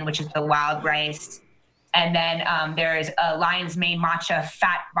manumin, which is the wild rice. And then there's a lion's mane matcha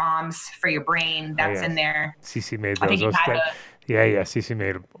fat bombs for your brain. That's in there. Cece made those. Cece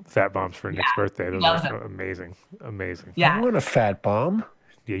made fat bombs for Nick's birthday. Those are amazing. Yeah. I want a fat bomb.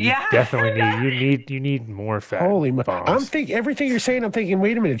 You definitely need more fat. Holy bombs. I'm thinking everything you're saying. I'm thinking,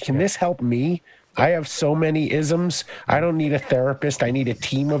 wait a minute, can this help me? I have so many isms. I don't need a therapist. I need a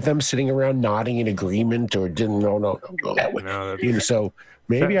team of them sitting around nodding in agreement or didn't no go that way. So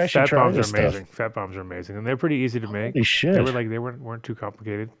maybe I should try this stuff. Fat bombs are amazing, and they're pretty easy to make. Holy shit. They weren't too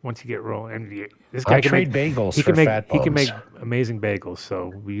complicated once you get rolling. And this guy can trade bagels for fat bombs. He can make amazing bagels.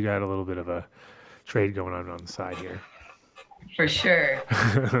 So we got a little bit of a trade going on the side here. For sure.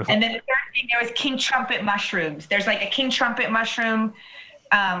 And then the third thing, there was king trumpet mushrooms. There's like a king trumpet mushroom,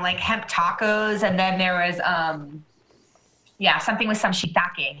 like hemp tacos, and then there was something with some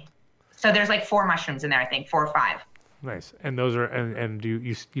shiitake. So there's like 4 mushrooms in there, I think 4 or 5. Nice. And those are and do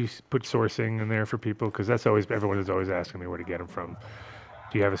you put sourcing in there for people, because that's always everyone is always asking me where to get them from.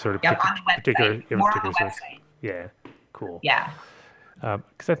 Do you have a sort of particular source? Yeah. Cool. Yeah.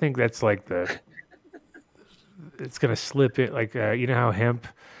 Because I think that's like it's gonna slip it like you know how hemp.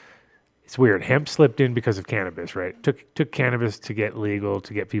 It's weird. Hemp slipped in because of cannabis, right? Took cannabis to get legal,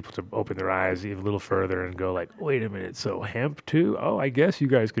 to get people to open their eyes even a little further and go like, wait a minute, so hemp too? Oh, I guess you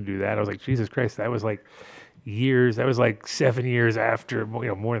guys could do that. I was like, Jesus Christ, that was like years. That was like 7 years after,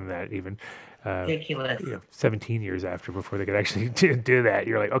 more than that even. Ridiculous. 17 years after before they could actually do that.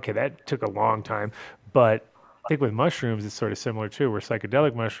 You're like, okay, that took a long time. But I think with mushrooms, it's sort of similar too, where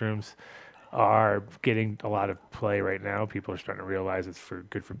psychedelic mushrooms are getting a lot of play right now. People are starting to realize it's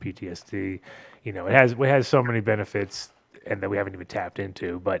good for PTSD. It has so many benefits, and that we haven't even tapped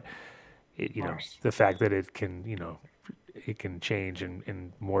into. But the fact that it can it can change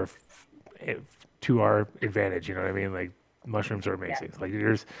and morph to our advantage. You know what I mean? Like mushrooms are amazing. Like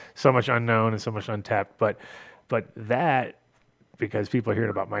there's so much unknown and so much untapped. But that, because people are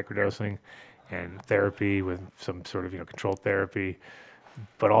hearing about microdosing and therapy with some sort of controlled therapy.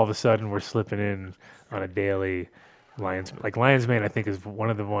 But all of a sudden, we're slipping in on a daily lion's mane. I think is one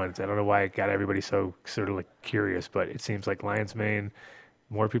of the ones. I don't know why it got everybody so sort of like curious, but it seems like lion's mane.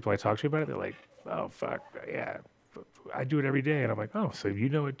 More people I talk to about it, they're like, "Oh fuck, yeah, I do it every day," and I'm like, "Oh, so you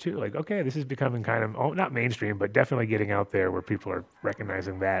know it too?" Like, okay, this is becoming kind of not mainstream, but definitely getting out there where people are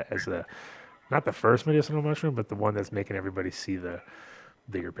recognizing that as not the first medicinal mushroom, but the one that's making everybody see the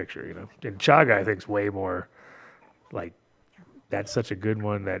bigger picture. And chaga, I think, is way more like. That's such a good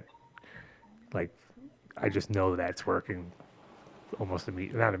one that, like, I just know that's working almost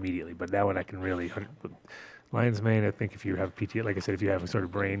not immediately, but that one I can really. Lion's mane, I think if you have PT, like I said, if you have a sort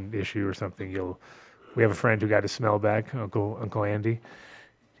of brain issue or something, we have a friend who got his smell back, Uncle Andy.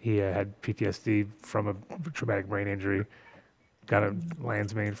 He had PTSD from a traumatic brain injury, got a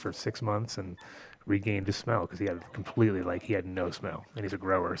lion's mane for 6 months and regained his smell because he had no smell, and he's a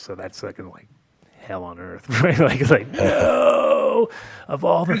grower, so that's like hell on earth, right? like no, of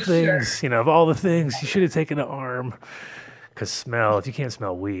all the things, you should have taken an arm, because if you can't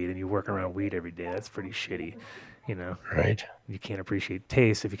smell weed and you work around weed every day, that's pretty shitty, Right. You can't appreciate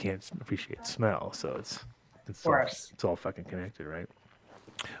taste if you can't appreciate smell, so it's all fucking connected, right?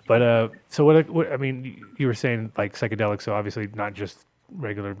 But so what I mean, you were saying like psychedelics, so obviously not just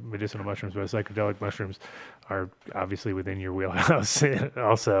regular medicinal mushrooms, but psychedelic mushrooms are obviously within your wheelhouse.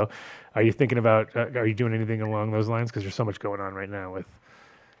 Also, are you thinking about? Are you doing anything along those lines? Because there's so much going on right now with,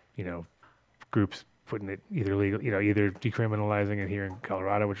 groups putting it either legal, either decriminalizing it here in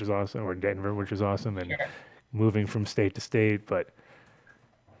Colorado, which is awesome, or Denver, which is awesome, and moving from state to state. But,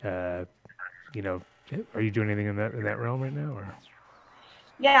 are you doing anything in that realm right now, or?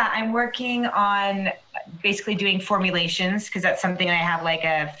 Yeah, I'm working on basically doing formulations, because that's something I have like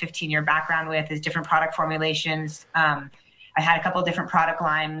a 15-year background with, is different product formulations. I had a couple of different product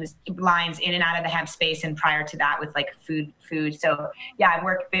lines in and out of the hemp space, and prior to that with like food. So yeah,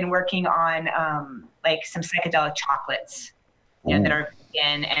 I've been working on like some psychedelic chocolates, that are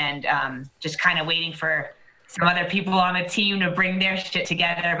in, and just kind of waiting for some other people on the team to bring their shit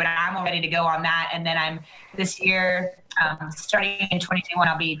together. But I'm all ready to go on that. And then this year, starting in 2021,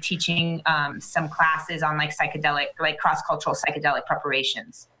 I'll be teaching some classes on like cross-cultural psychedelic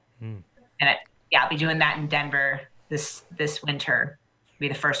preparations. And I'll be doing that in Denver this winter. Be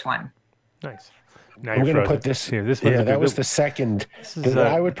the first one. Nice. Now I'm going to put this. Here, that was the second.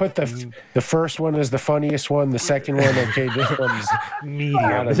 I would put the first one as the funniest one. The second one, okay, this one's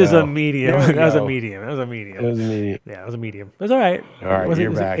medium. This is a medium. That was a medium. Yeah, it was a medium. It was all right. All right,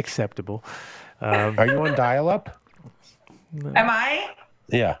 you're back. Acceptable. Are you on dial-up? No. Am I?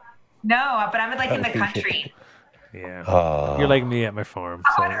 Yeah. No, but I'm like in the country. Yeah. You're like me at my farm.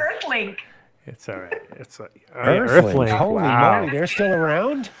 I'm on Earthlink. It's all right. It's Earthlink. Holy moly, they're still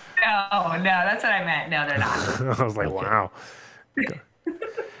around? No, that's what I meant. No, they're not. I was like, wow.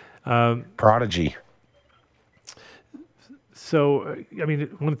 Prodigy. So, I mean,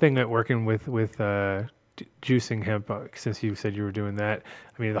 one thing that working with juicing hemp, since you said you were doing that,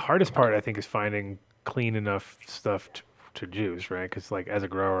 I mean, the hardest part I think is finding clean enough stuff to juice, right? Because like as a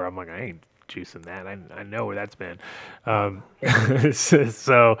grower, I'm like, I ain't juicing that. I know where that's been.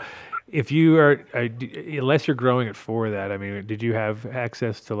 So if you are, unless you're growing it for that, I mean, did you have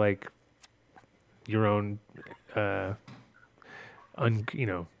access to like your own,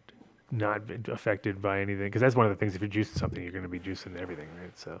 not affected by anything? Because that's one of the things. If you're juicing something, you're going to be juicing everything,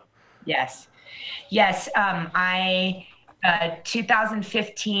 right? So. Yes. I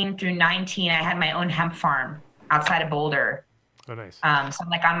 2015 through 19, I had my own hemp farm outside of Boulder. Oh, nice. So I'm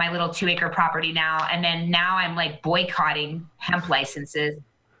like on my little 2-acre property now, and then now I'm like boycotting hemp licenses,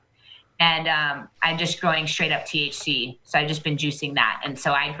 and I'm just growing straight up THC. So I've just been juicing that, and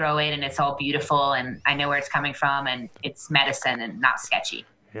so I grow it, and it's all beautiful, and I know where it's coming from, and it's medicine and not sketchy.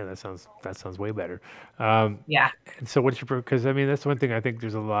 Yeah, that sounds way better. Yeah. And so what's your, because I mean, that's one thing I think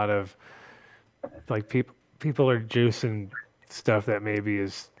there's a lot of, like people are juicing stuff that maybe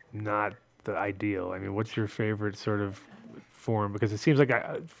is not the ideal. I mean, what's your favorite sort of form? Because it seems like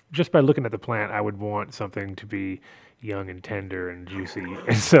just by looking at the plant, I would want something to be young and tender and juicy.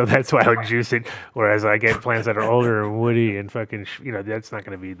 And so that's why I would juice it. Whereas I get plants that are older and woody and fucking, that's not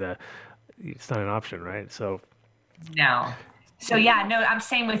going to be it's not an option, right? So. No. So yeah, no, I'm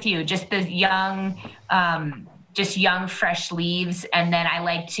same with you. Just the young, fresh leaves. And then I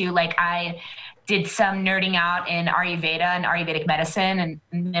like to, I did some nerding out in Ayurveda and Ayurvedic medicine, and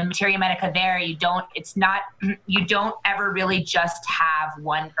the Materia Medica there, you don't ever really just have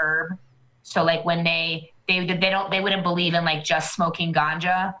one herb. So like when they wouldn't believe in like just smoking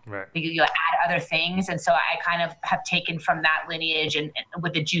ganja. Right. You add other things. And so I kind of have taken from that lineage and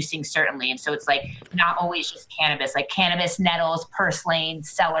with the juicing certainly. And so it's like not always just cannabis, like cannabis, nettles, purslane,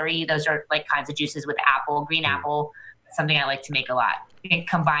 celery. Those are like kinds of juices with apple, green apple. Something I like to make a lot,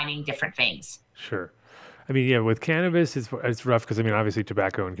 combining different things. Sure. I mean, yeah, with cannabis, it's rough because, I mean, obviously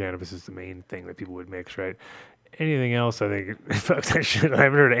tobacco and cannabis is the main thing that people would mix, right? Anything else, I think, I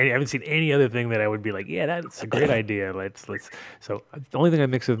haven't seen any other thing that I would be like, yeah, that's a great idea. Let's. So the only thing I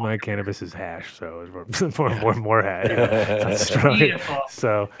mix with my cannabis is hash. So more hash. Beautiful.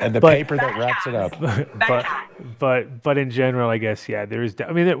 So and the paper that wraps it up. But in general, I guess, yeah, there is.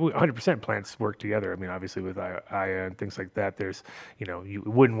 I mean, 100% plants work together. I mean, obviously with Aya and things like that, there's, it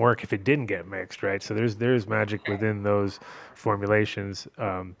wouldn't work if it didn't get mixed, right? So there's magic within those formulations,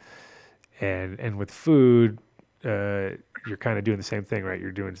 and with food. You're kind of doing the same thing, right?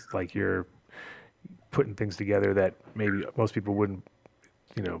 You're putting things together that maybe most people wouldn't,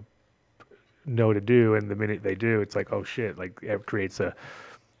 know to do. And the minute they do, it's like, oh shit, like it creates a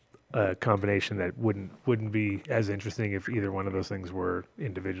combination that wouldn't be as interesting if either one of those things were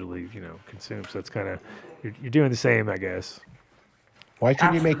individually, consumed. So it's kind of, you're doing the same, I guess. Why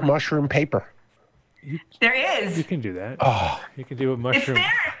can't you make mushroom paper? There is. You can do that. Oh. You can do a mushroom. It's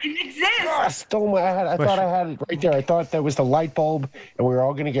there. It exists. Oh, I stole my head. I thought I had it right there. I thought that was the light bulb, and we were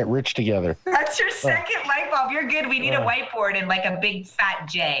all going to get rich together. That's your second light bulb. You're good. We need a whiteboard and like a big fat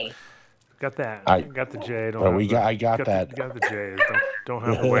J. Got that. Got the J. I got that. Got the J. Don't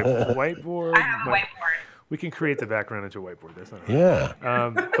have a whiteboard. I have a whiteboard. We can create the background into a whiteboard. That's not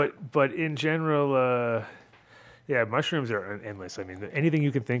right. But in general, yeah, mushrooms are endless. I mean, anything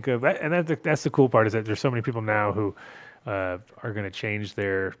you can think of, and that's the cool part, is that there's so many people now who are going to change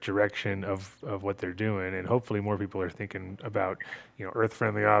their direction of what they're doing, and hopefully more people are thinking about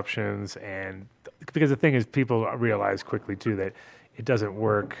earth-friendly options. And because the thing is, people realize quickly too that it doesn't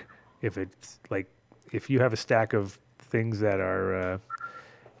work if it's like if you have a stack of things that are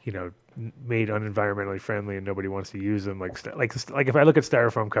made unenvironmentally friendly and nobody wants to use them, like if I look at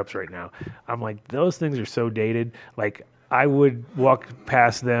styrofoam cups right now, I'm like, those things are so dated. Like I would walk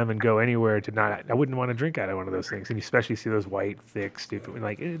past them and go anywhere I wouldn't want to drink out of one of those things. And you especially see those white, thick, stupid,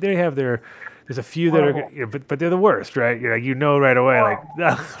 like they have there's a few that are, but they're the worst, right? Right away,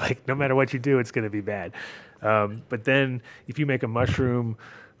 like no matter what you do, it's going to be bad. But then if you make a mushroom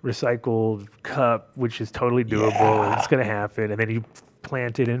recycled cup, which is totally doable, and it's going to happen, and then you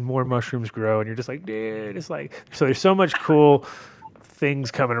plant it and more mushrooms grow, and you're just like, dude, it's like, so there's so much cool things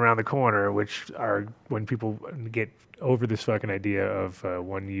coming around the corner, which are when people get over this fucking idea of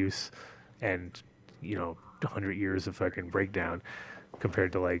one use and 100 years of fucking breakdown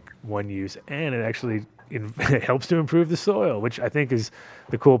compared to like one use, and it actually it helps to improve the soil, which I think is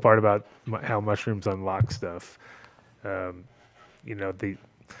the cool part about how mushrooms unlock stuff.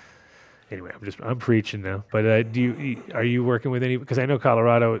 Anyway, I'm preaching now. But are you working with any? Because I know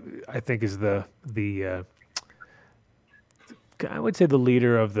Colorado, I think, is the I would say the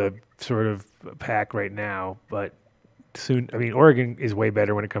leader of the sort of pack right now. But soon. I mean, Oregon is way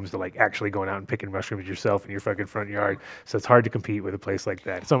better when it comes to like actually going out and picking mushrooms yourself in your fucking front yard. So it's hard to compete with a place like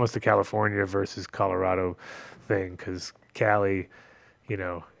that. It's almost a California versus Colorado thing because Cali, you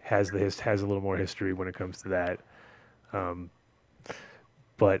know, has a little more history when it comes to that.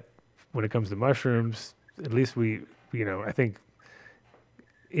 But when it comes to mushrooms, at least we, you know, I think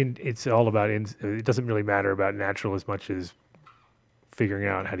it's all about, it doesn't really matter about natural as much as figuring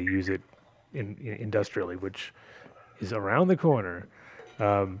out how to use it industrially, which is around the corner.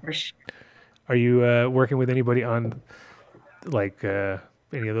 Are you working with anybody on like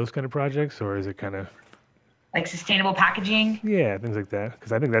any of those kind of projects, or is it kind of like sustainable packaging? Yeah, things like that.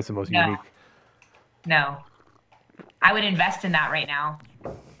 Because I think that's the most unique. No, I would invest in that right now.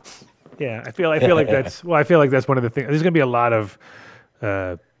 Yeah, I feel like that's I feel like that's one of the things. There's going to be a lot of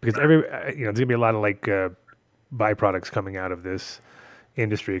because there's going to be a lot of like byproducts coming out of this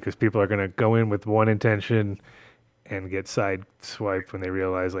industry because people are going to go in with one intention and get sideswiped when they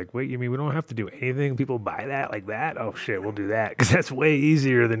realize like, wait, you mean we don't have to do anything? People buy that like that? Oh shit, we'll do that because that's way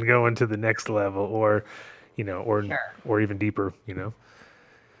easier than going to the next level or, you know, or even deeper, you know.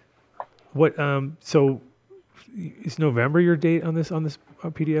 What so is November your date on this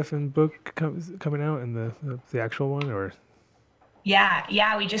PDF and book coming out and the actual one or?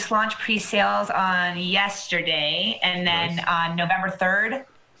 Yeah, we just launched pre-sales on yesterday, and then on November 3rd,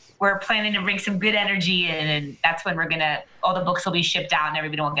 we're planning to bring some good energy in, and that's when all the books will be shipped out and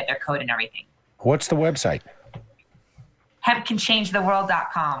everybody will get their code and everything. What's the website?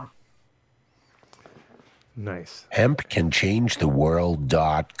 hempcanchangetheworld.com. Nice.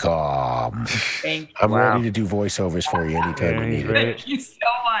 hempcanchangetheworld.com. I'm ready to do voiceovers for you anytime you need it. Thank you so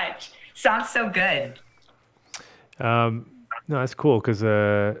much. Sounds so good. No, that's cool because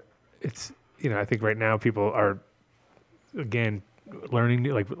it's, you know, I think right now people are, again, learning.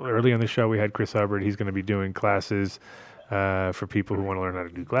 Like early on the show, we had Chris Hubbard. He's going to be doing classes for people who want to learn how to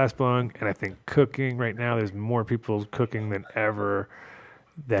do glassblowing. And I think cooking right now, there's more people cooking than ever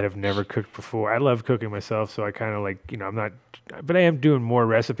that have never cooked before. I love cooking myself, so I kind of like, you know, but I am doing more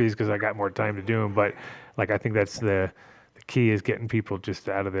recipes because I got more time to do them. But like, I think that's the key is getting people just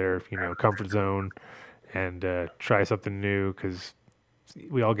out of their, you know, comfort zone and try something new because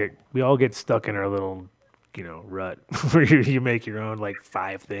we all get stuck in our little, you know, rut where you make your own like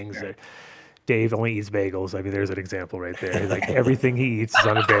 5 things. That Dave only eats bagels. I mean, there's an example right there. Like everything he eats is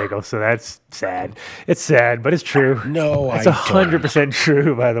on a bagel, so that's sad. It's sad, but it's true. No, it's 100%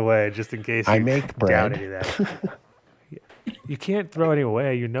 true. By the way, just in case I make bread. Any of that. You can't throw any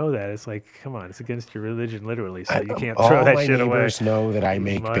away. You know that. It's like, come on, it's against your religion, literally. So you can't throw that shit away. All my neighbors know that I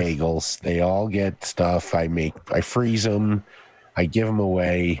make bagels. They all get stuff. I freeze them. I give them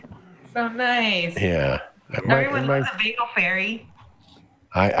away. So nice. Yeah. Everyone loves a bagel fairy.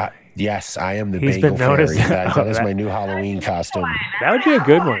 Yes, I am the bagel fairy. That is my new Halloween costume. That would be a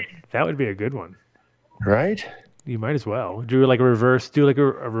good one. That would be a good one. Right? You might as well. Do like a reverse,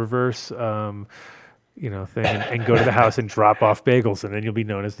 you know, thing and go to the house and drop off bagels, and then you'll be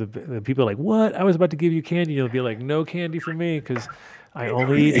known as the people are like, what? I was about to give you candy. You'll be like, no candy for me because I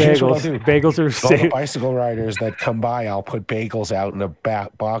only eat bagels. Bagels are safe. All the bicycle riders that come by, I'll put bagels out in a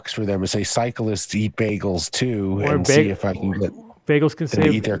box for them and say, cyclists eat bagels too, and see if I can get bagels can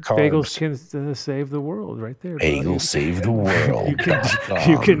save eat their carbs. Bagels can save the world right there. Bagels save the world.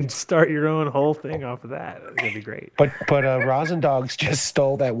 you can start your own whole thing off of that. It's gonna be great. But Rosendogs just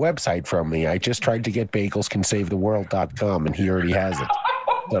stole that website from me. I just tried to get bagelscansavetheworld.com and he already has it.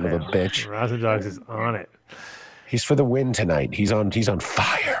 Son of a bitch. Rosendogs is on it. He's for the win tonight. He's on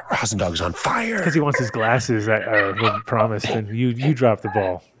fire. Rosendog's on fire. Because he wants his glasses that are promised, and you dropped the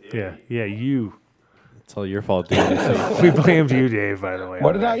ball. Yeah, you. It's all your fault, dude. We blamed you, Dave, by the way.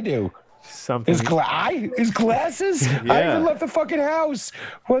 What did I do? Something. His glasses? Yeah. I even left the fucking house.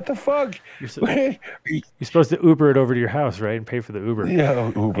 What the fuck? You're supposed to Uber it over to your house, right? And pay for the Uber.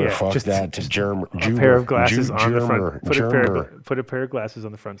 Yeah, Uber. Fuck just that. To a pair of glasses on the front. Put a pair of glasses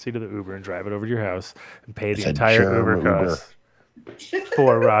on the front seat of the Uber and drive it over to your house and pay the entire Uber cost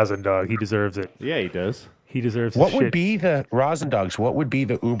for Rosendog. He deserves it. Yeah, he does. He deserves What would be the Rosendogs? What would be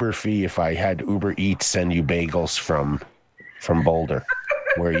the Uber fee if I had Uber Eats send you bagels from Boulder,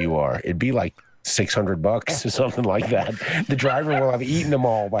 where you are? It'd be like $600 or something like that. The driver will have eaten them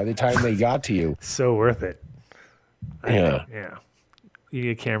all by the time they got to you. So worth it. Yeah. Yeah. You need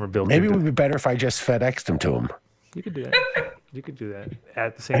a camera built. Maybe it would be better if I just FedExed them to him. You could do that. You could do that.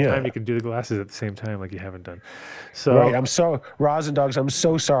 At the same time, you can do the glasses at the same time like you haven't done. So right. Rosendogs, I'm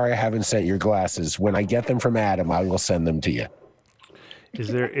so sorry I haven't sent your glasses. When I get them from Adam, I will send them to you.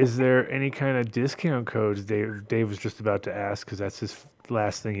 Is there any kind of discount codes Dave was just about to ask, because that's his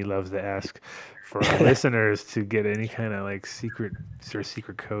last thing he loves to ask for our listeners to get any kind of like secret. Is there a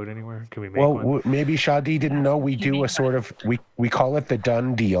secret code anywhere? Can we make one? Maybe Shadi didn't know we do a sort of we call it the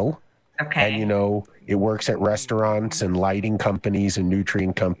done deal. Okay. And it works at restaurants and lighting companies and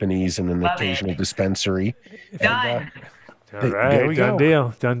nutrient companies and an occasional dispensary. Done. All right, there we done go.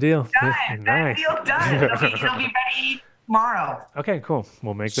 deal. Done. Nice. Deal done. It'll be ready tomorrow. Okay, cool.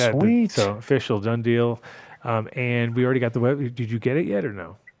 We'll make that Sweet. so official, done deal. And we already got the web. Did you get it yet or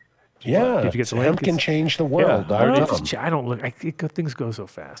no? Did you get the link? Hemp can change the world. I don't look. Things go so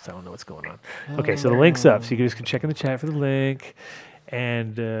fast. I don't know what's going on. Okay, so the link's up. So you guys can check in the chat for the link.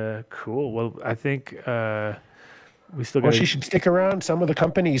 And cool. Well, I think we still got. Well, she should stick around. Some of the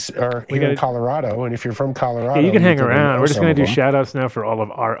companies are here in Colorado, and if you're from Colorado, you can hang around. We're just going to do shout outs now for all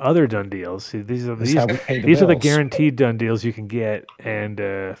of our other done deals. See, these are the guaranteed done deals you can get, and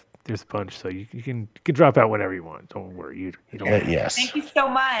there's a bunch, so you can drop out whenever you want. Don't worry, you don't. Yes. Thank you so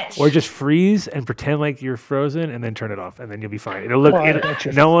much. Or just freeze and pretend like you're frozen, and then turn it off, and then you'll be fine. It'll look.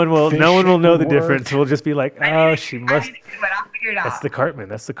 No one will know the difference. We'll just be like, oh, she must. I'll figure it out. That's the Cartman.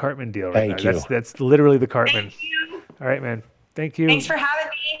 That's the Cartman deal right Thank now. you. That's literally the Cartman. Thank you. All right, man. Thank you. Thanks for having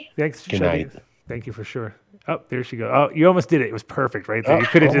me. Thanks. Good night. Thank you for sure. Oh, there she goes. Oh, you almost did it. It was perfect right there. You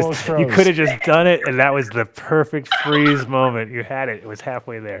could have just done it, and that was the perfect freeze moment. You had it. It was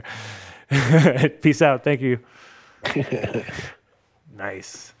halfway there. Peace out. Thank you.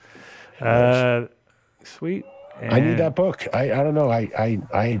 Nice. Sweet. I need that book. I don't know.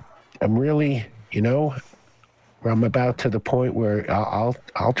 I'm really, I'm about to the point where I'll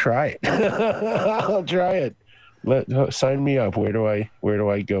try it. I'll try it. Sign me up. Where do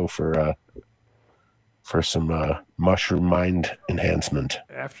I go for some mushroom mind enhancement?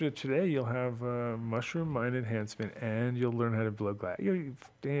 After today, you'll have mushroom mind enhancement, and you'll learn how to blow glass. You're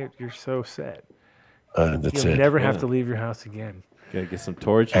so set. That's You'll it. never have to leave your house again. Gotta get some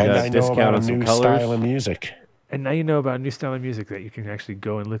torch. And I know discount about a on some new colors. style of music. And now you know about a new style of music that you can actually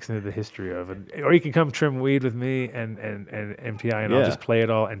go and listen to the history of, or you can come trim weed with me and MPI, and I'll just play it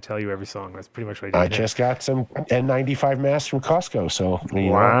all and tell you every song. That's pretty much what I do. I just got some N95 masks from Costco, so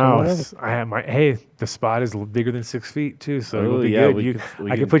wow! I have the spot is bigger than 6 feet too, so it'll be good.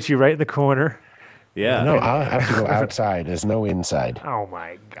 I can put you right in the corner. Yeah. No, I'll have to go outside. There's no inside. Oh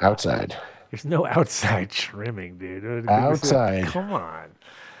my god! Outside. There's no outside trimming, dude. Outside. Come on.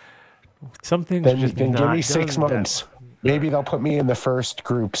 Some things then just give me 6 months. Maybe they'll put me in the first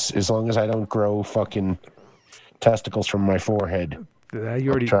groups as long as I don't grow fucking testicles from my forehead. That's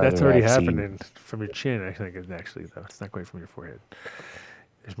already happening from your chin. I think actually though it's not quite from your forehead.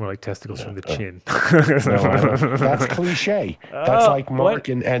 It's more like testicles from the chin. No, that's cliche. That's like Mark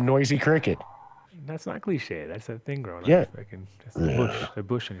and Noisy Cricket. That's not cliche. That's that thing growing. Yeah. That's the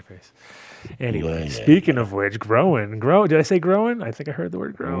bush on your face. Anyway, speaking of which, growing. Did I say growing? I think I heard the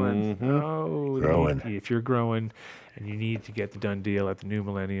word growing. Mm-hmm. Oh, growing. If you're growing and you need to get the done deal at the New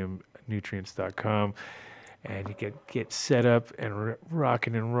Millennium Nutrients.com, and you get set up and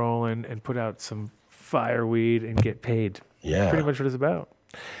rocking and rolling and put out some fireweed and get paid. Yeah. That's pretty much what it's about.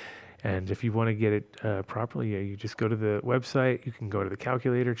 And if you want to get it properly, you just go to the website. You can go to the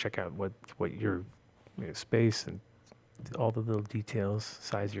calculator, check out what your space and all the little details,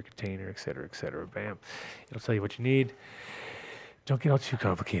 size of your container, et cetera, bam. It'll tell you what you need. Don't get all too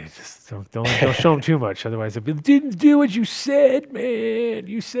complicated. Just don't show them too much. Otherwise, they'll be, didn't do what you said, man.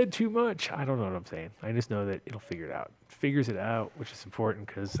 You said too much. I don't know what I'm saying. I just know that it'll figure it out. Figures it out, which is important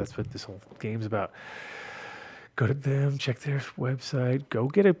because that's what this whole game's about. Go to them, check their website, go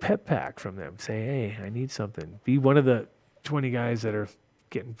get a pep pack from them. Say, hey, I need something. Be one of the 20 guys that are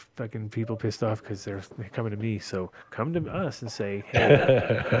getting fucking people pissed off because they're coming to me. So come to us and say,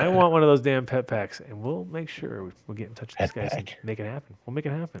 hey, I want one of those damn pep packs, and we'll make sure we'll get in touch with these guys and make it happen. We'll make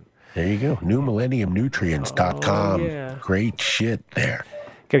it happen. There you go. NewMillenniumNutrients.com. Yeah. Great shit there.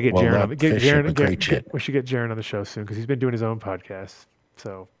 Gotta get Jaron on. Great shit. We should get Jaron on the show soon because he's been doing his own podcast.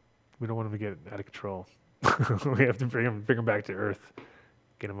 So we don't want him to get out of control. We have to bring him back to earth.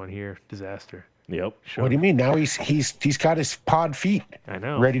 Get him on here. Disaster. Yep. Sure. What do you mean? Now he's got his pod feet. I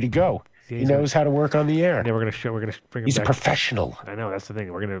know. Ready to go. He knows how to work on the air. Yeah, we're gonna bring him back. He's a professional. I know, that's the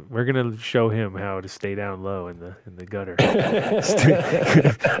thing. We're gonna show him how to stay down low in the gutter. We'll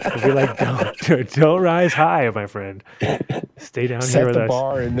be like, don't rise high, my friend. Stay down here with us. Set the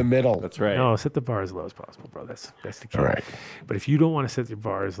bar in the middle. That's right. No, set the bar as low as possible, bro. That's the key. All right. But if you don't want to set your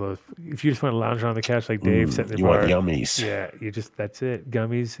bar as low, if you just want to lounge on the couch like Dave, setting the bar. You want yummies. Yeah, that's it.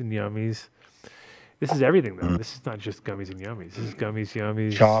 Gummies and yummies. This is everything, though. This is not just gummies and yummies. This is gummies,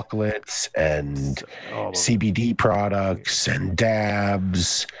 yummies. Chocolates and CBD products and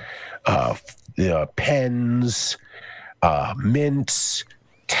dabs, pens, mints,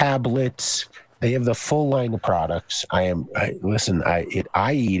 tablets. They have the full line of products. I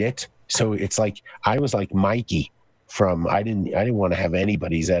eat it. So it's like I was like Mikey from I didn't want to have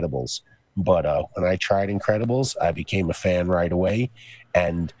anybody's edibles, but when I tried Incredibles, I became a fan right away.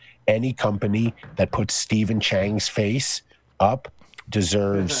 And any company that puts Stephen Chang's face up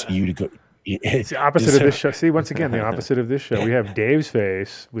deserves you to go. It's the opposite of this show. See, once again, the opposite of this show. We have Dave's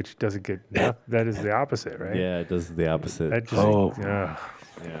face, which doesn't get enough. That is the opposite, right? Yeah, it does the opposite. That just,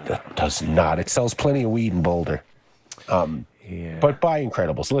 that does not. It sells plenty of weed in Boulder. But buy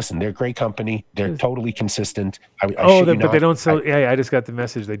Incredibles. Listen, they're a great company. They're totally consistent. But they don't sell. I just got the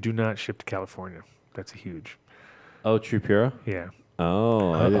message. They do not ship to California. That's a huge. Oh, True Pura? Yeah.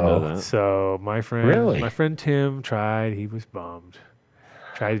 Oh, I didn't know that. So my friend Tim tried. He was bummed.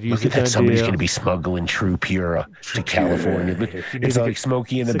 Tried to use Look at that. Somebody's going to be smuggling True Pura to California. It's like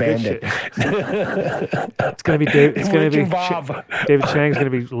Smokey and the Bandit. It's going to be Dave. It's going to be David Chang's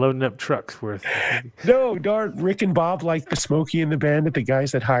going to be loading up trucks worth. No, darn Rick and Bob, like the Smokey and the Bandit, the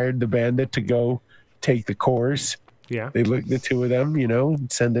guys that hired the Bandit to go take the course. Yeah, they look the two of them,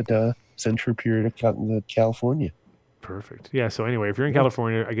 and send True Pura to California. Perfect. Yeah. So anyway, if you're in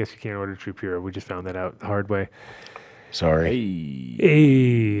California, I guess you can't order True Pura. We just found that out the hard way. Sorry.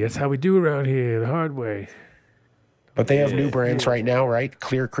 Hey, that's how we do around here, the hard way. But they have new brands right now, right?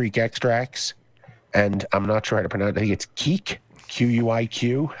 Clear Creek Extracts. And I'm not sure how to pronounce it. I think it's Keek,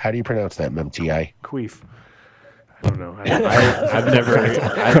 Q-U-I-Q. How do you pronounce that, MMTI? Queef. I don't know. I've never.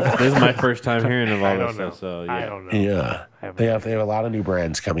 This is my first time hearing of all this stuff. So yeah. I don't know. Yeah, they have a lot of new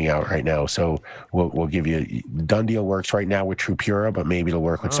brands coming out right now. So we'll give you. Done Deal works right now with True Pura, but maybe it'll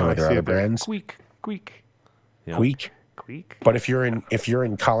work with some of their other brands. Queek. Yep. Queek. But if you're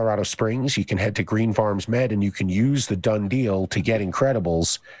in Colorado Springs, you can head to Green Farms Med and you can use the Done Deal to get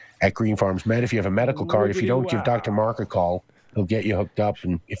Incredibles at Green Farms Med. If you have a medical card, if you don't, give Dr. Mark a call. He'll get you hooked up,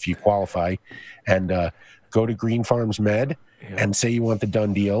 and if you qualify, and go to Green Farms Med and say you want the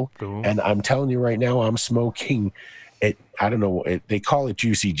Done Deal. Boom. And I'm telling you right now, I'm smoking it. I don't know. They call it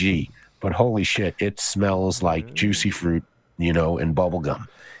Juicy G, but holy shit, it smells like juicy fruit, and bubble gum.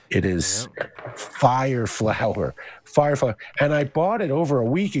 It is fire flower. And I bought it over a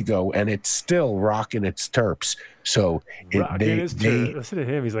week ago, and it's still rocking its terps. So listen to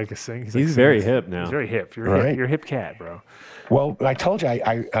him. He's like a sing. He's very hip now. He's very hip. You're a hip cat, bro. Well, I told you,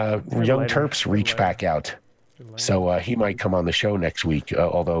 Young Terps reached back out. So he might come on the show next week,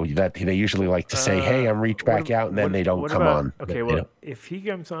 although they usually like to say, hey, I'm reached back out, and then they don't come on. Okay, well, if he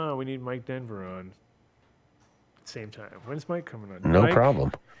comes on, we need Mike Denver on at the same time. When's Mike coming on? No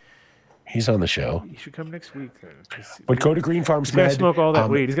problem. He's on the show. He should come next week then. But go to Green Farms Med. He's going to smoke all that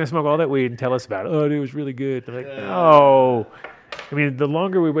weed. He's going to smoke all that weed and tell us about it. Oh, dude, it was really good. They're like, no. I mean, the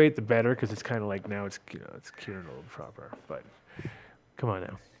longer we wait, the better, because it's kind of like now it's curing a little proper. But come on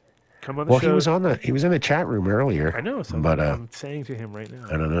now. Come on the show. Well, he was in the chat room earlier. I know. But I'm saying to him right now.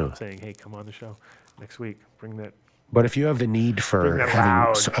 I don't know. I'm saying, hey, come on the show next week. Bring that. But if you have the need for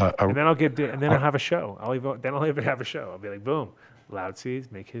having and then I'll have a show. I'll even have a show. I'll be like, boom. Loud seeds,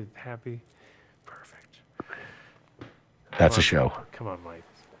 make him happy. Perfect. That's a show. Come on, Mike.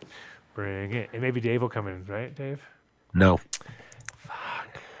 Bring it. And maybe Dave will come in, right, Dave? No.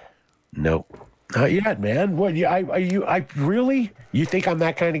 Fuck. No. Not yet, man. What? I really? You think I'm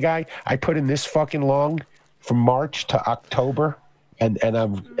that kind of guy? I put in this fucking long from March to October, and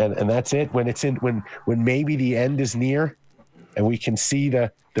that's it. When it's in, when maybe the end is near, and we can see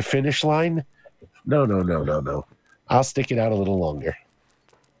the finish line. No. I'll stick it out a little longer.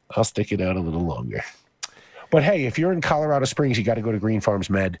 But hey, if you're in Colorado Springs, you got to go to Green Farms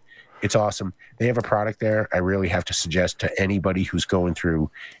Med. It's awesome. They have a product there I really have to suggest to anybody who's going through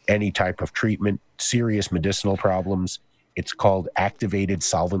any type of treatment, serious medicinal problems. It's called activated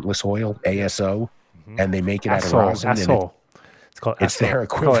solventless oil, ASO, and they make it out of rosin. Asshole. It's their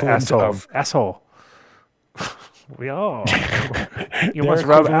equivalent of asshole. We all. You must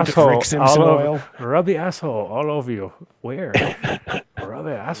rub asshole all over. Rub the asshole all over you. Where? Rub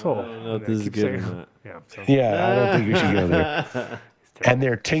the asshole. I don't know if this is good. I don't think you should go there. And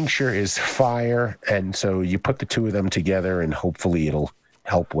their tincture is fire, and so you put the two of them together, and hopefully it'll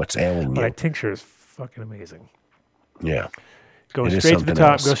help what's ailing you. My tincture is fucking amazing. Yeah. Go straight to the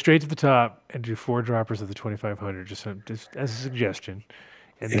top. Go straight to the top, and do 4 droppers of the 2500, just as a suggestion.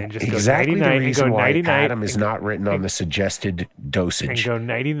 And then just exactly go the reason why night, Adam is not written on the suggested dosage. And go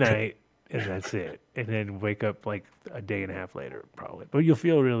nighty-night, and that's it. And then wake up like a day and a half later, probably. But you'll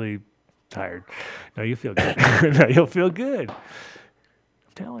feel really tired. No, you'll feel good. No, you'll feel good. I'm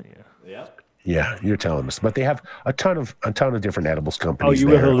telling you. Yep. Yeah, you're telling us. But they have a ton of different edibles companies. Oh,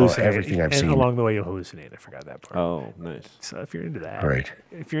 you there. will hallucinate. Everything I've seen. Along the way, you'll hallucinate. I forgot that part. Oh, nice. So if you're into that, right?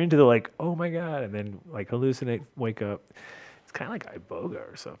 If you're into the like, oh my god, and then like hallucinate, wake up. It's kind of like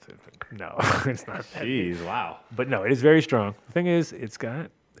iboga or something. No, it's not. Jeez, wow. But no, it is very strong. The thing is, it's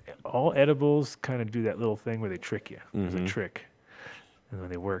got all edibles kind of do that little thing where they trick you. There's a trick. And when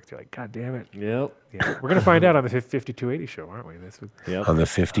they work, they're like, God damn it. Yep. Yeah. We're going to find out on the 5280 show, aren't we? Yep. On the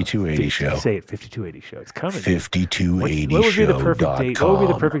 5280 show. Say it, 5280 show. It's coming. 5280 what would be the perfect show. date? What would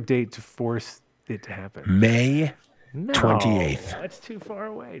be the perfect date to force it to happen? May 28th. That's too far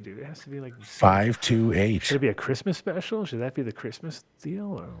away, dude. It has to be like 528. Should it be a Christmas special? Should that be the Christmas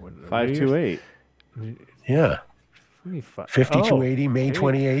deal? Or 528. Yeah. 5280, May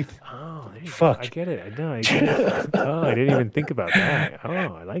 28th. Oh, there you Fuck. Go. I get it. I know. I get it. Oh, I didn't even think about that. Oh,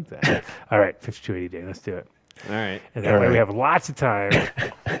 I like that. All right, 5280 day. Let's do it. All right. And that way we have lots of time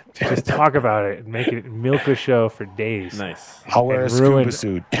to just talk about it and make it milk the show for days. Nice. I'll wear a scuba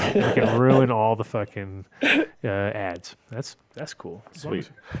suit. We can ruin all the fucking ads. That's cool. Sweet.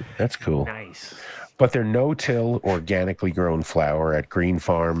 That's cool. Nice. But they're no-till, organically grown flower at green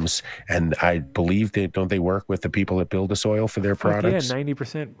farms, and I believe don't they work with the people at Build a Soil for their products? Yeah,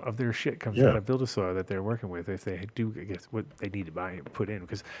 90% of their shit comes out of Build a Soil that they're working with. If they do, I guess what they need to buy and put in,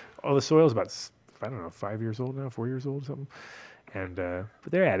 because all the soil is about 5 years old now, 4 years old, or something. And but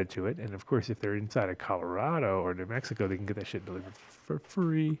they're added to it, and of course, if they're inside of Colorado or New Mexico, they can get that shit delivered for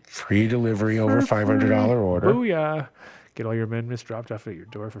free. Free delivery over $500 order. Booyah! Get all your amendments dropped off at your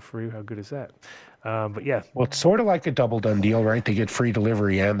door for free. How good is that? But yeah. Well, it's sort of like a double done deal, right? They get free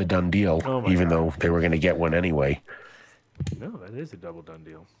delivery and the done deal, even though they were going to get one anyway. No, that is a double done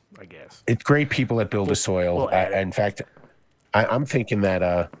deal, I guess. It's great people at Build a Soil. In fact, I'm thinking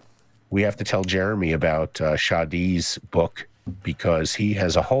that we have to tell Jeremy about Shadi's book, because he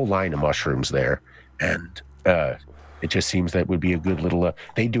has a whole line of mushrooms there. And it just seems that would be a good little...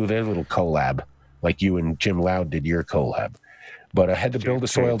 they do their little collab, like you and Jim Loud did your collab. But head to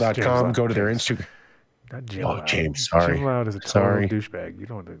buildasoil.com, go to their Instagram. Not Jim Loud. James, sorry. Jim Loud is a total douchebag. You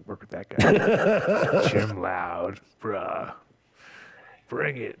don't want to work with that guy. Jim Loud, bruh.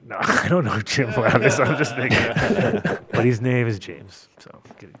 Bring it. No, I don't know who Jim Loud is. I'm just thinking. But his name is James. So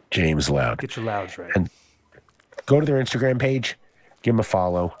James Loud. Get your Louds right. And go to their Instagram page, give them a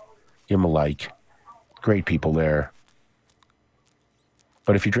follow, give them a like. Great people there.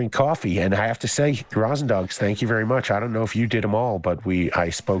 But if you drink coffee, and I have to say, Rosendogs, thank you very much. I don't know if you did them all, but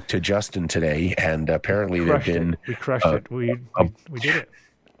I spoke to Justin today, and apparently they've been... We crushed it. We did it.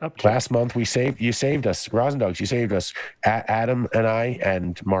 Last month, you saved us. Rosendogs, you saved us. Adam and I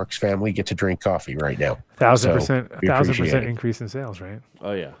and Mark's family get to drink coffee right now. 1,000% increase in sales, right?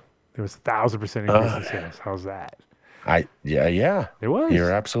 Oh, yeah. There was 1,000% increase in sales. How's that? Yeah. It was.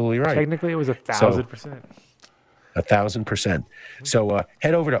 You're absolutely right. Technically, it was 1,000%. 1,000%. So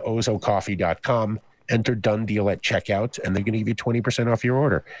head over to ozocoffee.com, enter done deal at checkout, and they're going to give you 20% off your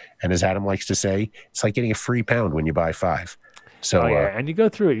order. And as Adam likes to say, it's like getting a free pound when you buy 5. So, and you go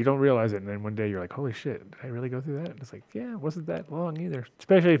through it, you don't realize it, and then one day you're like, holy shit, did I really go through that? And it's like, yeah, it wasn't that long either.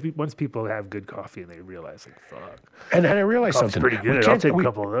 Especially once people have good coffee and they realize, like, fuck. And I realized something. Pretty good. I'll take a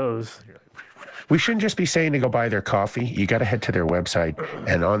couple of those. You're like, we shouldn't just be saying to go buy their coffee. You got to head to their website,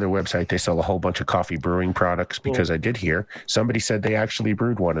 and on their website they sell a whole bunch of coffee brewing products, because I did hear somebody said they actually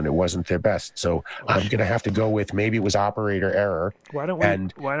brewed one and it wasn't their best. So I'm going to have to go with, maybe it was operator error. Why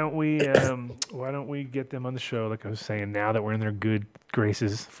don't we get them on the show, like I was saying, now that we're in their good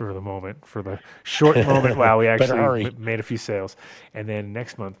graces for the short moment while we actually made a few sales, and then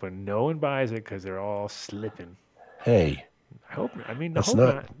next month when no one buys it because they're all slipping. Hey, I hope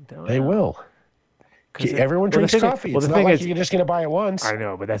not. They will. Everyone drinks coffee. It's not like you're just going to buy it once. I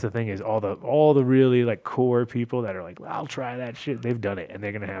know, but that's the thing is all the really like core people that are like, well, I'll try that shit. They've done it, and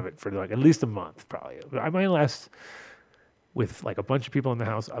they're going to have it for like at least a month, probably. I might last with like a bunch of people in the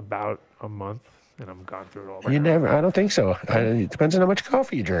house about a month, and I'm gone through it all. I don't think so. It depends on how much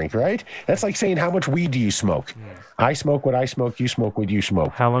coffee you drink, right? That's like saying, how much weed do you smoke? Yeah. I smoke what I smoke. You smoke what you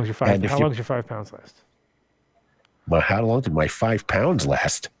smoke. How long's your 5 pounds last? How long did my 5 pounds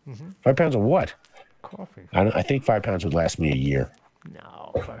last? Mm-hmm. 5 pounds of what? Coffee. I think 5 pounds would last me a year.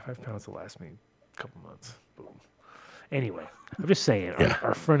 No, 5 pounds will last me a couple months. Boom. Anyway, I'm just saying,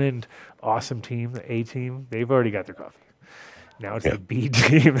 our front end awesome team, the A team, they've already got their coffee. Now it's the B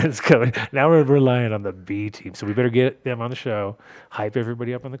team that's coming. Now we're relying on the B team. So we better get them on the show, hype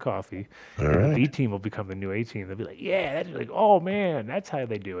everybody up on the coffee. The B team will become the new A team. They'll be like, yeah, that's like, oh man, that's how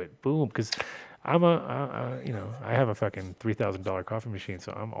they do it. Boom. Because I have a fucking $3,000 coffee machine,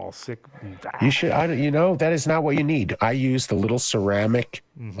 so I'm all sick. You should, that is not what you need. I use the little ceramic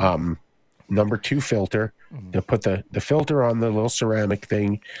number 2 filter. To put the filter on the little ceramic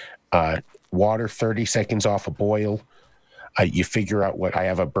thing. Water 30 seconds off a boil. You figure out what I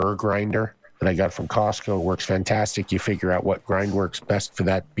have a burr grinder that I got from Costco. It works fantastic. You figure out what grind works best for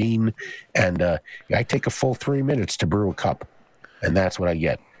that bean, and I take a full 3 minutes to brew a cup, and that's what I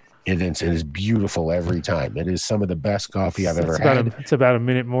get. It is beautiful every time. It is some of the best coffee I've ever had. It's about a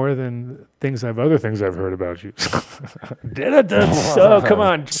minute more than other things I've heard about you. So come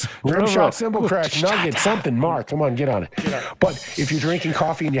on, rim shot, cymbal crash, nugget, something. Mark, come on, get on it. But if you're drinking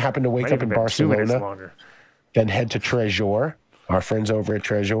coffee and you happen to wake up in Barcelona, then head to Treasure. Our friends over at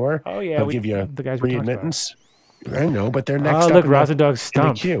Treasure. Oh yeah, they'll give you free admittance. I know, but they're next. Oh up look, Rosendog's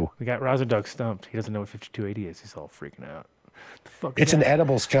stumped. We got Rosendog stumped. He doesn't know what 5280 is. He's all freaking out. It's an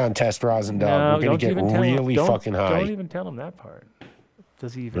edibles contest, Rosendog. No, we're going to get really fucking high. Don't even tell him that part.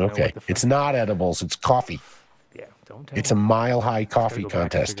 Does he even know Okay, what the fuck? It's not edibles. It's coffee. Yeah, don't tell It's him. a mile-high coffee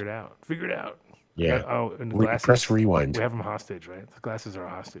contest. Figure it out. Yeah. And the glasses. Press rewind. We have them hostage, right? The glasses are a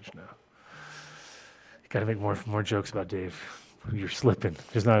hostage now. You got to make more jokes about Dave. You're slipping.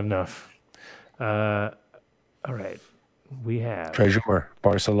 There's not enough. All right. We have Treasure,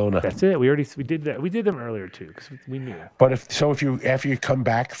 Barcelona. That's it. We did that. We did them earlier too because we knew. But after you come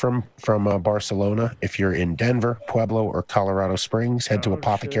back from Barcelona, if you're in Denver, Pueblo, or Colorado Springs, head to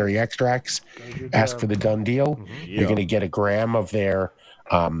Apothecary Extracts. Ask for the done deal. You're going to get a gram of their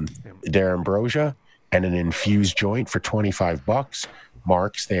ambrosia and an infused joint for $25.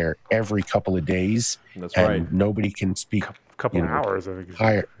 Mark's there every couple of days. That's and right. Nobody can speak. Couple hours, I think.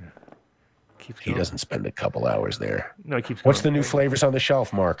 Higher. He doesn't spend a couple hours there. No, he keeps. What's the new flavors on the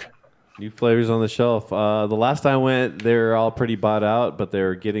shelf, Mark? New flavors on the shelf. The last time I went, they're all pretty bought out, but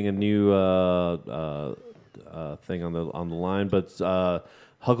they're getting a new thing on the line. But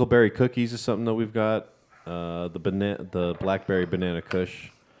Huckleberry cookies is something that we've got. The blackberry banana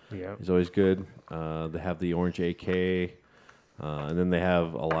kush is always good. They have the orange AK, and then they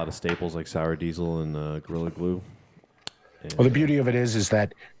have a lot of staples like sour diesel and Gorilla Glue. Well, the beauty of it is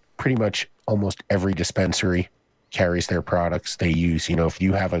that pretty much almost every dispensary carries their products. They use, if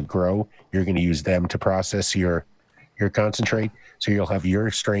you have a grow, you're going to use them to process your concentrate. So you'll have your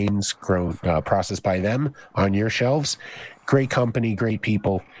strains grown, processed by them on your shelves. Great company, great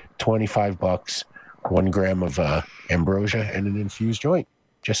people. $25, 1 gram of ambrosia and an infused joint.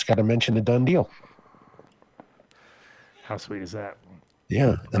 Just got to mention the done deal. How sweet is that?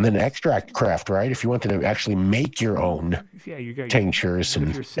 Yeah, and then extract craft, right? If you wanted to actually make your own tinctures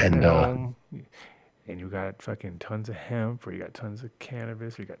and you got fucking tons of hemp, or you got tons of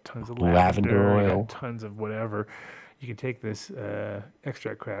cannabis, or you got tons of lavender oil, you got tons of whatever. You can take this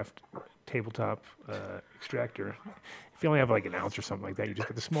extract craft tabletop extractor. If you only have like an ounce or something like that, you just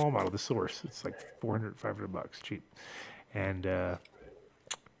get the small model, the source. It's like $400, $500, cheap. And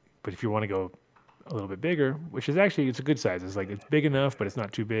but if you want to go a little bit bigger, which is actually, it's a good size. It's big enough, but it's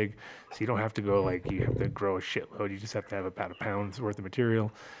not too big. So you don't have to go you have to grow a shitload. You just have to have about a pound's worth of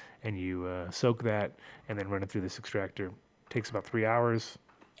material, and you soak that and then run it through this extractor. Takes about 3 hours.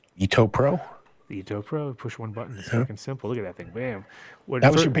 Ito Pro? The Ito Pro, push one button. It's fucking simple. Look at that thing. Bam.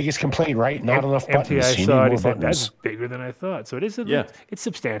 That was your biggest complaint, right? Not enough buttons. MTI saw it. He said, that's bigger than I thought. So it is it's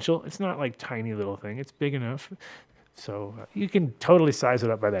substantial. It's not like tiny little thing. It's big enough. So you can totally size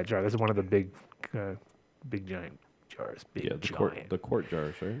it up by that jar. This is one of the big giant jars. The quart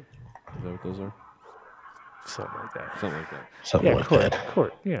jars, right? Is that what those are? Something like that. Something like that.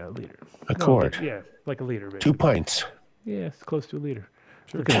 Quart. Yeah, a liter. A quart. Yeah, like a liter. Basically. 2 pints. Yeah, it's close to a liter.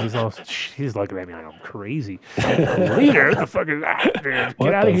 Sure. Look at him. He's looking at me like I'm crazy. A liter? What the fuck is that, man?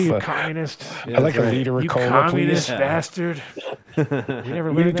 Get out of here, you communist. Yeah, I like a liter of cola, communist please. bastard. We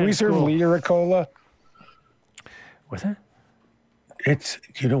never learned that. Do we serve a liter of cola? What's that?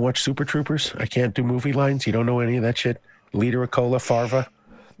 You don't watch Super Troopers? I can't do movie lines. You don't know any of that shit? Liter of cola, Farva?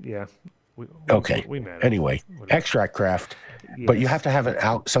 Yeah. Okay. We met anyway, extract craft. Yes. But you have to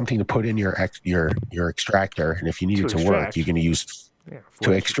have something to put in your extractor. And if you need it to work, you're going to use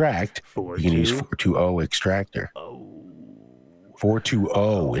to extract. You can use 420 extractor.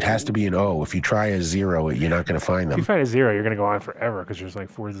 420. It has to be an O. If you try a 0, you're not going to find them. If you find a 0, you're going to go on forever because there's like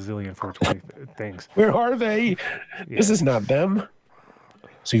 4 zillion 420 things. Where are they? Yeah. This is not them.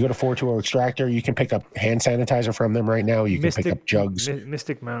 So you go to 420 extractor. You can pick up hand sanitizer from them right now. You can pick up jugs.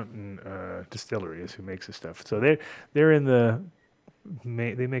 Mystic Mountain Distillery is who makes this stuff. So they're in the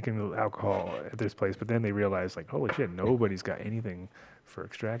they make alcohol at this place, but then they realize like, holy shit, nobody's got anything for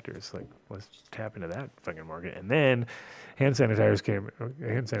extractors. Like, let's tap into that fucking market. And then hand sanitizers came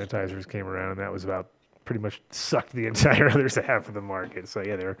around, and that was about pretty much sucked the entire other half of the market. So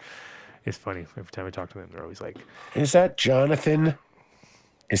yeah, it's funny. Every time I talk to them, they're always like, "Is that Jonathan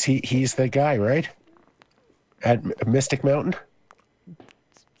Is he's the guy, right? At Mystic Mountain?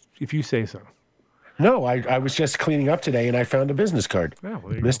 If you say so. No, I was just cleaning up today and I found a business card. Oh,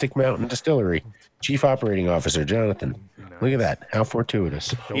 well, Mystic Mountain Distillery. Chief Operating Officer, Jonathan. Nice. Look at that. How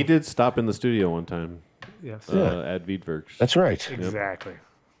fortuitous. He did stop in the studio one time. Yes. At Wiedwerks. That's right. Exactly.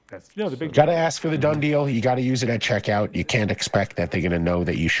 That's the big. Got to ask for the done deal. You got to use it at checkout. You can't expect that they're going to know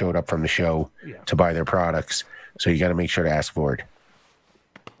that you showed up from the show to buy their products. So you got to make sure to ask for it.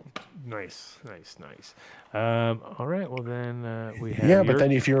 Nice. All right. Well, then we have. Yeah, but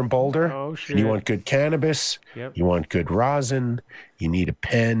then if you're in Boulder and you want good cannabis, you want good rosin, you need a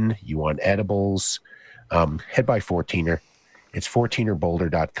pen, you want edibles, head by 14er. It's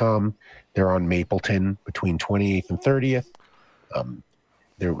 14erboulder.com. They're on Mapleton between 28th and 30th.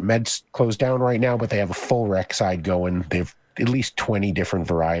 Their meds closed down right now, but they have a full rec side going. They've at least 20 different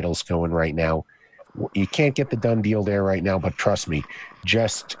varietals going right now. You can't get the done deal there right now, but trust me,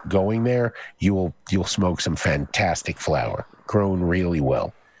 just going there, you'll smoke some fantastic flower, grown really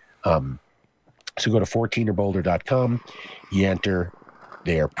well. So go to 14erboulder.com. You enter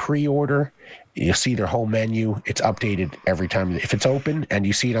their pre-order. You'll see their whole menu. It's updated every time. If it's open and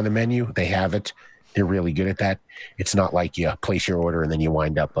you see it on the menu, they have it. They're really good at that. It's not like you place your order and then you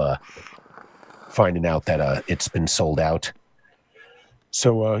wind up finding out that it's been sold out.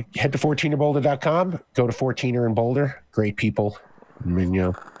 So head to 14erboulder.com. Go to 14er in Boulder. Great people.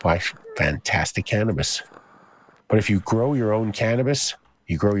 Buy fantastic cannabis. But if you grow your own cannabis,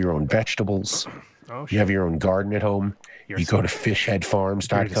 you grow your own vegetables, you have your own garden at home, you go to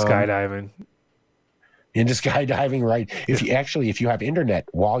fishheadfarms.com. Skydiving. Into skydiving, right? If you have internet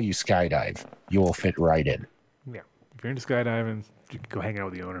while you skydive, you will fit right in. Yeah. If you're into skydiving, you can go hang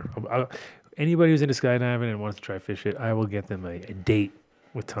out with the owner. Anybody who's into skydiving and wants to try fish it, I will get them a date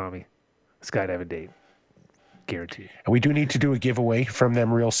with Tommy. A skydiving date. Guaranteed. And we do need to do a giveaway from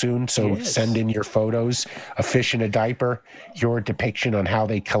them real soon. So send in your photos, a fish in a diaper, your depiction on how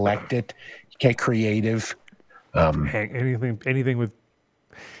they collect it. Get creative. Anything with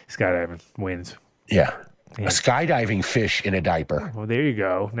skydiving wins. Yeah. A skydiving fish in a diaper. Well, there you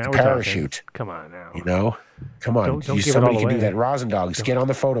go. Now we're parachute. Talking. Come on now. Come on. Don't somebody can do that. Rosin Dogs, get on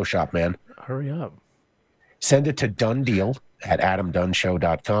the Photoshop, man. Hurry up. Send it to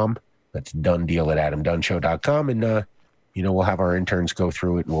donedeal@adamdunshow.com. That's donedeal@adamdunshow.com. And, we'll have our interns go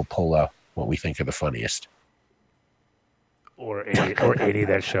through it and we'll pull what we think are the funniest. Or any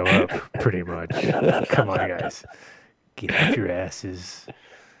that show up, pretty much. Come on, guys. Get off your asses.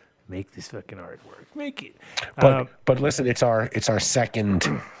 Make this fucking artwork. Make it. But listen, it's our second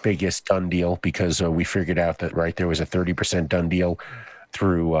biggest done deal because we figured out that there was a 30% done deal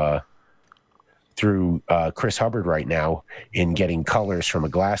through Chris Hubbard right now in getting colors from a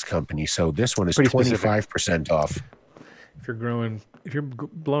glass company. So this one is 25% off. If you're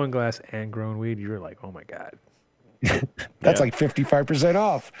blowing glass and growing weed, you're like, oh my God. That's like 55%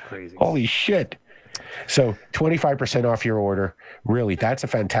 off. Crazy. Holy shit. So 25% off your order. Really, that's a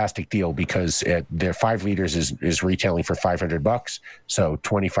fantastic deal because their 5 liters is retailing for $500. So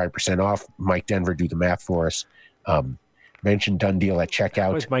 25% off. Mike Denver, do the math for us. Mention done deal at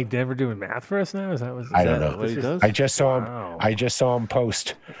checkout. Is Mike Denver doing math for us now? I don't know. What he does? I just saw him. I just saw him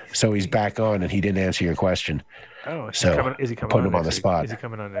post. So he's back on, and he didn't answer your question. Oh, is he coming on the spot? Is he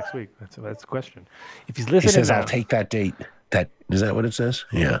coming on next week? That's the question. If he's listening, he says, "I'll take that date." Is that what it says?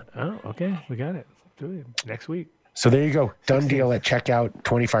 Yeah. Oh, okay. We got it. Do it next week. So there you go. Done deal at checkout.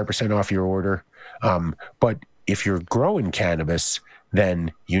 25% off your order. But if you're growing cannabis,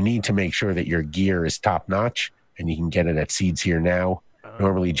 then you need to make sure that your gear is top notch. And you can get it at Seeds Here Now.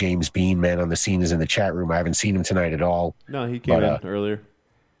 Normally, James Bean, man on the scene, is in the chat room. I haven't seen him tonight at all. No, he came in earlier.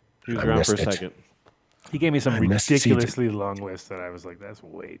 He was around for a second. He gave me some ridiculously long list that I was like, that's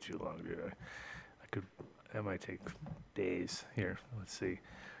way too long, dude. That might take days. Here, let's see.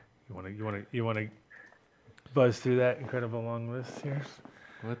 You want to buzz through that incredible long list here?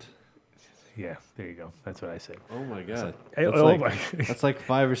 What? Yeah, there you go. That's what I said. Oh my God. That's like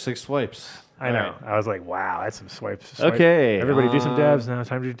 5 or 6 swipes. I know. Right. I was like, wow, that's some swipes. Okay. Everybody do some dabs now.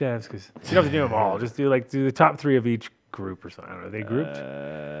 Time to do dabs because you don't have to do them all. Just do the top 3 of each group or something. I don't know. Are they grouped?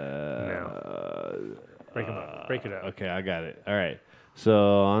 No. Break them up. Break it up. Okay, I got it. All right.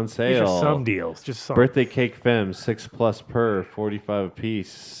 So on sale. These are some deals. Just some. Birthday cake femmes, 6+ per, 45 a piece,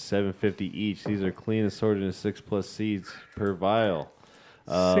 $7.50 each. These are clean assorted in 6+ seeds per vial.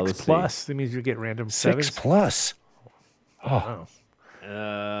 6+. That means you get random 6+. Oh.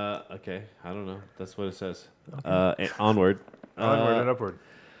 Okay. I don't know. That's what it says. Okay. Onward. Onward and upward.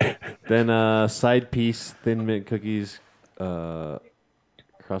 Then side piece, Thin Mint cookies,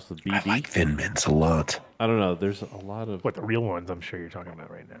 across with BD. I like Thin Mints a lot. I don't know. There's a lot of the real ones I'm sure you're talking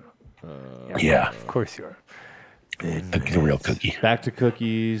about right now. Yeah. Of course you are. The real cookie. Back to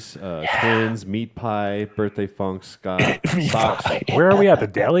cookies, twins, meat pie, birthday funk, socks. Where are we at? The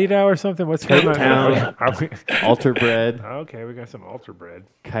deli now or something? What's going on? Town, altar bread. Okay, we got some altar bread.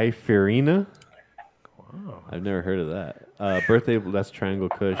 Kaifirina. Wow. I've never heard of that. Birthday, that's Triangle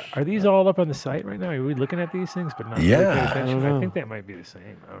Kush. Are these all up on the site right now? Are we looking at these things but not really paying attention? I think that might be the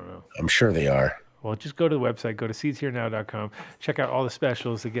same. I don't know. I'm sure they are. Well, just go to the website, go to seedsherenow.com, check out all the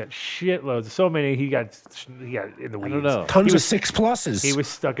specials to get shitloads. So many he got in the weeds. I don't know. Tons of 6+s. He was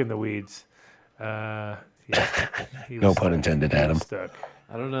stuck in the weeds. Yeah, no pun intended, Adam. Stuck.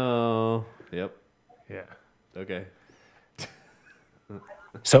 I don't know. Yep. Yeah. Okay.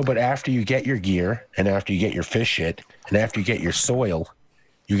 So, but after you get your gear, and after you get your fish shit, and after you get your soil,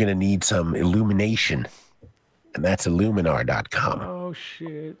 you're going to need some illumination. And that's Illuminar.com. Oh,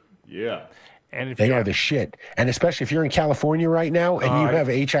 shit. Yeah. And if they are the shit. And especially if you're in California right now and you have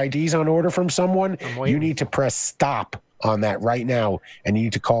HIDs on order from someone, you need to press stop on that right now. And you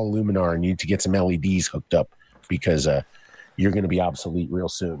need to call Illuminar and you need to get some LEDs hooked up because you're going to be obsolete real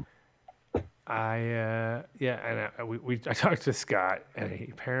soon. I talked to Scott, and he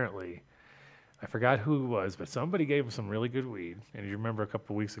apparently, I forgot who it was, but somebody gave him some really good weed. And you remember a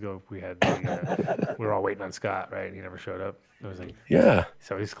couple of weeks ago we had we were all waiting on Scott, right? And he never showed up. It was like, yeah.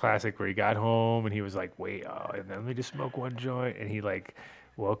 So he's classic where he got home and he was like, wait, and then let me just smoke one joint, and he like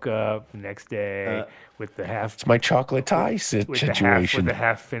woke up the next day with the half. It's my chocolate tie situation. With the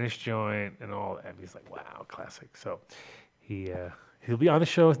half finished joint and all, and he's like, wow, classic. So he'll be on the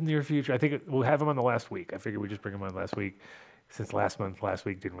show in the near future. I think we'll have him on the last week. I figured we'd just bring him on last week since last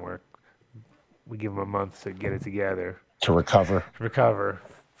week didn't work. We give him a month to get it together. To recover.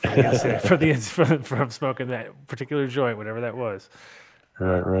 From smoking that particular joint, whatever that was.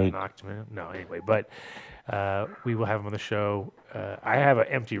 Right. Knocked him out. No, anyway, but we will have him on the show. I have an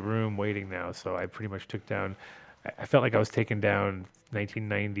empty room waiting now, so I pretty much took down. I felt like I was taking down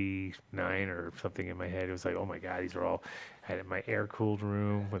 1999 or something in my head. It was like, oh my god, these are all. I had my air-cooled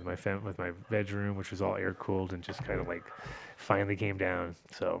room with my veg room, which was all air-cooled, and just kind of like finally came down.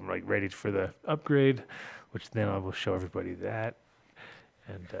 So I'm like ready for the upgrade, which then I will show everybody that,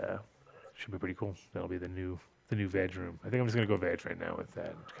 and should be pretty cool. That'll be the new veg room. I think I'm just gonna go veg right now with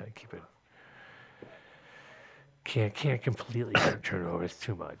that. Kind of keep it. Can't completely turn it over. It's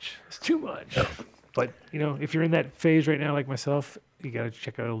too much. But, if you're in that phase right now, like myself, you got to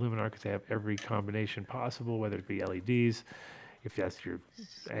check out Illuminar because they have every combination possible, whether it be LEDs, if that's your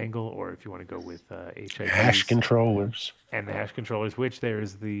angle, or if you want to go with HIDs. Hash controllers. And the hash controllers, which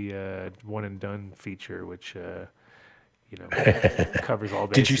there's the one and done feature, which, covers all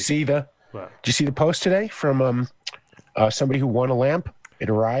bases. Did you see the post today from somebody who won a lamp? It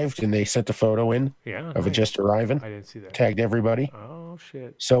arrived, and they sent the photo in of it just arriving. I didn't see that. Tagged everybody. Oh,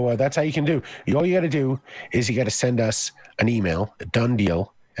 shit. So that's how you can do. All you got to do is you got to send us an email, a done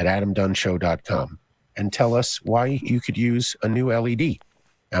deal, at adamdunshow.com, and tell us why you could use a new LED.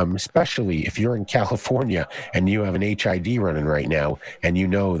 Especially if you're in California and you have an HID running right now, and you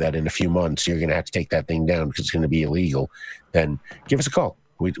know that in a few months you're going to have to take that thing down because it's going to be illegal, then give us a call.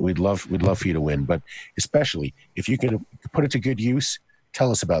 We'd love for you to win. But especially if you can put it to good use, tell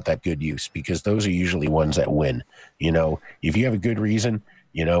us about that good use, because those are usually ones that win. If you have a good reason,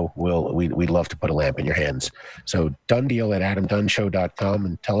 we'd love to put a lamp in your hands. So done deal at adamdunshow.com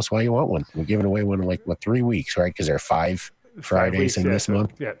and tell us why you want one. We're giving away one in 3 weeks, right? Because there are 5 Fridays in this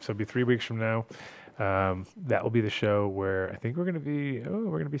month. Yeah, so it'll be 3 weeks from now. That will be the show where I think we're going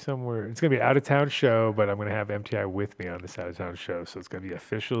to be somewhere. It's going to be an out of town show, but I'm going to have MTI with me on this out of town show. So it's going to be an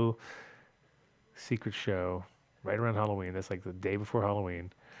official secret show. Right around Halloween. That's like the day before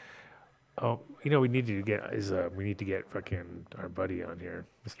Halloween. Oh, we need to get fucking our buddy on here,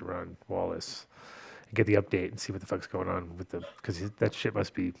 Mr. Ron Wallace, and get the update and see what the fuck's going on with because that shit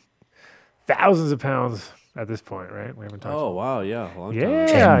must be thousands of pounds at this point, right? We haven't talked. Oh wow, yeah, long time.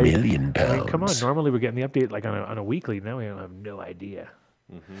 10 million pounds. I mean, come on. Normally we're getting the update like on a weekly. Now we have no idea.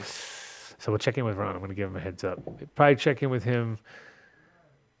 Mm-hmm. So we'll check in with Ron. I'm going to give him a heads up. Probably check in with him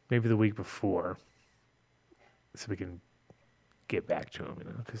maybe the week before, so we can get back to him,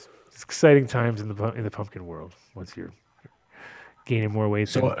 because it's exciting times in the pumpkin world. Once you're gaining more weight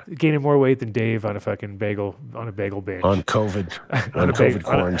than Dave on a fucking bagel binge. On COVID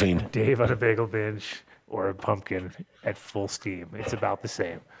quarantine. Dave on a bagel binge or a pumpkin at full steam. It's about the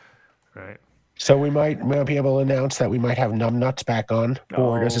same, right? So we might be able to announce that we might have Numb Nuts back on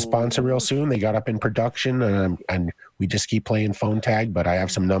board as a sponsor real soon. They got up in production, and we just keep playing phone tag. But I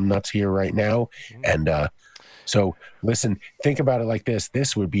have some Numb Nuts here right now, and So listen, think about it like this.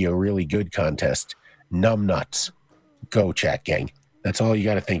 This would be a really good contest. Numb nuts. Go, chat gang. That's all you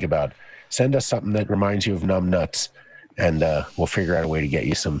got to think about. Send us something that reminds you of numb nuts, and we'll figure out a way to get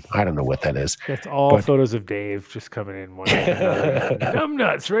you some. I don't know what that is. That's all photos of Dave just coming in. One numb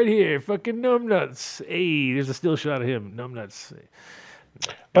nuts right here. Fucking numb nuts. Hey, there's a still shot of him. Numb nuts.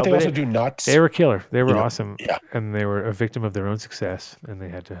 But they also do nuts. They were killer. They were awesome. Yeah. And they were a victim of their own success, and they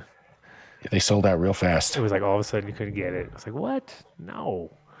had to. They sold out real fast. It was like all of a sudden you couldn't get it. I was like, what?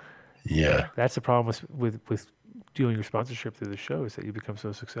 No. Yeah. That's the problem with doing your sponsorship through the show is that you become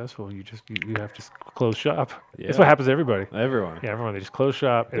so successful. You have to close shop. Yeah. That's what happens to everybody. Everyone. Yeah, everyone. They just close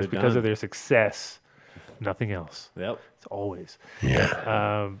shop. And it's because of their success. Nothing else. Yep. It's always.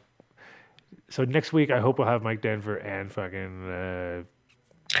 Yeah. So next week, I hope we'll have Mike Denver and fucking.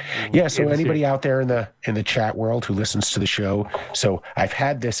 Yeah, so anybody out there in the chat world who listens to the show, so I've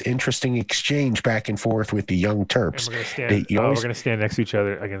had this interesting exchange back and forth with the young Terps. And we're going to stand next to each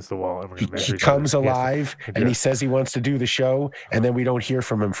other against the wall. And he comes alive and he says he wants to do the show, and then we don't hear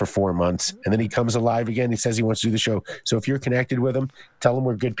from him for 4 months. And then he comes alive again. He says he wants to do the show. So if you're connected with him, tell him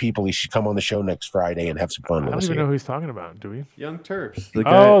we're good people. He should come on the show next Friday and have some fun with us. I don't even know who he's talking about, do we? Young Terps.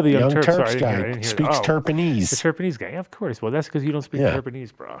 The Young Terps guy speaks Terpanese. The Terpanese guy, of course. Well, that's because you don't speak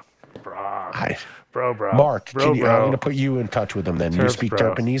Terpanese, bro. Bro. Mark, I'm going to put you in touch with him then. Terps, you speak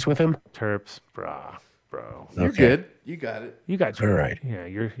Terpanese with him? Terps, bro. You're good. You got it. You got it. All right. Yeah,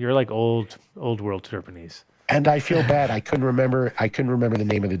 you're like old world Terpanese. And I feel bad. I couldn't remember the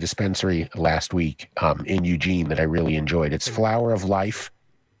name of the dispensary last week in Eugene that I really enjoyed. It's Flower of Life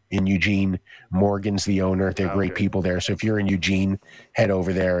in Eugene. Morgan's the owner. They're great people there. So if you're in Eugene, head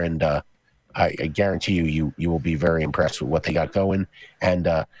over there, and I guarantee you will be very impressed with what they got going. And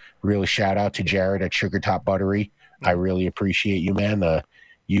really shout out to Jared at Sugar Top Buttery. I really appreciate you, man.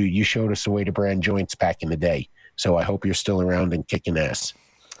 You showed us the way to brand joints back in the day. So I hope you're still around and kicking ass.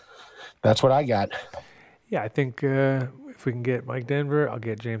 That's what I got. Yeah, I think if we can get Mike Denver, I'll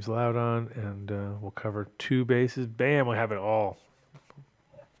get James Loud on, and we'll cover 2 bases. Bam, we'll have it all.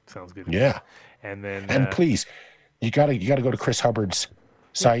 Sounds good. Yeah. And then please, you gotta go to Chris Hubbard's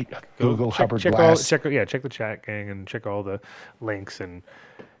site. Google Hubbard Glass. Check the chat gang and check all the links and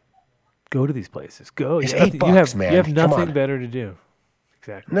go to these places. Go. It's $8, man. You have nothing better to do.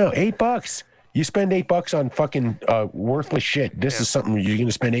 Exactly. No, $8. You spend $8 on fucking worthless shit. This is something you're going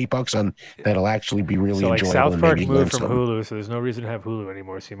to spend $8 on that'll actually be really enjoyable. South Park moved from Hulu, so there's no reason to have Hulu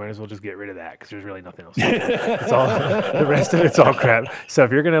anymore. So you might as well just get rid of that because there's really nothing else. It's all the rest of it's all crap. So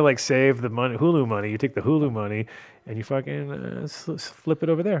if you're gonna save the money, Hulu money, you take the Hulu money and you fucking flip it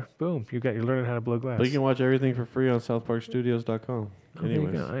over there. Boom, you're learning how to blow glass. But you can watch everything for free on SouthParkstudios.com.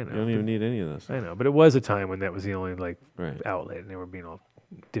 Anyways, I know. You don't even need any of this. I know, but it was a time when that was the only outlet, and they were being all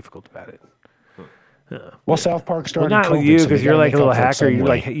difficult about it. Well, South Park started. Well, not with you because you're like a little hacker.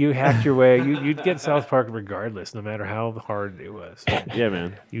 You hacked your way. You'd get South Park regardless, no matter how hard it was. Yeah,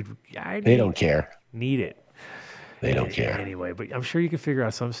 man. They don't care. Need it. They don't care anyway. But I'm sure you can figure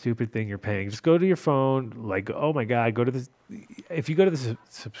out some stupid thing you're paying. Just go to your phone. Like, oh my god, go to this. If you go to the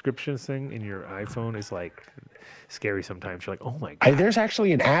subscription thing in your iPhone, it's like scary sometimes. You're like, oh my god. There's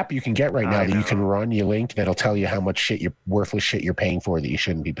actually an app you can get right now that you can run your link that'll tell you how much worthless shit you're paying for that you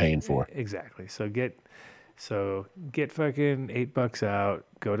shouldn't be paying for. Exactly. So get fucking $8 out.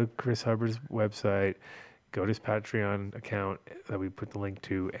 Go to Chris Hubbard's website. Go to his Patreon account that we put the link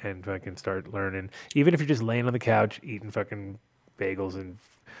to, and fucking start learning. Even if you're just laying on the couch eating fucking bagels and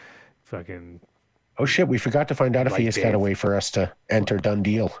fucking. Oh shit! We forgot to find out if he has got a way for us to enter Done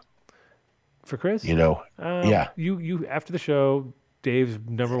Deal. For Chris? Yeah. You after the show, Dave's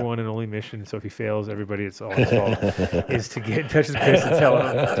number one and only mission. So if he fails, everybody, it's all his fault. Is to get in touch with Chris and tell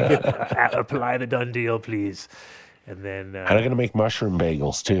him to apply the Done Deal, please. And then I'm going to make mushroom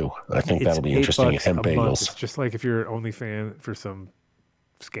bagels too. I think that'll be interesting. Hemp bagels. It's just like if you're an OnlyFan for some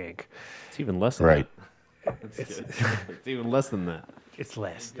skank. It's even less than that. It's even less than that. It's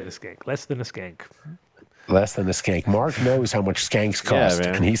less than a skank. Less than a skank. Less than a skank. Mark knows how much skanks cost,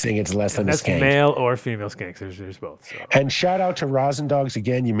 and he's saying it's less than a skank. Male or female skanks. There's both. So. And shout out to Rosendogs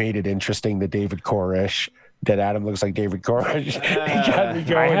again. You made it interesting that David Koresh. That Adam looks like David Koresh. He got me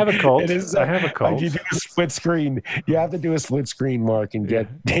going. I have a cult. I have a cult. You do a split screen. You have to do a split screen, Mark, and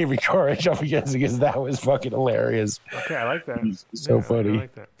get David Koresh up against because that was fucking hilarious. Okay, I like that. So funny. I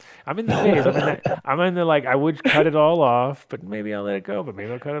like that. I'm in the phase. I'm in the I would cut it all off, but maybe I'll let it go. But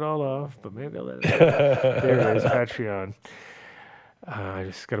maybe I'll cut it all off. But maybe I'll let it go. There it is, Patreon. I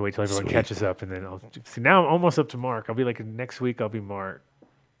just got to wait till everyone catches up, and then I'll see. Now I'm almost up to Mark. I'll be next week. I'll be Mark.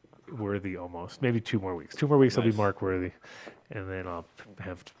 worthy almost. Maybe 2 more weeks. 2 more weeks I'll be Mark worthy. And then I'll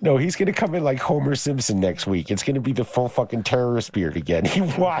have to... No, he's going to come in like Homer Simpson next week. It's going to be the full fucking terrorist beard again. You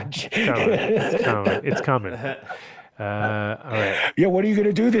watch. It's coming. All right. Yeah, what are you going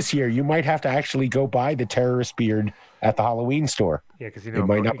to do this year? You might have to actually go buy the terrorist beard at the Halloween store. Yeah, because it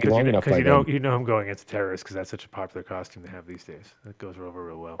might not be long enough. Because you know I'm going as a terrorist because that's such a popular costume to have these days. That goes over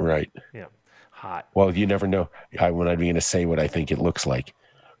real well. Right. Yeah. Hot. Well, you never know. I'm not even going to say what I think it looks like.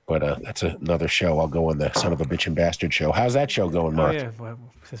 But that's another show. I'll go on the Son of a Bitch and Bastard show. How's that show going, Mark? Oh, yeah. Well,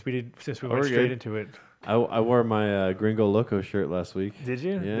 since we went straight into it. I wore my Gringo Loco shirt last week. Did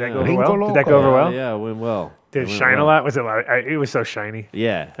you? Yeah. Did that go over well? Did that go over well? Yeah, it went well. Did it shine a lot? Was it? It was so shiny.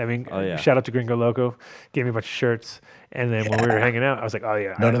 Yeah. I mean, shout out to Gringo Loco. Gave me a bunch of shirts. And then when we were hanging out, I was like, oh,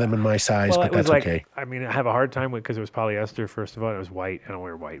 yeah. None of them in my size, but that's okay. I mean, I have a hard time with because it was polyester, first of all. And it was white. I don't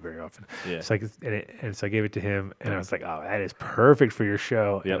wear white very often. Yeah. So I gave it to him. And I was like, oh, that is perfect for your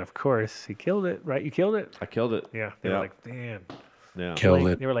show. Yep. And, of course, he killed it, right? You killed it? I killed it. Yeah. They were like, damn. Yeah. Killed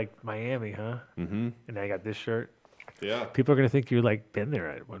it. They were like, Miami, huh? Mm-hmm. And I got this shirt. Yeah. People are going to think you like been there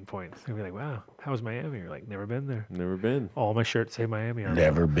at one point. They're going to be like, wow, how was Miami? You're like, never been there. Never been. All my shirts say Miami.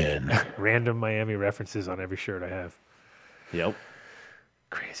 Never been. Random Miami references on every shirt I have. Yep.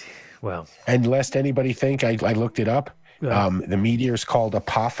 Crazy. Well. And lest anybody think, I looked it up. The meteor is called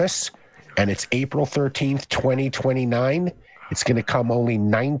Apophis, and it's April 13th, 2029. It's going to come only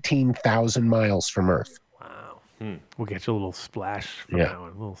 19,000 miles from Earth. Wow. We'll get you a little splash from that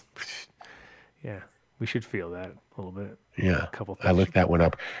one. Yeah. We should feel that a little bit. Yeah. I looked that one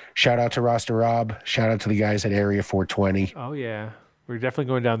up. Shout out to Rasta Rob. Shout out to the guys at Area 420. Oh, yeah. We're definitely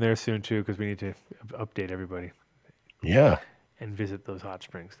going down there soon, too, because we need to update everybody. Yeah. And visit those hot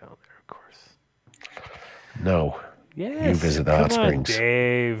springs down there, of course. No. Yes. You visit the hot springs.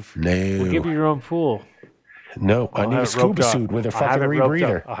 Dave. No. We'll give you your own pool. No. I need a scuba suit with a fucking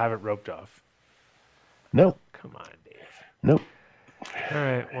rebreather. I'll have it roped off. No. Come on, Dave. Nope. All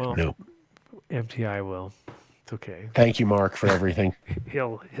right. Well. Nope. MTI will. It's okay. Thank you, Mark, for everything.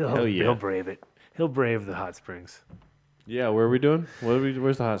 He'll brave it. He'll brave the hot springs. Yeah, where are we doing?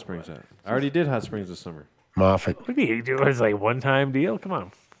 Where's the hot springs at? I already did hot springs this summer. Moffat. What do you do? It's like one-time deal. Come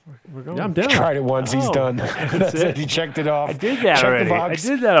on. We're going. Yeah, I'm down. He tried it once. He's done. That's it. He checked it off. I did that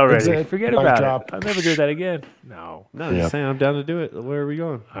already. Forget about it. I'll never do that again. No. No, just saying I'm down to do it. Where are we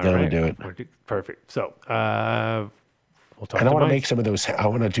going? Down to do it. Perfect. So, we'll talk. And I want to make some of those. I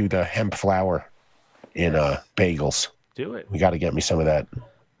want to do the hemp flour in bagels. Do it. We got to get me some of that.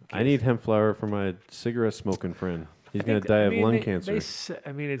 I need hemp flour for my cigarette smoking friend. He's going to die of lung cancer. It's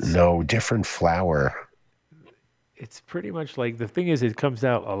no different flour. It's pretty much like the thing is, it comes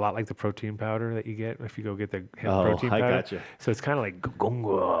out a lot like the protein powder that you get if you go get the hemp protein powder. I gotcha. So it's kind of like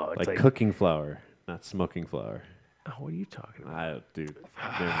gongo. Like cooking flour, not smoking flour. Oh, what are you talking about? Dude,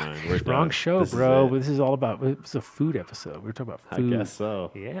 never mind. We're wrong done. show, bro. This is all about. It's a food episode. We were talking about food. I guess so.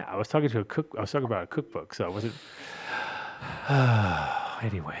 Yeah, I was talking about a cookbook, so I wasn't.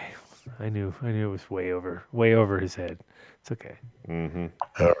 Anyway, I knew it was way over his head. It's okay. Mm-hmm.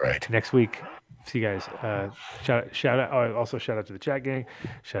 All right. Next week, see you guys. Shout out. Oh, also shout out to the chat gang.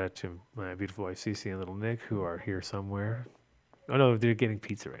 Shout out to my beautiful wife Cece and little Nick, who are here somewhere. Oh no, they're getting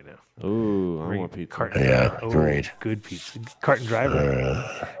pizza right now. Ooh, I want pizza. Great. Good pizza. Carton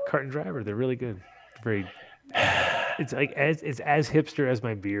driver. They're really good. Very. It's like it's as hipster as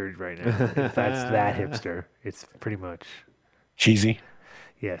my beard right now. If that's that hipster. It's pretty much cheesy.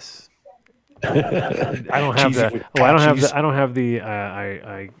 Yes. I don't have the. Well, I don't have the.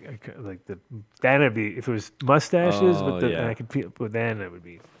 I like the. Then it'd be if it was mustaches, and I could feel. But then it would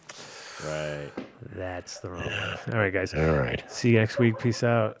be. Right. That's the wrong one. All right, guys. All right. See you next week. Peace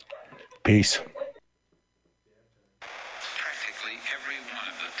out. Peace. Practically every one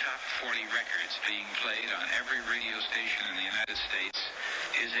of the top 40 records being played on every radio station in the United States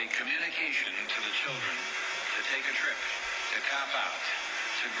is a communication to the children to take a trip, to cop out,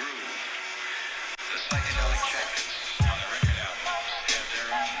 to groove. The psychedelic jackets on the record albums have their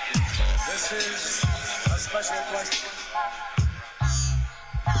own hidden. This is a special question.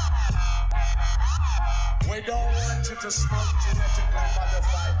 We don't want you to smoke genetically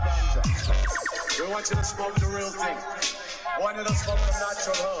modified ganja. We want you to smoke the real thing. We want you to smoke the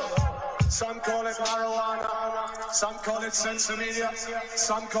natural herb. Some call it marijuana, some call it sensimedia,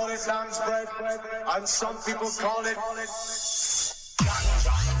 some call it lamb's bread, and some people call it